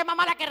nueva y eres más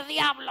mala que el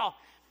diablo.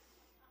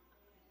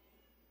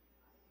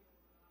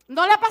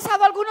 ¿No le ha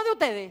pasado a alguno de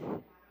ustedes?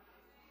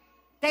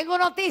 Tengo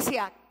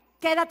noticia,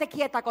 quédate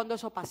quieta cuando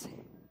eso pase.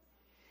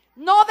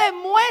 No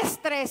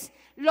demuestres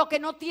lo que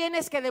no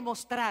tienes que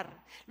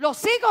demostrar.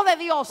 Los hijos de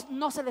Dios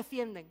no se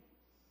defienden.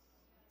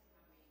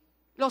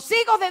 Los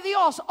hijos de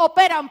Dios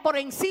operan por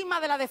encima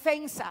de la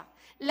defensa.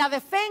 La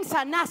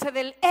defensa nace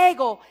del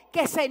ego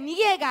que se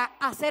niega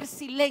a hacer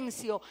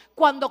silencio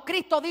cuando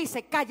Cristo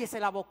dice, cállese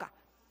la boca.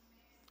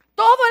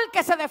 Todo el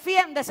que se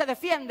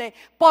defiende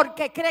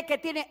porque cree que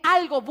tiene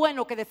algo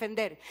bueno que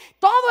defender.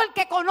 Todo el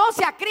que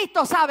conoce a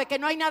Cristo sabe que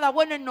no hay nada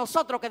bueno en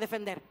nosotros que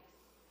defender.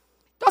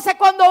 Entonces,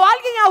 cuando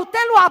alguien a usted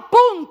lo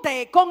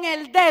apunte con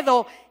el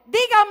dedo,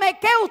 dígame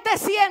qué usted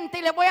siente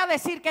y le voy a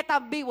decir qué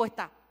tan vivo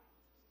está.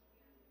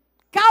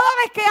 Cada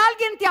vez que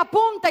alguien te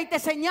apunta y te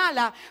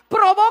señala,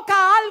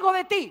 ¿provoca algo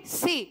de ti?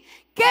 Sí.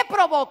 ¿Qué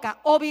provoca?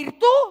 ¿O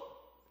virtud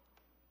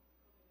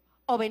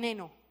o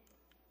veneno?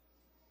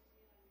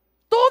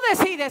 Tú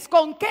decides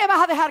con qué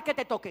vas a dejar que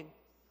te toquen.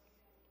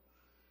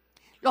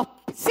 Los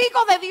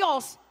hijos de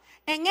Dios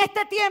en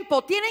este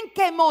tiempo tienen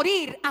que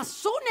morir a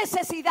su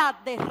necesidad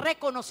de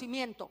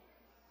reconocimiento.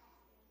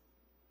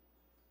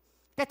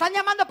 Te están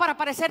llamando para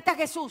parecerte a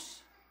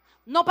Jesús,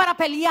 no para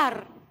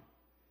pelear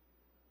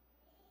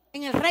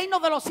en el reino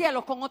de los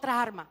cielos con otras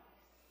armas.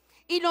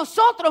 Y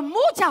nosotros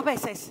muchas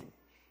veces,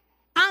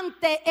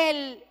 ante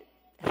el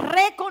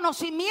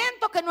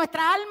reconocimiento que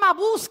nuestra alma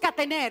busca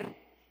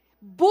tener,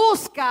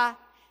 busca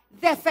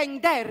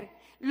defender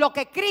lo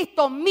que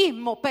Cristo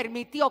mismo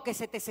permitió que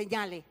se te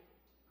señale.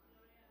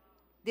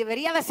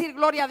 Debería decir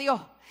gloria a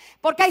Dios.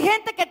 Porque hay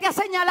gente que te ha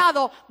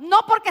señalado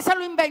no porque se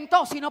lo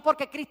inventó, sino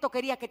porque Cristo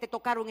quería que te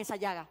tocaran esa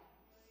llaga.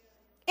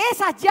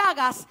 Esas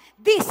llagas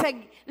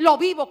dicen lo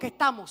vivo que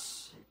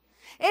estamos.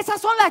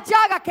 Esas son las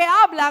llagas que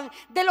hablan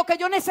de lo que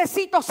yo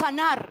necesito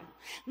sanar.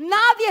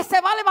 Nadie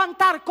se va a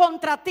levantar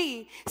contra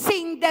ti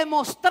sin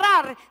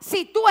demostrar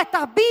si tú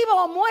estás vivo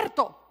o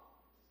muerto.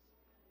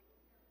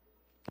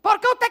 ¿Por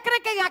qué usted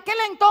cree que en aquel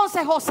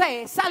entonces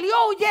José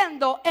salió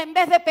huyendo en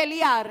vez de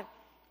pelear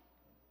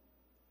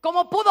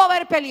como pudo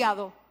haber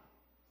peleado?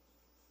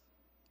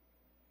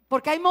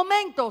 Porque hay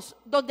momentos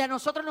donde a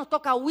nosotros nos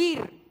toca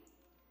huir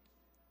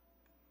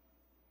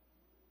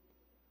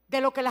de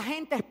lo que la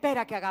gente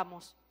espera que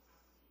hagamos.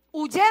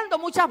 Huyendo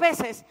muchas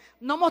veces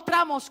no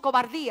mostramos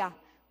cobardía,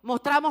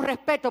 mostramos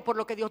respeto por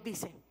lo que Dios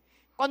dice.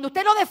 Cuando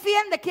usted no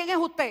defiende, ¿quién es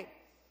usted?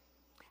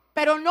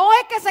 Pero no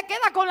es que se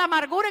queda con la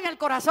amargura en el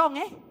corazón,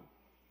 ¿eh?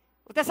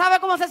 Usted sabe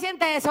cómo se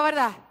siente eso,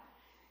 ¿verdad?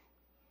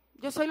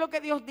 Yo soy lo que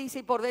Dios dice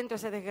y por dentro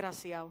ese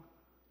desgraciado.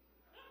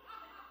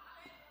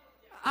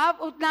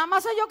 Nada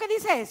más soy yo que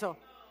dice eso.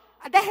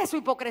 Deje su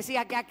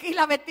hipocresía, que aquí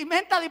la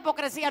vestimenta de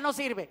hipocresía no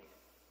sirve.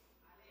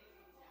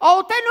 O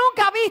usted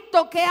nunca ha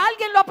visto que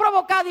alguien lo ha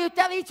provocado y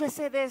usted ha dicho,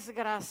 ese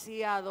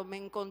desgraciado me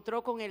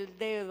encontró con el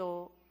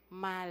dedo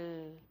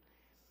mal.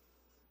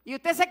 Y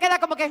usted se queda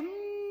como que,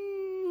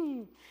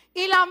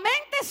 y la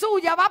mente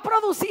suya va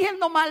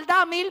produciendo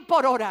maldad a 1000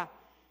 por hora.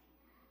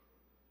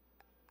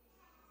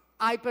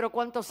 Ay, pero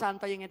cuántos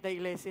santos hay en esta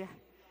iglesia.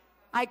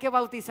 Hay que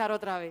bautizar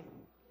otra vez.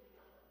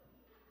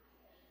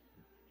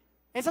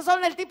 Esos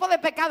son el tipo de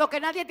pecado que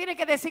nadie tiene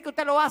que decir que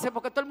usted lo hace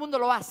porque todo el mundo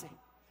lo hace.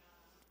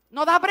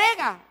 No da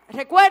brega.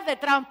 Recuerde,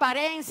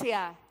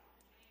 transparencia.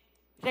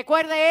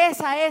 Recuerde,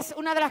 esa es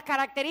una de las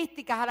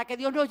características a la que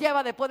Dios nos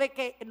lleva después de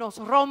que nos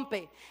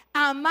rompe.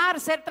 Amar,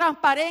 ser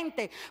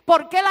transparente.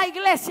 ¿Por qué la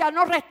iglesia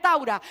no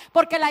restaura?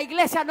 Porque la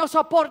iglesia no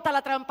soporta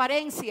la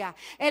transparencia.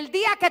 El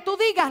día que tú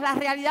digas la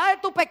realidad de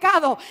tu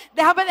pecado,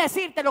 déjame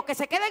decirte, los que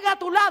se queden a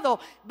tu lado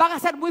van a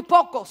ser muy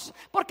pocos.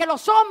 Porque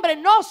los hombres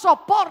no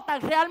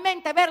soportan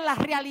realmente ver la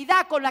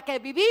realidad con la que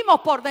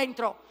vivimos por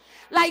dentro.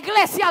 La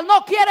iglesia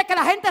no quiere que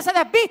la gente se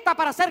desvista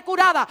para ser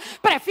curada.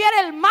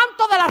 Prefiere el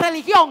manto de la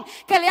religión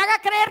que le haga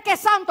creer que es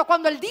santo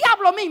cuando el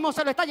diablo mismo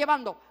se lo está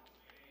llevando.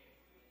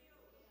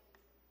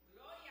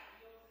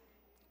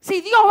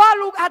 Si Dios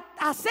va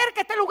a hacer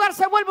que este lugar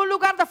se vuelva un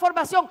lugar de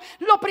formación,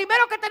 lo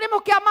primero que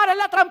tenemos que amar es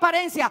la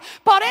transparencia.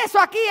 Por eso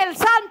aquí el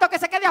santo que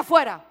se quede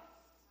afuera.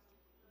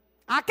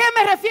 ¿A qué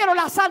me refiero?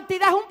 La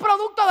santidad es un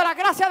producto de la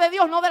gracia de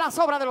Dios, no de las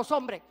obras de los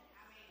hombres.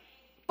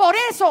 Por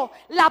eso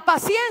la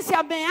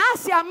paciencia me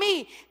hace a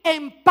mí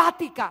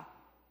empática.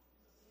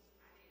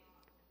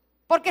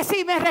 Porque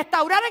si me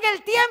restaurara en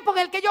el tiempo en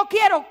el que yo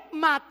quiero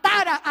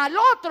matar al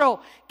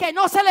otro que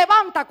no se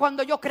levanta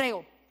cuando yo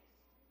creo.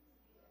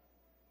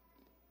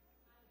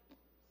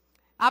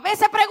 A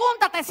veces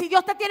pregúntate si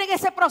Dios te tiene en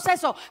ese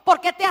proceso,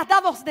 ¿por qué te has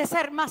dado de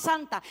ser más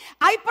santa?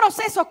 Hay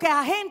procesos que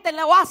a gente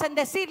le hacen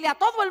decirle a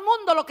todo el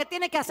mundo lo que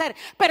tiene que hacer,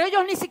 pero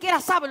ellos ni siquiera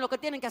saben lo que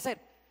tienen que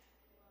hacer.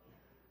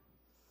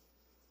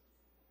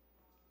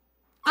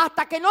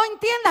 Hasta que no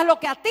entiendas lo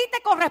que a ti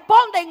te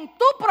corresponde en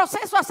tu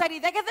proceso hacer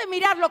y dejes de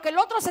mirar lo que el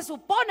otro se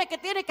supone que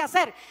tiene que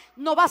hacer,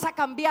 no vas a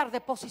cambiar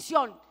de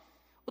posición.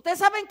 ¿Ustedes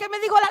saben qué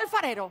me dijo el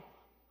alfarero?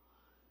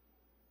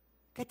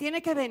 Que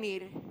tiene que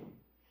venir,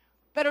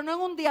 pero no en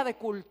un día de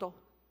culto.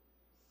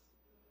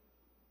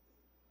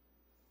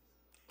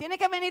 Tiene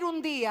que venir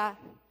un día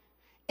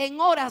en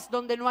horas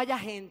donde no haya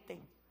gente.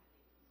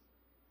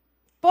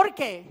 ¿Por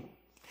qué?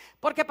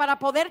 Porque para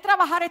poder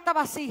trabajar esta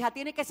vasija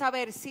tiene que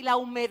saber si la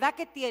humedad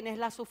que tiene es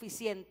la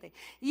suficiente.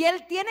 Y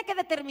él tiene que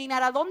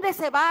determinar a dónde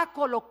se va a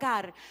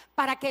colocar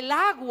para que el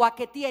agua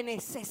que tiene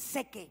se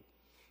seque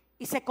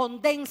y se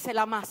condense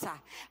la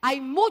masa. Hay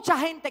mucha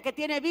gente que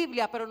tiene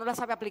Biblia pero no la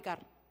sabe aplicar.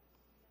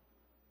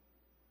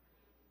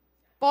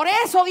 Por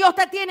eso Dios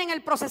te tiene en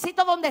el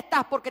procesito donde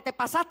estás, porque te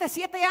pasaste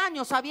 7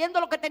 años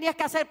sabiendo lo que tenías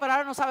que hacer, pero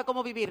ahora no sabes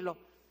cómo vivirlo.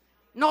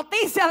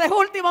 Noticias de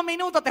último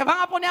minuto, te van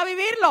a poner a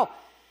vivirlo,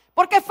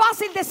 porque es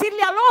fácil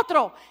decirle al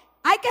otro,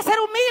 hay que ser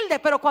humilde,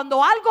 pero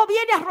cuando algo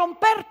viene a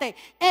romperte,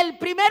 el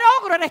primer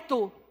ogro eres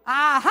tú.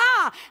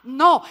 Ajá,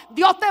 no,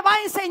 Dios te va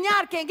a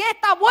enseñar que en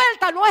esta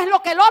vuelta no es lo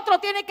que el otro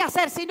tiene que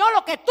hacer, sino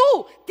lo que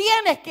tú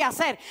tienes que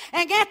hacer.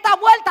 En esta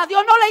vuelta a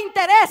Dios no le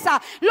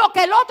interesa lo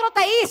que el otro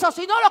te hizo,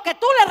 sino lo que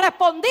tú le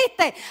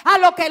respondiste a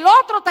lo que el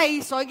otro te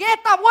hizo. En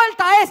esta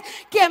vuelta es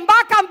quien va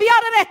a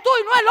cambiar eres tú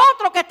y no el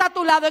otro que está a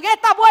tu lado. En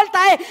esta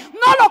vuelta es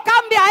no lo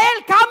cambia a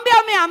él,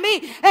 cámbiame a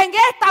mí. En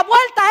esta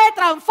vuelta es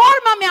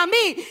transfórmame a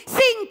mí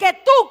sin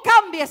que tú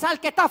cambies al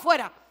que está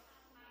afuera.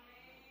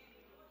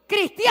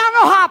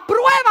 Cristianos a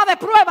prueba de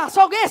pruebas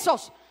son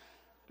esos.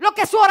 Lo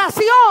que su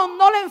oración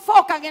no le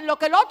enfocan en lo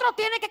que el otro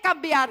tiene que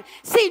cambiar,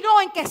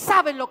 sino en que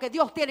saben lo que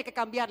Dios tiene que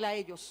cambiarle a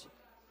ellos.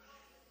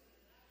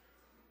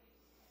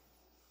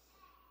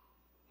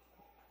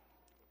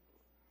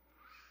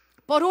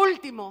 Por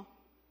último,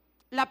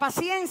 la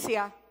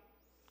paciencia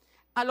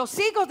a los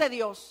hijos de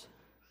Dios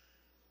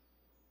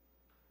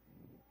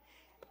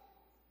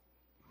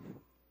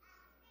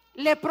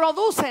le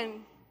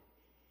producen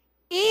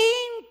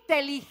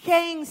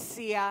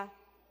inteligencia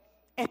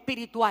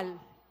espiritual.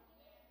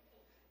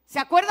 ¿Se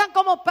acuerdan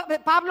cómo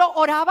Pablo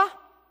oraba?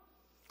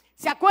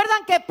 ¿Se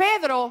acuerdan que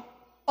Pedro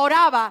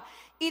oraba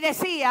y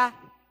decía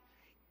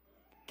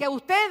que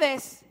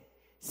ustedes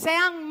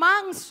sean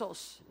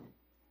mansos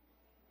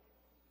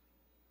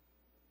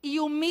y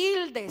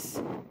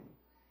humildes,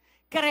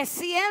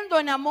 creciendo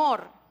en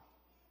amor,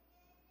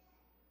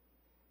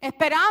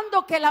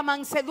 esperando que la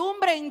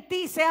mansedumbre en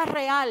ti sea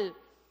real?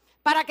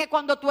 Para que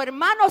cuando tu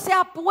hermano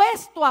sea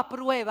puesto a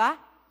prueba,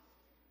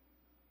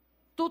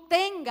 tú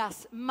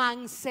tengas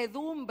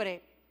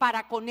mansedumbre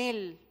para con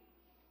él.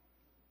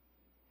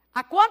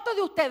 ¿A cuántos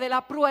de ustedes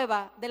la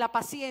prueba de la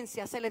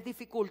paciencia se les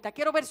dificulta?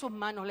 Quiero ver sus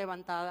manos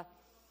levantadas.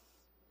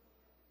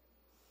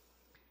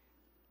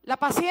 La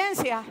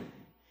paciencia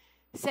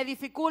se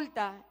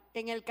dificulta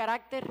en el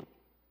carácter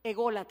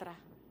ególatra.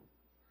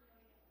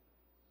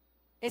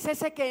 Es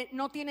ese que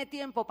no tiene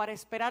tiempo para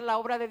esperar la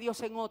obra de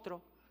Dios en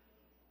otro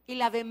y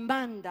la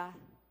demanda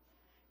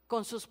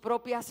con sus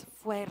propias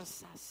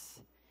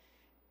fuerzas.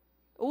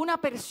 Una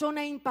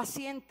persona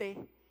impaciente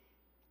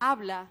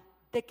habla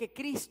de que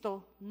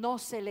Cristo no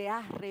se le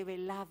ha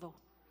revelado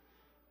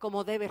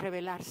como debe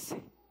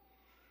revelarse.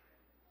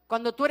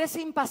 Cuando tú eres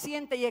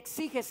impaciente y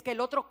exiges que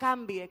el otro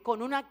cambie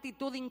con una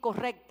actitud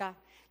incorrecta,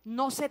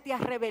 no se te ha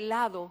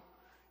revelado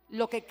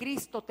lo que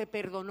Cristo te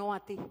perdonó a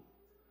ti.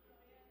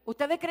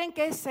 ¿Ustedes creen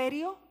que es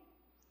serio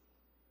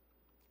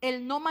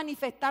el no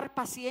manifestar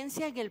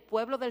paciencia en el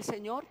pueblo del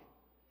Señor?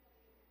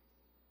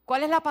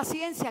 ¿Cuál es la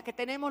paciencia que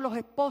tenemos los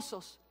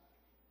esposos?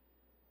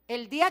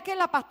 El día que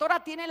la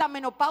pastora tiene la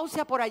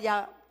menopausia por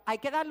allá, hay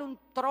que darle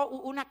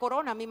una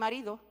corona a mi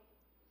marido.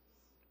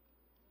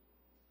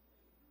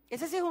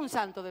 Ese sí es un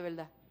santo de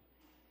verdad.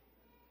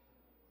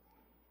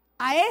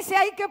 A ese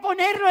hay que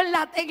ponerlo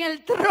en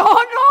el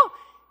trono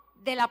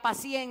de la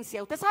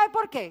paciencia. ¿Usted sabe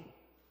por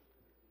qué?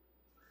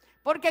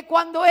 Porque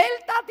cuando él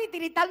está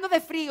titiritando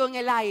de frío en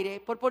el aire,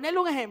 por ponerle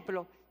un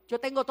ejemplo, yo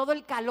tengo todo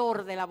el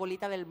calor de la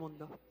bolita del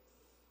mundo.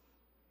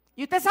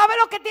 ¿Y usted sabe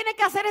lo que tiene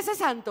que hacer ese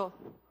santo?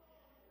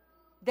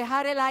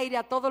 Dejar el aire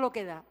a todo lo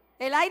que da.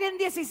 El aire en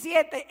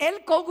 17,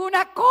 él con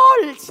una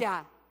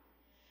colcha,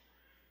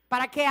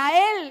 para que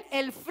a él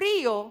el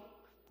frío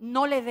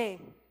no le dé,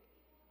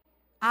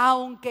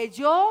 aunque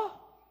yo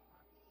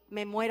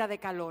me muera de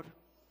calor.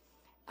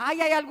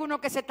 Ay, hay algunos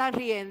que se están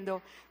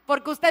riendo,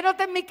 porque usted no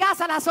está en mi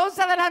casa a las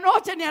 11 de la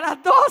noche ni a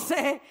las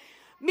 12,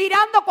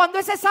 mirando cuando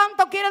ese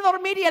santo quiere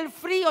dormir y el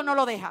frío no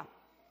lo deja.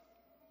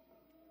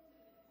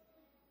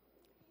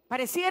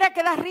 Pareciera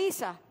que da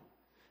risa.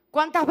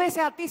 ¿Cuántas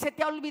veces a ti se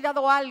te ha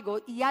olvidado algo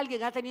y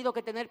alguien ha tenido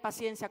que tener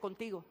paciencia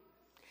contigo?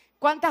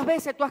 ¿Cuántas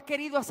veces tú has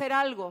querido hacer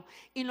algo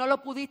y no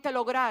lo pudiste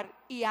lograr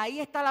y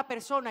ahí está la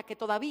persona que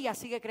todavía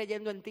sigue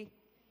creyendo en ti?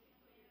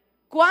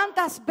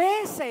 ¿Cuántas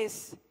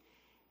veces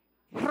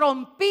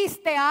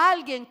rompiste a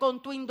alguien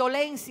con tu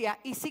indolencia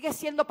y sigues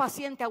siendo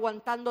paciente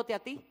aguantándote a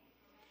ti?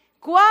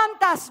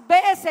 ¿Cuántas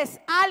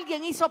veces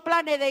alguien hizo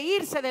planes de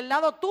irse del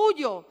lado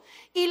tuyo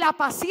y la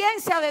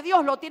paciencia de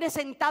Dios lo tiene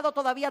sentado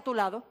todavía a tu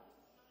lado?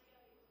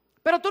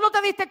 Pero tú no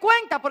te diste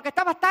cuenta porque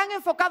estabas tan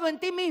enfocado en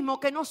ti mismo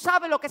que no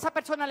sabes lo que a esa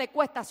persona le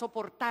cuesta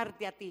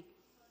soportarte a ti.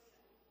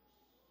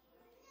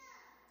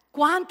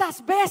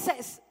 ¿Cuántas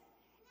veces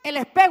el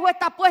espejo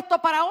está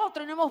puesto para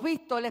otro y no hemos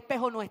visto el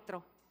espejo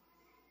nuestro?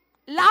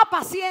 La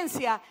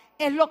paciencia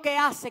es lo que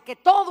hace que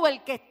todo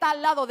el que está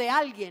al lado de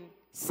alguien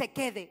se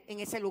quede en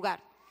ese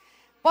lugar.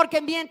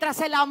 Porque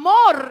mientras el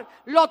amor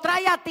lo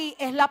trae a ti,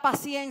 es la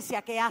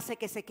paciencia que hace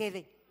que se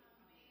quede.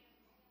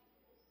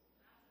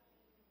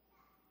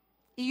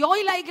 Y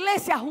hoy la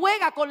iglesia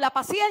juega con la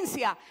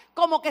paciencia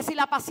como que si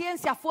la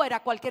paciencia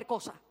fuera cualquier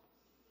cosa.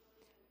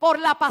 Por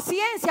la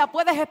paciencia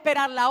puedes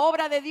esperar la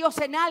obra de Dios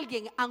en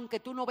alguien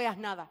aunque tú no veas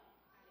nada.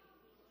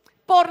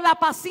 Por la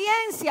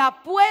paciencia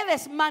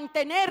puedes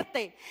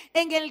mantenerte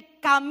en el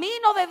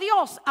camino de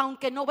Dios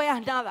aunque no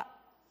veas nada.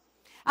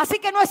 Así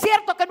que no es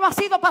cierto que no has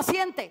sido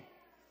paciente.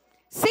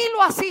 Sí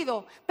lo has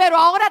sido, pero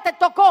ahora te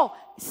tocó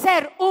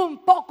ser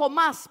un poco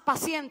más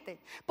paciente.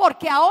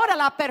 Porque ahora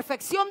la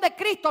perfección de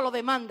Cristo lo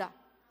demanda.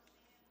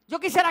 Yo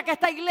quisiera que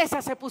esta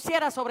iglesia se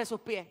pusiera sobre sus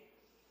pies.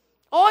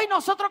 Hoy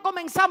nosotros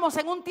comenzamos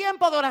en un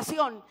tiempo de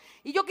oración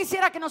y yo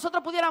quisiera que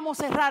nosotros pudiéramos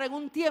cerrar en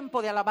un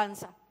tiempo de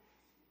alabanza.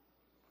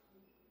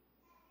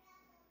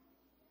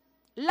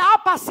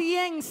 La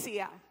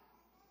paciencia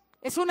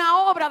es una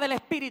obra del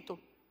Espíritu.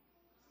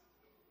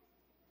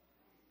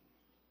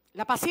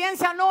 La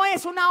paciencia no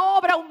es una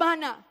obra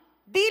humana.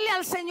 Dile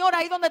al Señor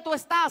ahí donde tú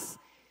estás.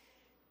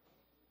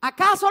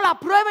 ¿Acaso la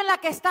prueba en la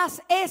que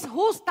estás es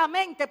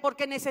justamente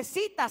porque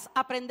necesitas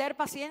aprender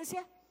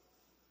paciencia?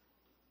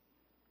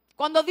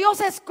 Cuando Dios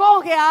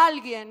escoge a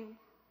alguien,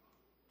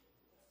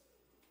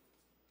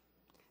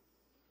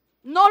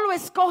 no lo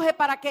escoge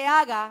para que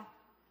haga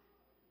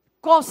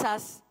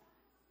cosas,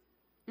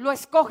 lo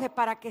escoge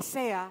para que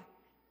sea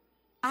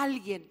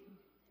alguien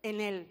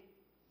en Él.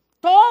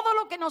 Todo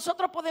lo que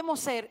nosotros podemos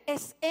ser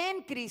es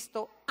en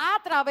Cristo,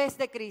 a través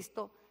de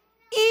Cristo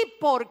y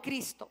por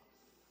Cristo.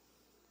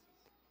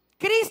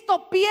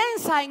 Cristo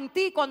piensa en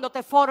ti cuando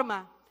te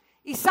forma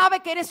y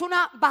sabe que eres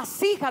una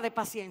vasija de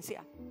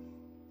paciencia.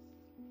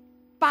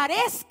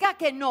 Parezca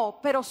que no,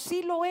 pero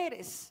sí lo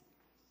eres.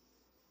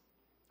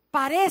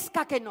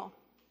 Parezca que no,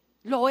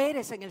 lo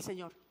eres en el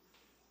Señor.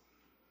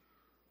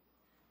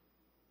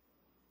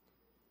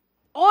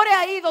 Ore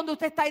ahí donde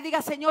usted está y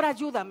diga: Señor,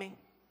 ayúdame.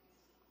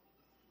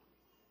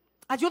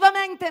 Ayúdame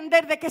a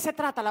entender de qué se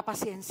trata la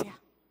paciencia.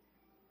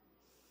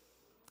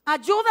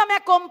 Ayúdame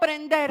a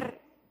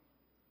comprender.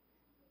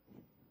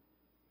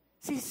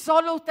 Si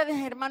solo ustedes,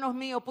 hermanos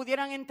míos,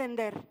 pudieran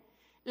entender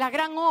la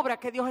gran obra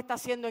que Dios está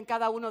haciendo en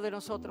cada uno de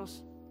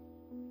nosotros.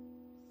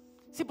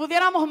 Si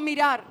pudiéramos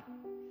mirar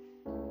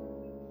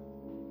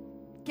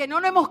que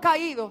no nos hemos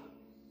caído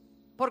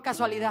por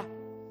casualidad.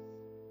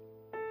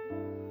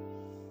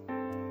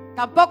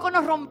 Tampoco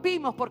nos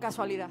rompimos por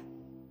casualidad.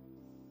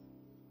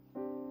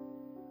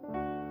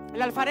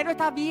 El alfarero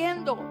está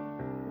viendo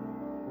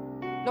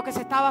lo que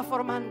se estaba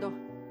formando.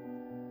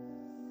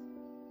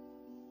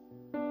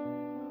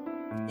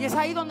 Y es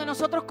ahí donde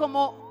nosotros,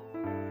 como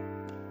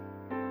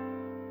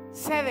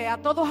sede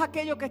a todos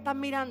aquellos que están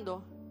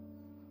mirando,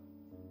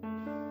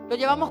 lo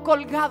llevamos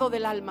colgado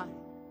del alma.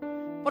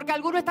 Porque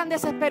algunos están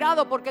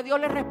desesperados porque Dios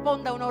les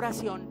responda a una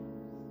oración.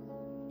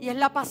 Y es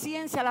la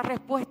paciencia la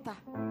respuesta.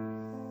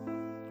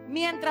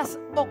 Mientras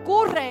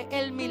ocurre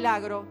el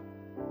milagro,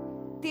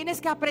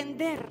 tienes que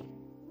aprender.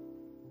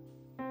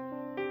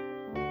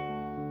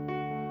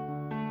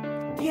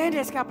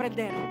 Tienes que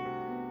aprender.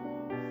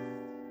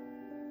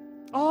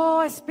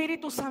 Oh,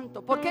 Espíritu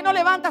Santo, ¿por qué no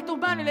levantas tus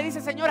manos y le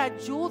dices: Señor,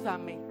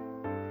 ayúdame?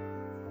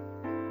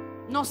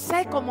 No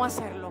sé cómo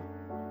hacerlo.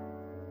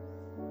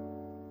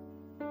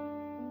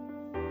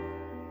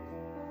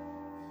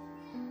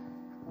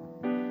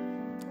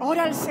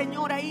 Ora al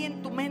Señor ahí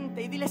en tu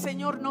mente y dile: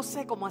 Señor, no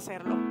sé cómo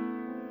hacerlo.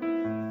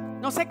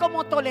 No sé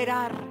cómo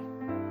tolerar.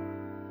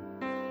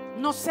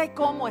 No sé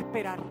cómo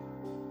esperar.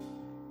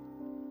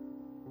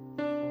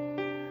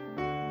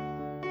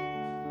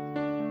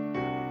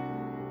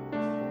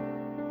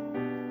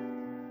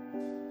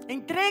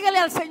 Entrégale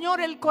al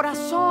Señor el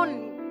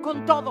corazón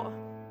con todo.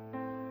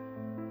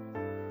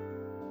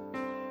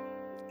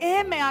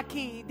 Heme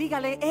aquí,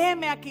 dígale: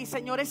 heme aquí,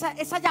 Señor.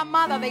 Esa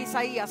llamada de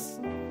Isaías.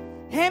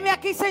 Heme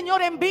aquí,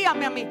 Señor,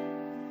 envíame a mí.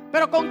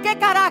 Pero ¿con qué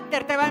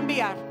carácter te va a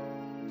enviar?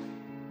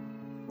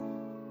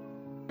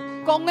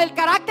 ¿Con el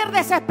carácter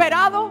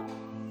desesperado?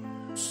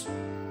 Sí.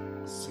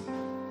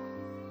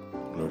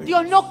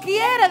 Dios no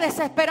quiere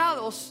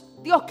desesperados.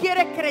 Dios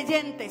quiere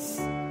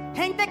creyentes.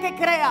 Gente que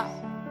crea.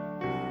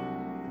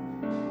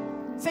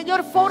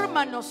 Señor,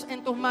 fórmanos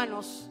en tus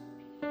manos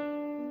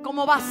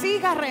como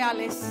vasijas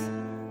reales.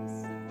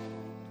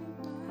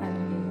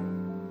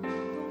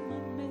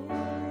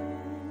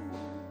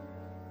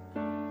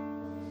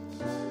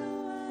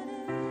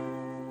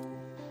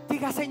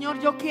 Diga: Señor,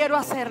 yo quiero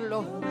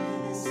hacerlo.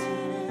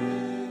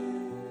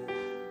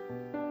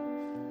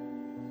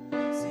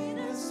 Sin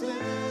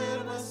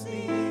reservas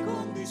ni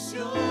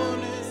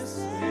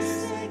condiciones te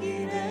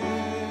seguiré.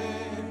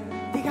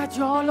 Diga,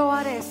 yo lo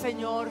haré,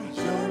 Señor.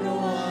 Yo lo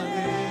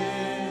haré.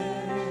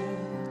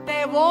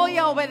 Te voy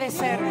a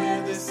obedecer.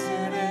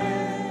 Obedeceré.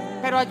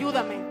 Pero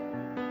ayúdame.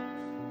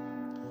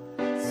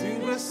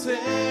 Sin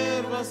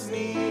reservas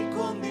ni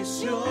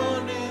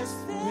condiciones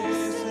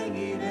te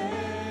seguiré.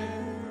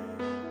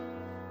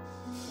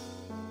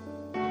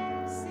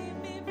 Si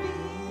mi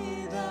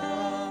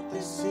vida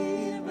te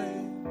sirve,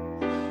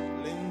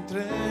 le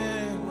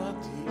entrego a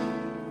ti.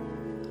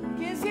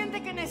 ¿Quién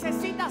siente que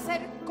necesita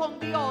hacer con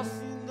Dios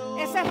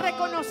ese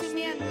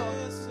reconocimiento?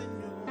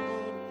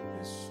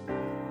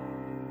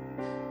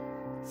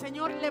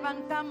 Señor,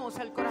 levantamos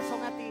el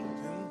corazón a ti.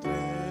 Te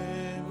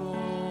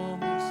entrego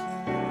mi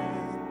ser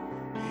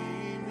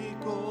y mi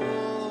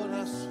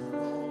corazón.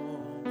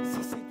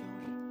 Sí, Señor.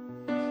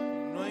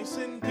 No hay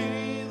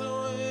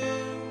sentido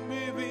en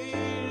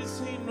vivir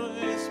si no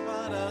es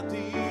para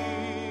ti.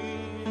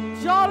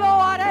 Yo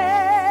lo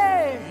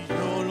haré. Y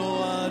yo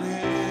lo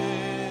haré.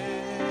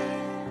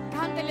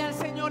 Cántele al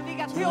Señor,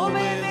 diga, te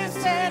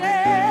obedeceré.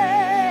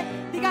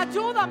 Diga,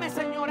 ayúdame,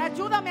 Señor,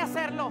 ayúdame a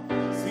hacerlo.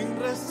 Sin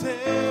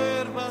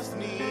reservas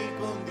ni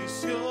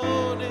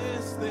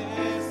condiciones te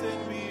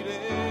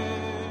serviré.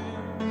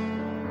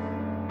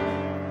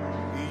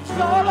 Y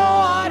Yo lo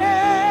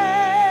haré.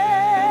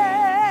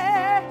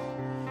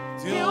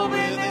 te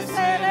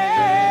obedeceré.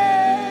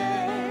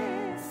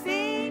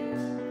 Sin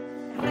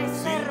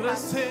Sin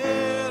reservas.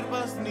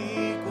 reservas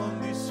ni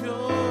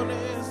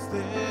condiciones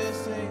te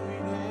seguiré.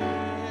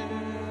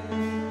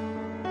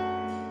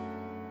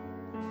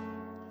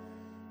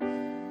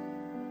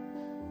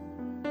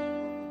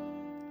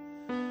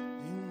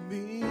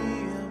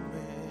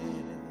 Envíame.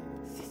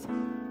 Sí,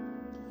 Señor.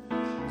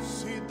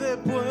 Si te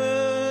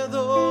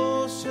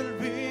puedo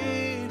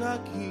servir,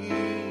 aquí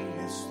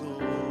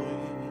estoy.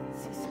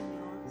 Sí,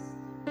 Señor.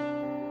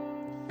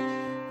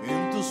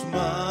 En tus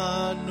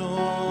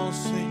manos,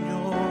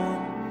 Señor,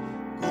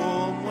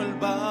 como el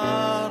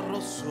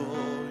barro soy,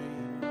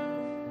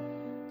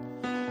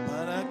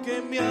 para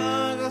que me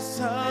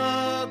hagas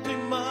a tu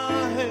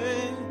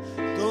imagen,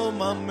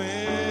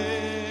 tómame.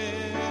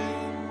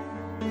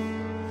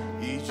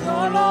 Y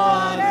yo lo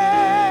haré.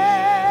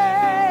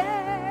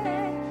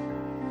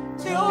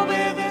 Te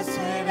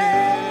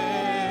obedeceré.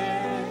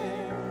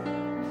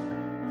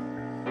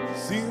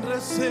 Sin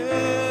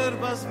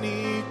reservas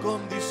ni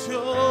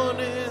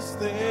condiciones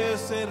te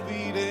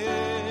serviré.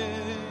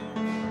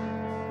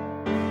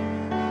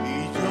 Y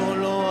yo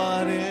lo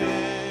haré.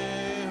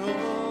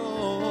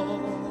 Oh,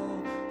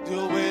 te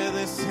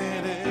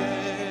obedeceré.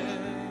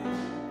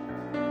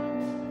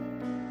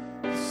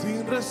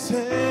 Sin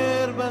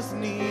reservas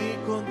ni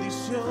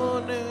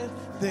condiciones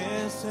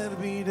te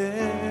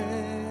serviré.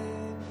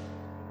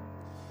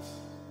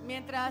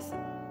 Mientras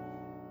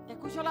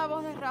escucho la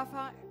voz de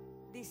Rafa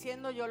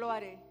diciendo yo lo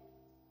haré,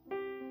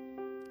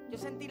 yo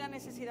sentí la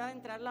necesidad de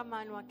entrar la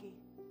mano aquí.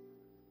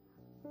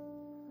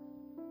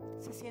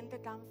 Se siente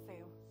tan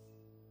feo,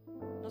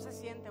 no se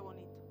siente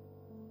bonito.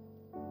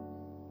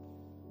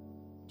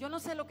 Yo no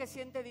sé lo que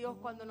siente Dios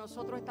cuando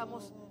nosotros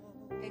estamos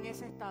en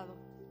ese estado.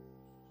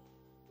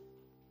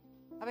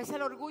 A veces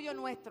el orgullo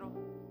nuestro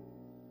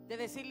de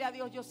decirle a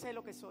Dios, yo sé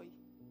lo que soy.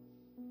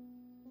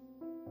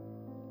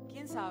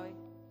 ¿Quién sabe?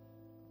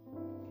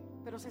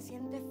 Pero se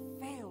siente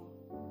feo,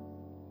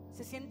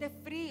 se siente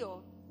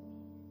frío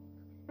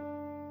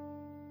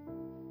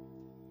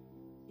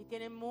y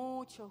tiene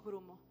muchos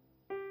grumos.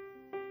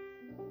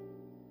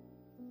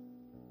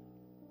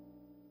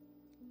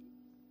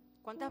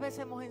 ¿Cuántas veces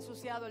hemos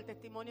ensuciado el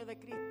testimonio de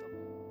Cristo?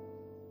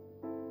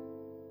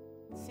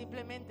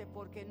 Simplemente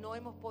porque no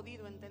hemos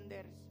podido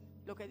entender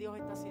lo que Dios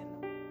está haciendo.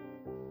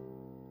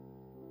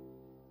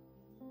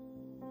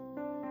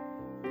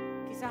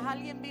 Quizás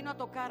alguien vino a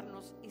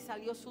tocarnos y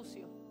salió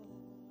sucio,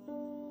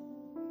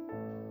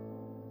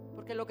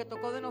 porque lo que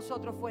tocó de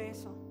nosotros fue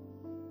eso.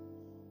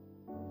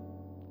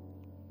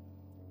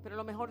 Pero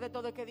lo mejor de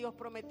todo es que Dios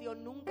prometió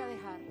nunca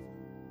dejar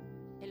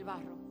el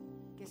barro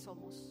que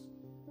somos.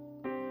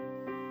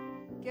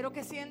 Quiero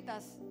que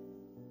sientas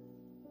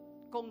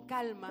con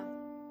calma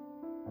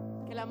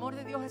que el amor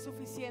de Dios es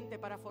suficiente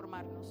para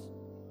formarnos.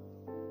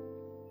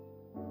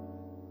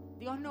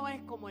 Dios no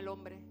es como el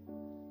hombre.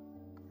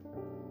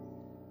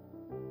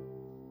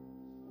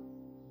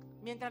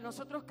 Mientras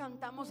nosotros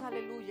cantamos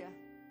aleluya,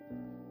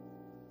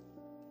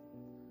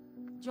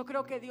 yo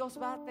creo que Dios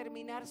va a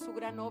terminar su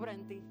gran obra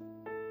en ti.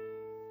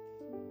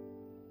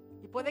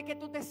 Y puede que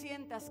tú te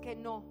sientas que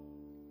no.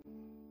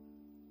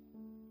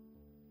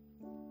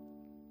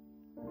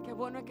 Qué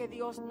bueno es que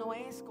Dios no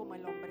es como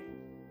el hombre.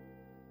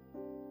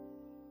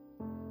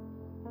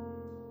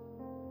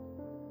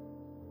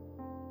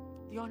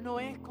 Dios no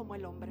es como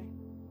el hombre.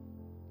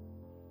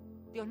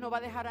 Dios no va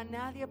a dejar a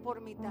nadie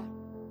por mitad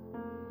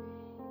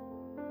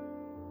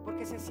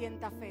porque se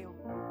sienta feo.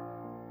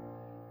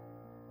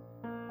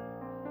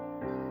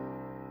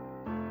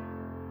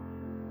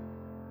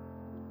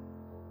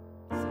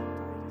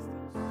 Santo eres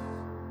Dios.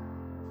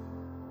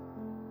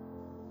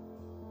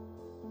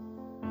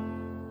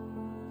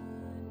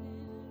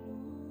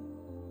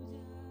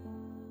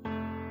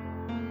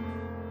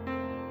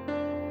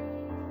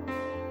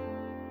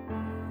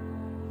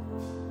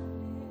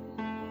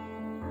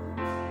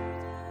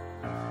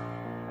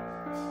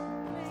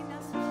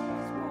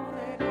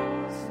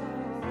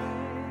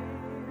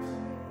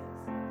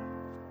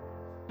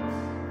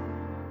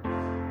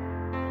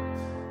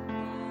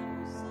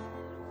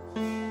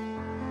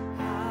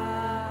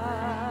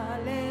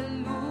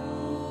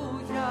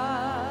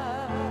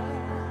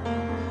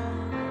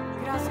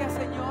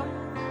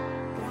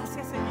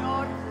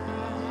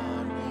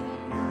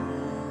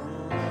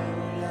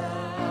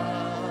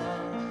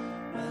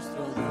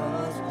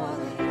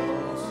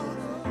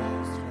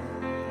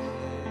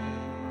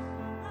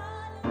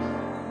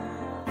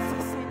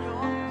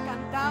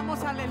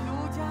 Dios, aleluya.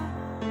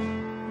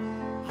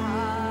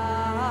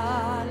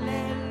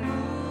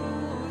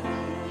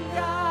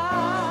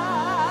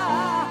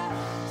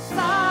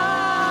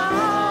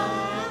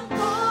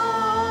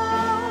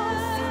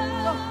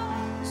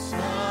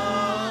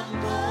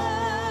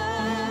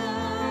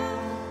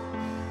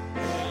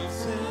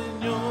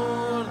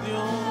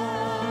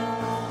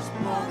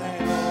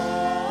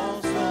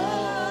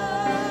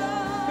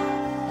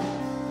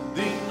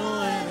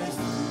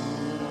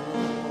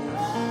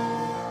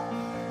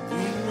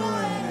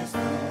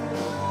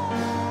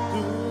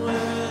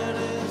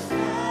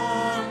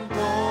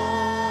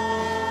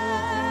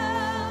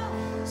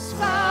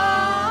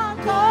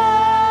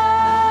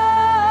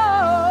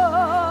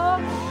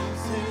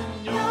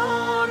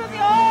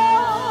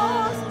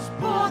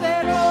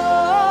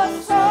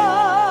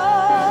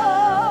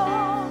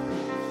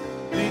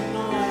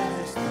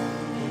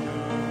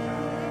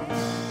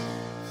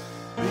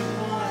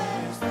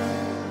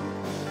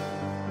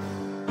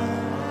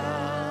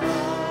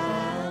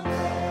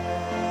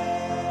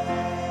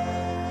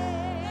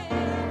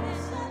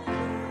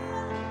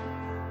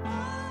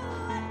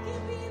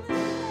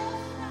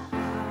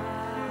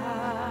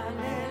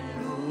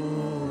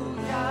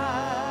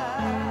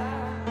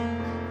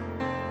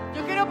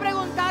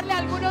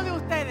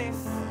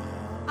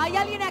 ¿Hay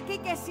alguien aquí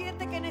que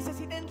siente que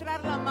necesita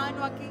entrar la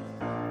mano aquí?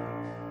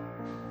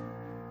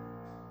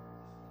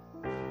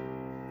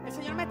 El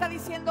Señor me está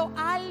diciendo,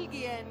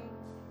 alguien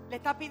le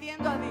está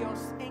pidiendo a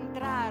Dios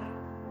entrar,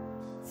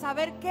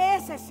 saber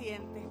qué se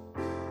siente.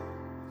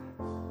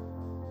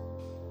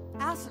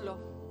 Hazlo.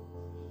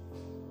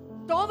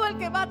 Todo el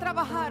que va a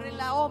trabajar en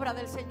la obra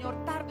del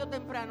Señor, tarde o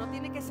temprano,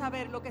 tiene que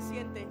saber lo que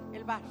siente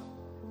el barro.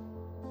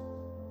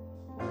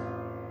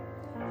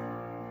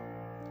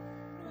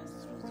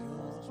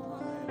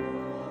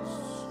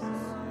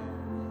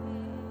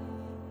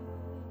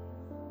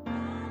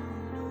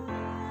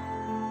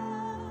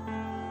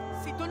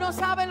 Si tú no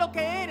sabes lo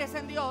que eres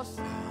en Dios,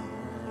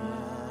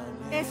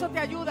 eso te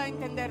ayuda a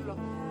entenderlo.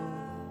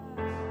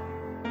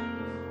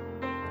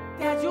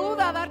 Te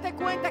ayuda a darte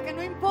cuenta que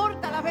no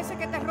importa las veces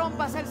que te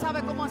rompas, Él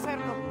sabe cómo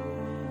hacerlo.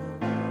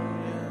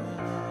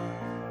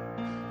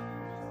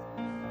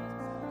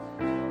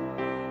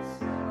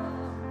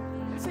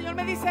 El Señor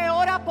me dice,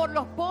 ora por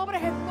los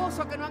pobres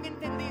esposos que no han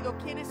entendido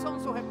quiénes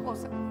son sus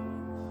esposas.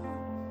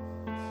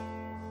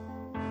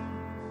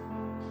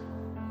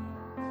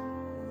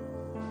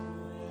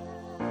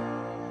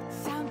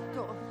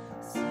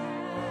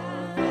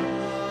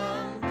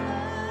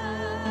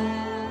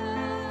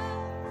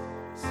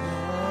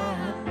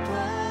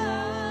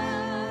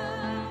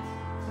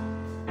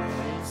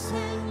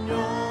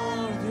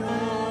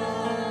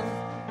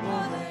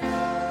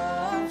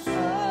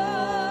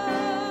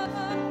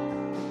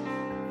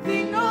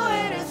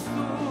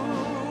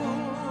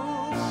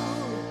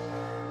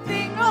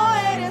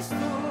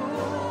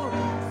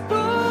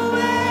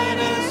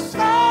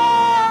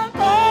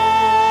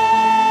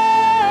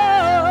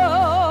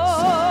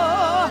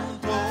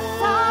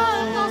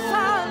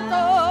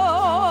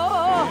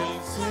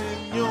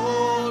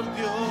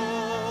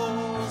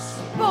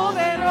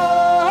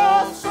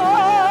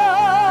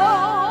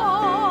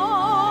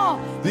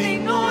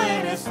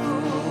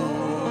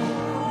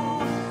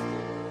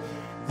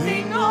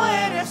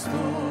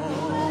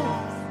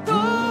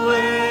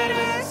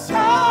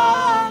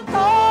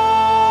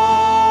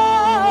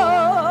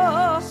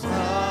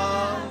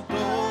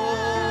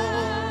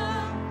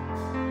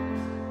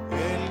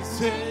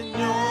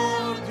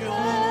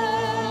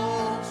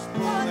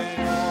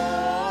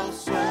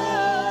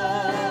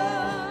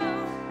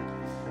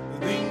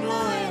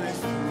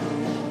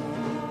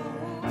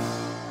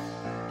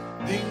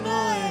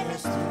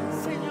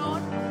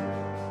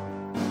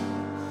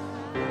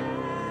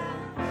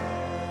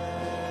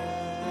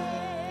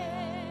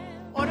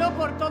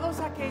 Por todos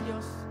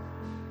aquellos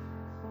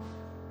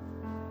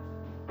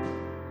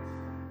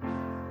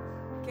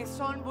que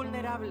son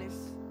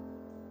vulnerables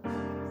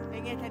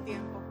en este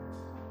tiempo.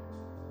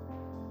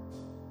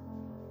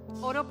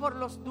 Oro por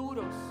los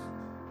duros.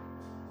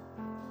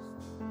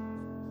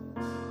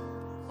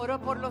 Oro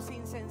por los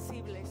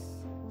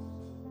insensibles.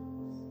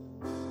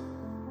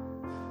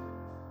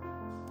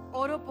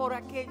 Oro por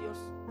aquellos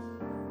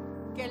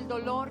que el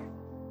dolor,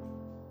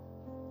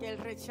 que el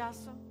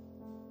rechazo,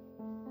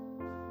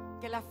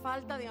 que la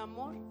falta de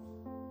amor,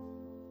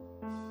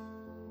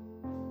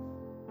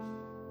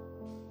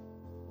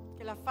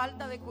 que la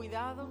falta de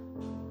cuidado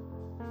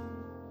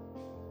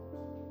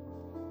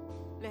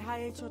les ha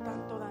hecho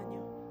tanto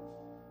daño.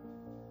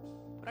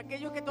 Por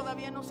aquellos que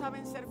todavía no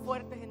saben ser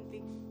fuertes en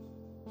ti,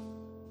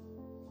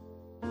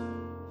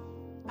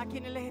 a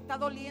quienes les está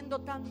doliendo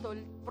tanto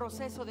el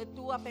proceso de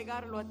tú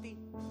apegarlo a ti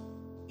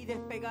y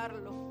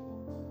despegarlo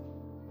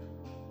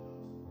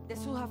de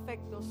sus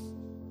afectos,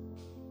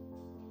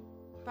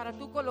 para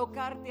tú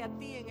colocarte a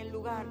ti en el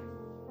lugar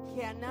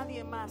que a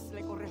nadie más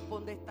le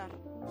corresponde estar.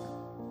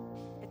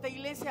 Esta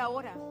iglesia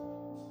ora,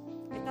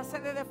 esta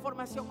sede de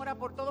formación ora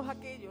por todos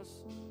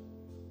aquellos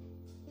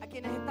a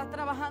quienes estás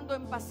trabajando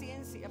en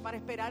paciencia para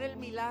esperar el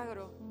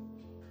milagro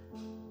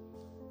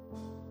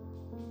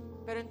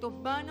pero en tus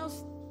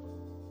manos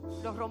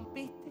los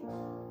rompiste.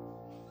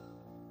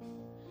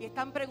 Y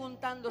están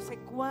preguntándose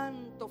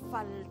cuánto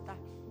falta.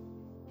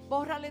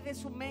 Bórrale de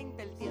su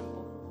mente el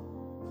tiempo.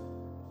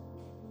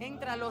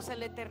 Éntralos en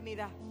la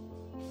eternidad.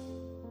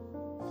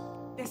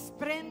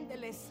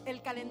 Despréndeles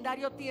el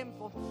calendario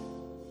tiempo.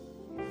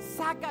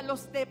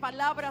 Sácalos de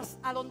palabras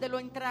a donde lo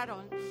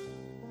entraron.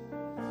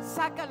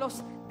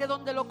 Sácalos de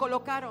donde lo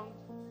colocaron.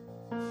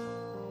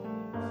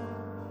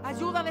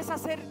 Ayúdales a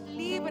ser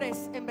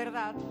libres en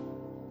verdad,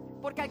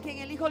 porque a quien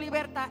el Hijo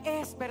liberta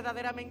es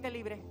verdaderamente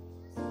libre.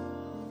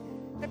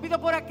 Te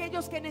pido por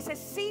aquellos que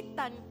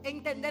necesitan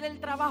entender el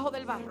trabajo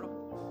del barro.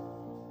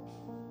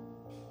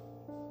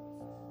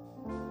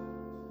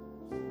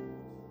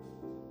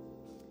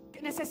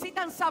 Que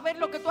necesitan saber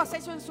lo que tú has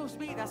hecho en sus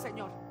vidas,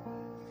 Señor.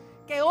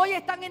 Que hoy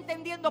están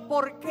entendiendo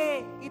por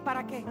qué y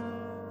para qué.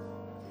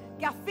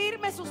 Que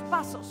afirme sus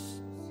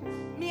pasos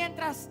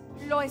mientras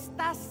lo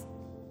estás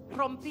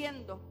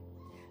rompiendo,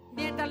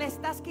 mientras le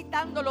estás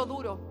quitando lo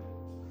duro,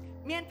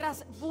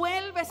 mientras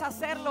vuelves a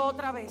hacerlo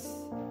otra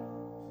vez.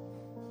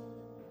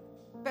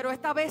 Pero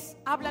esta vez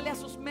háblale a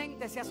sus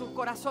mentes y a sus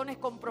corazones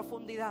con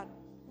profundidad.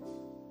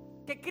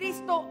 Que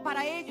Cristo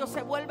para ellos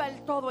se vuelva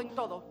el todo en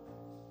todo.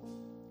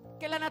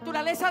 Que la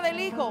naturaleza del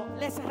Hijo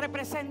les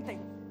represente.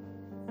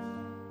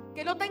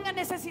 Que no tengan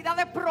necesidad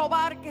de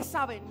probar que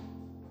saben.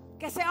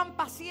 Que sean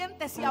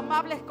pacientes y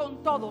amables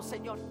con todos,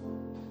 Señor.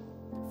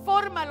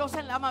 Fórmalos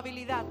en la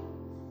amabilidad.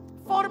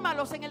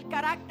 Fórmalos en el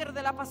carácter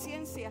de la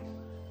paciencia.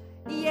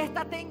 Y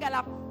esta tenga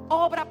la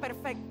obra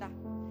perfecta.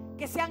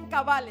 Que sean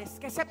cabales,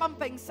 que sepan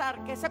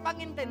pensar, que sepan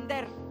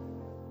entender.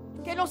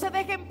 Que no se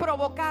dejen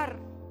provocar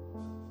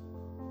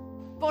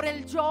por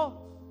el yo,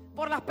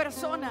 por las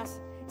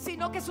personas,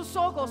 sino que sus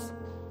ojos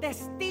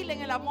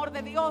destilen el amor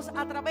de Dios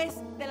a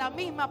través de la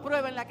misma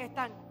prueba en la que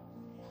están.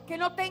 Que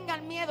no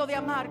tengan miedo de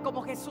amar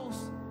como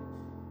Jesús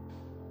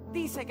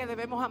dice que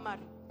debemos amar.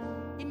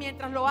 Y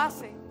mientras lo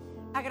hace,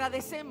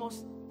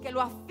 agradecemos que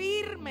lo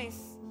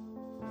afirmes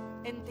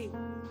en ti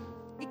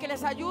y que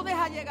les ayudes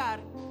a llegar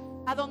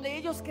a donde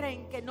ellos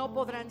creen que no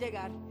podrán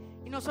llegar.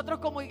 Y nosotros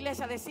como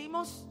iglesia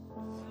decimos,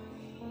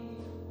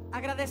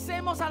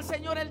 agradecemos al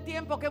Señor el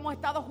tiempo que hemos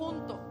estado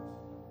juntos.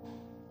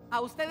 A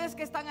ustedes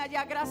que están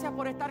allá, gracias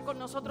por estar con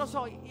nosotros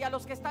hoy. Y a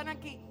los que están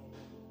aquí,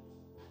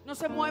 no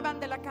se muevan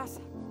de la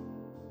casa.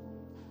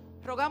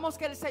 Rogamos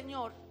que el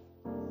Señor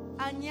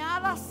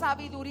añada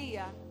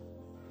sabiduría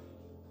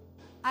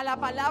a la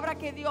palabra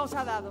que Dios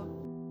ha dado.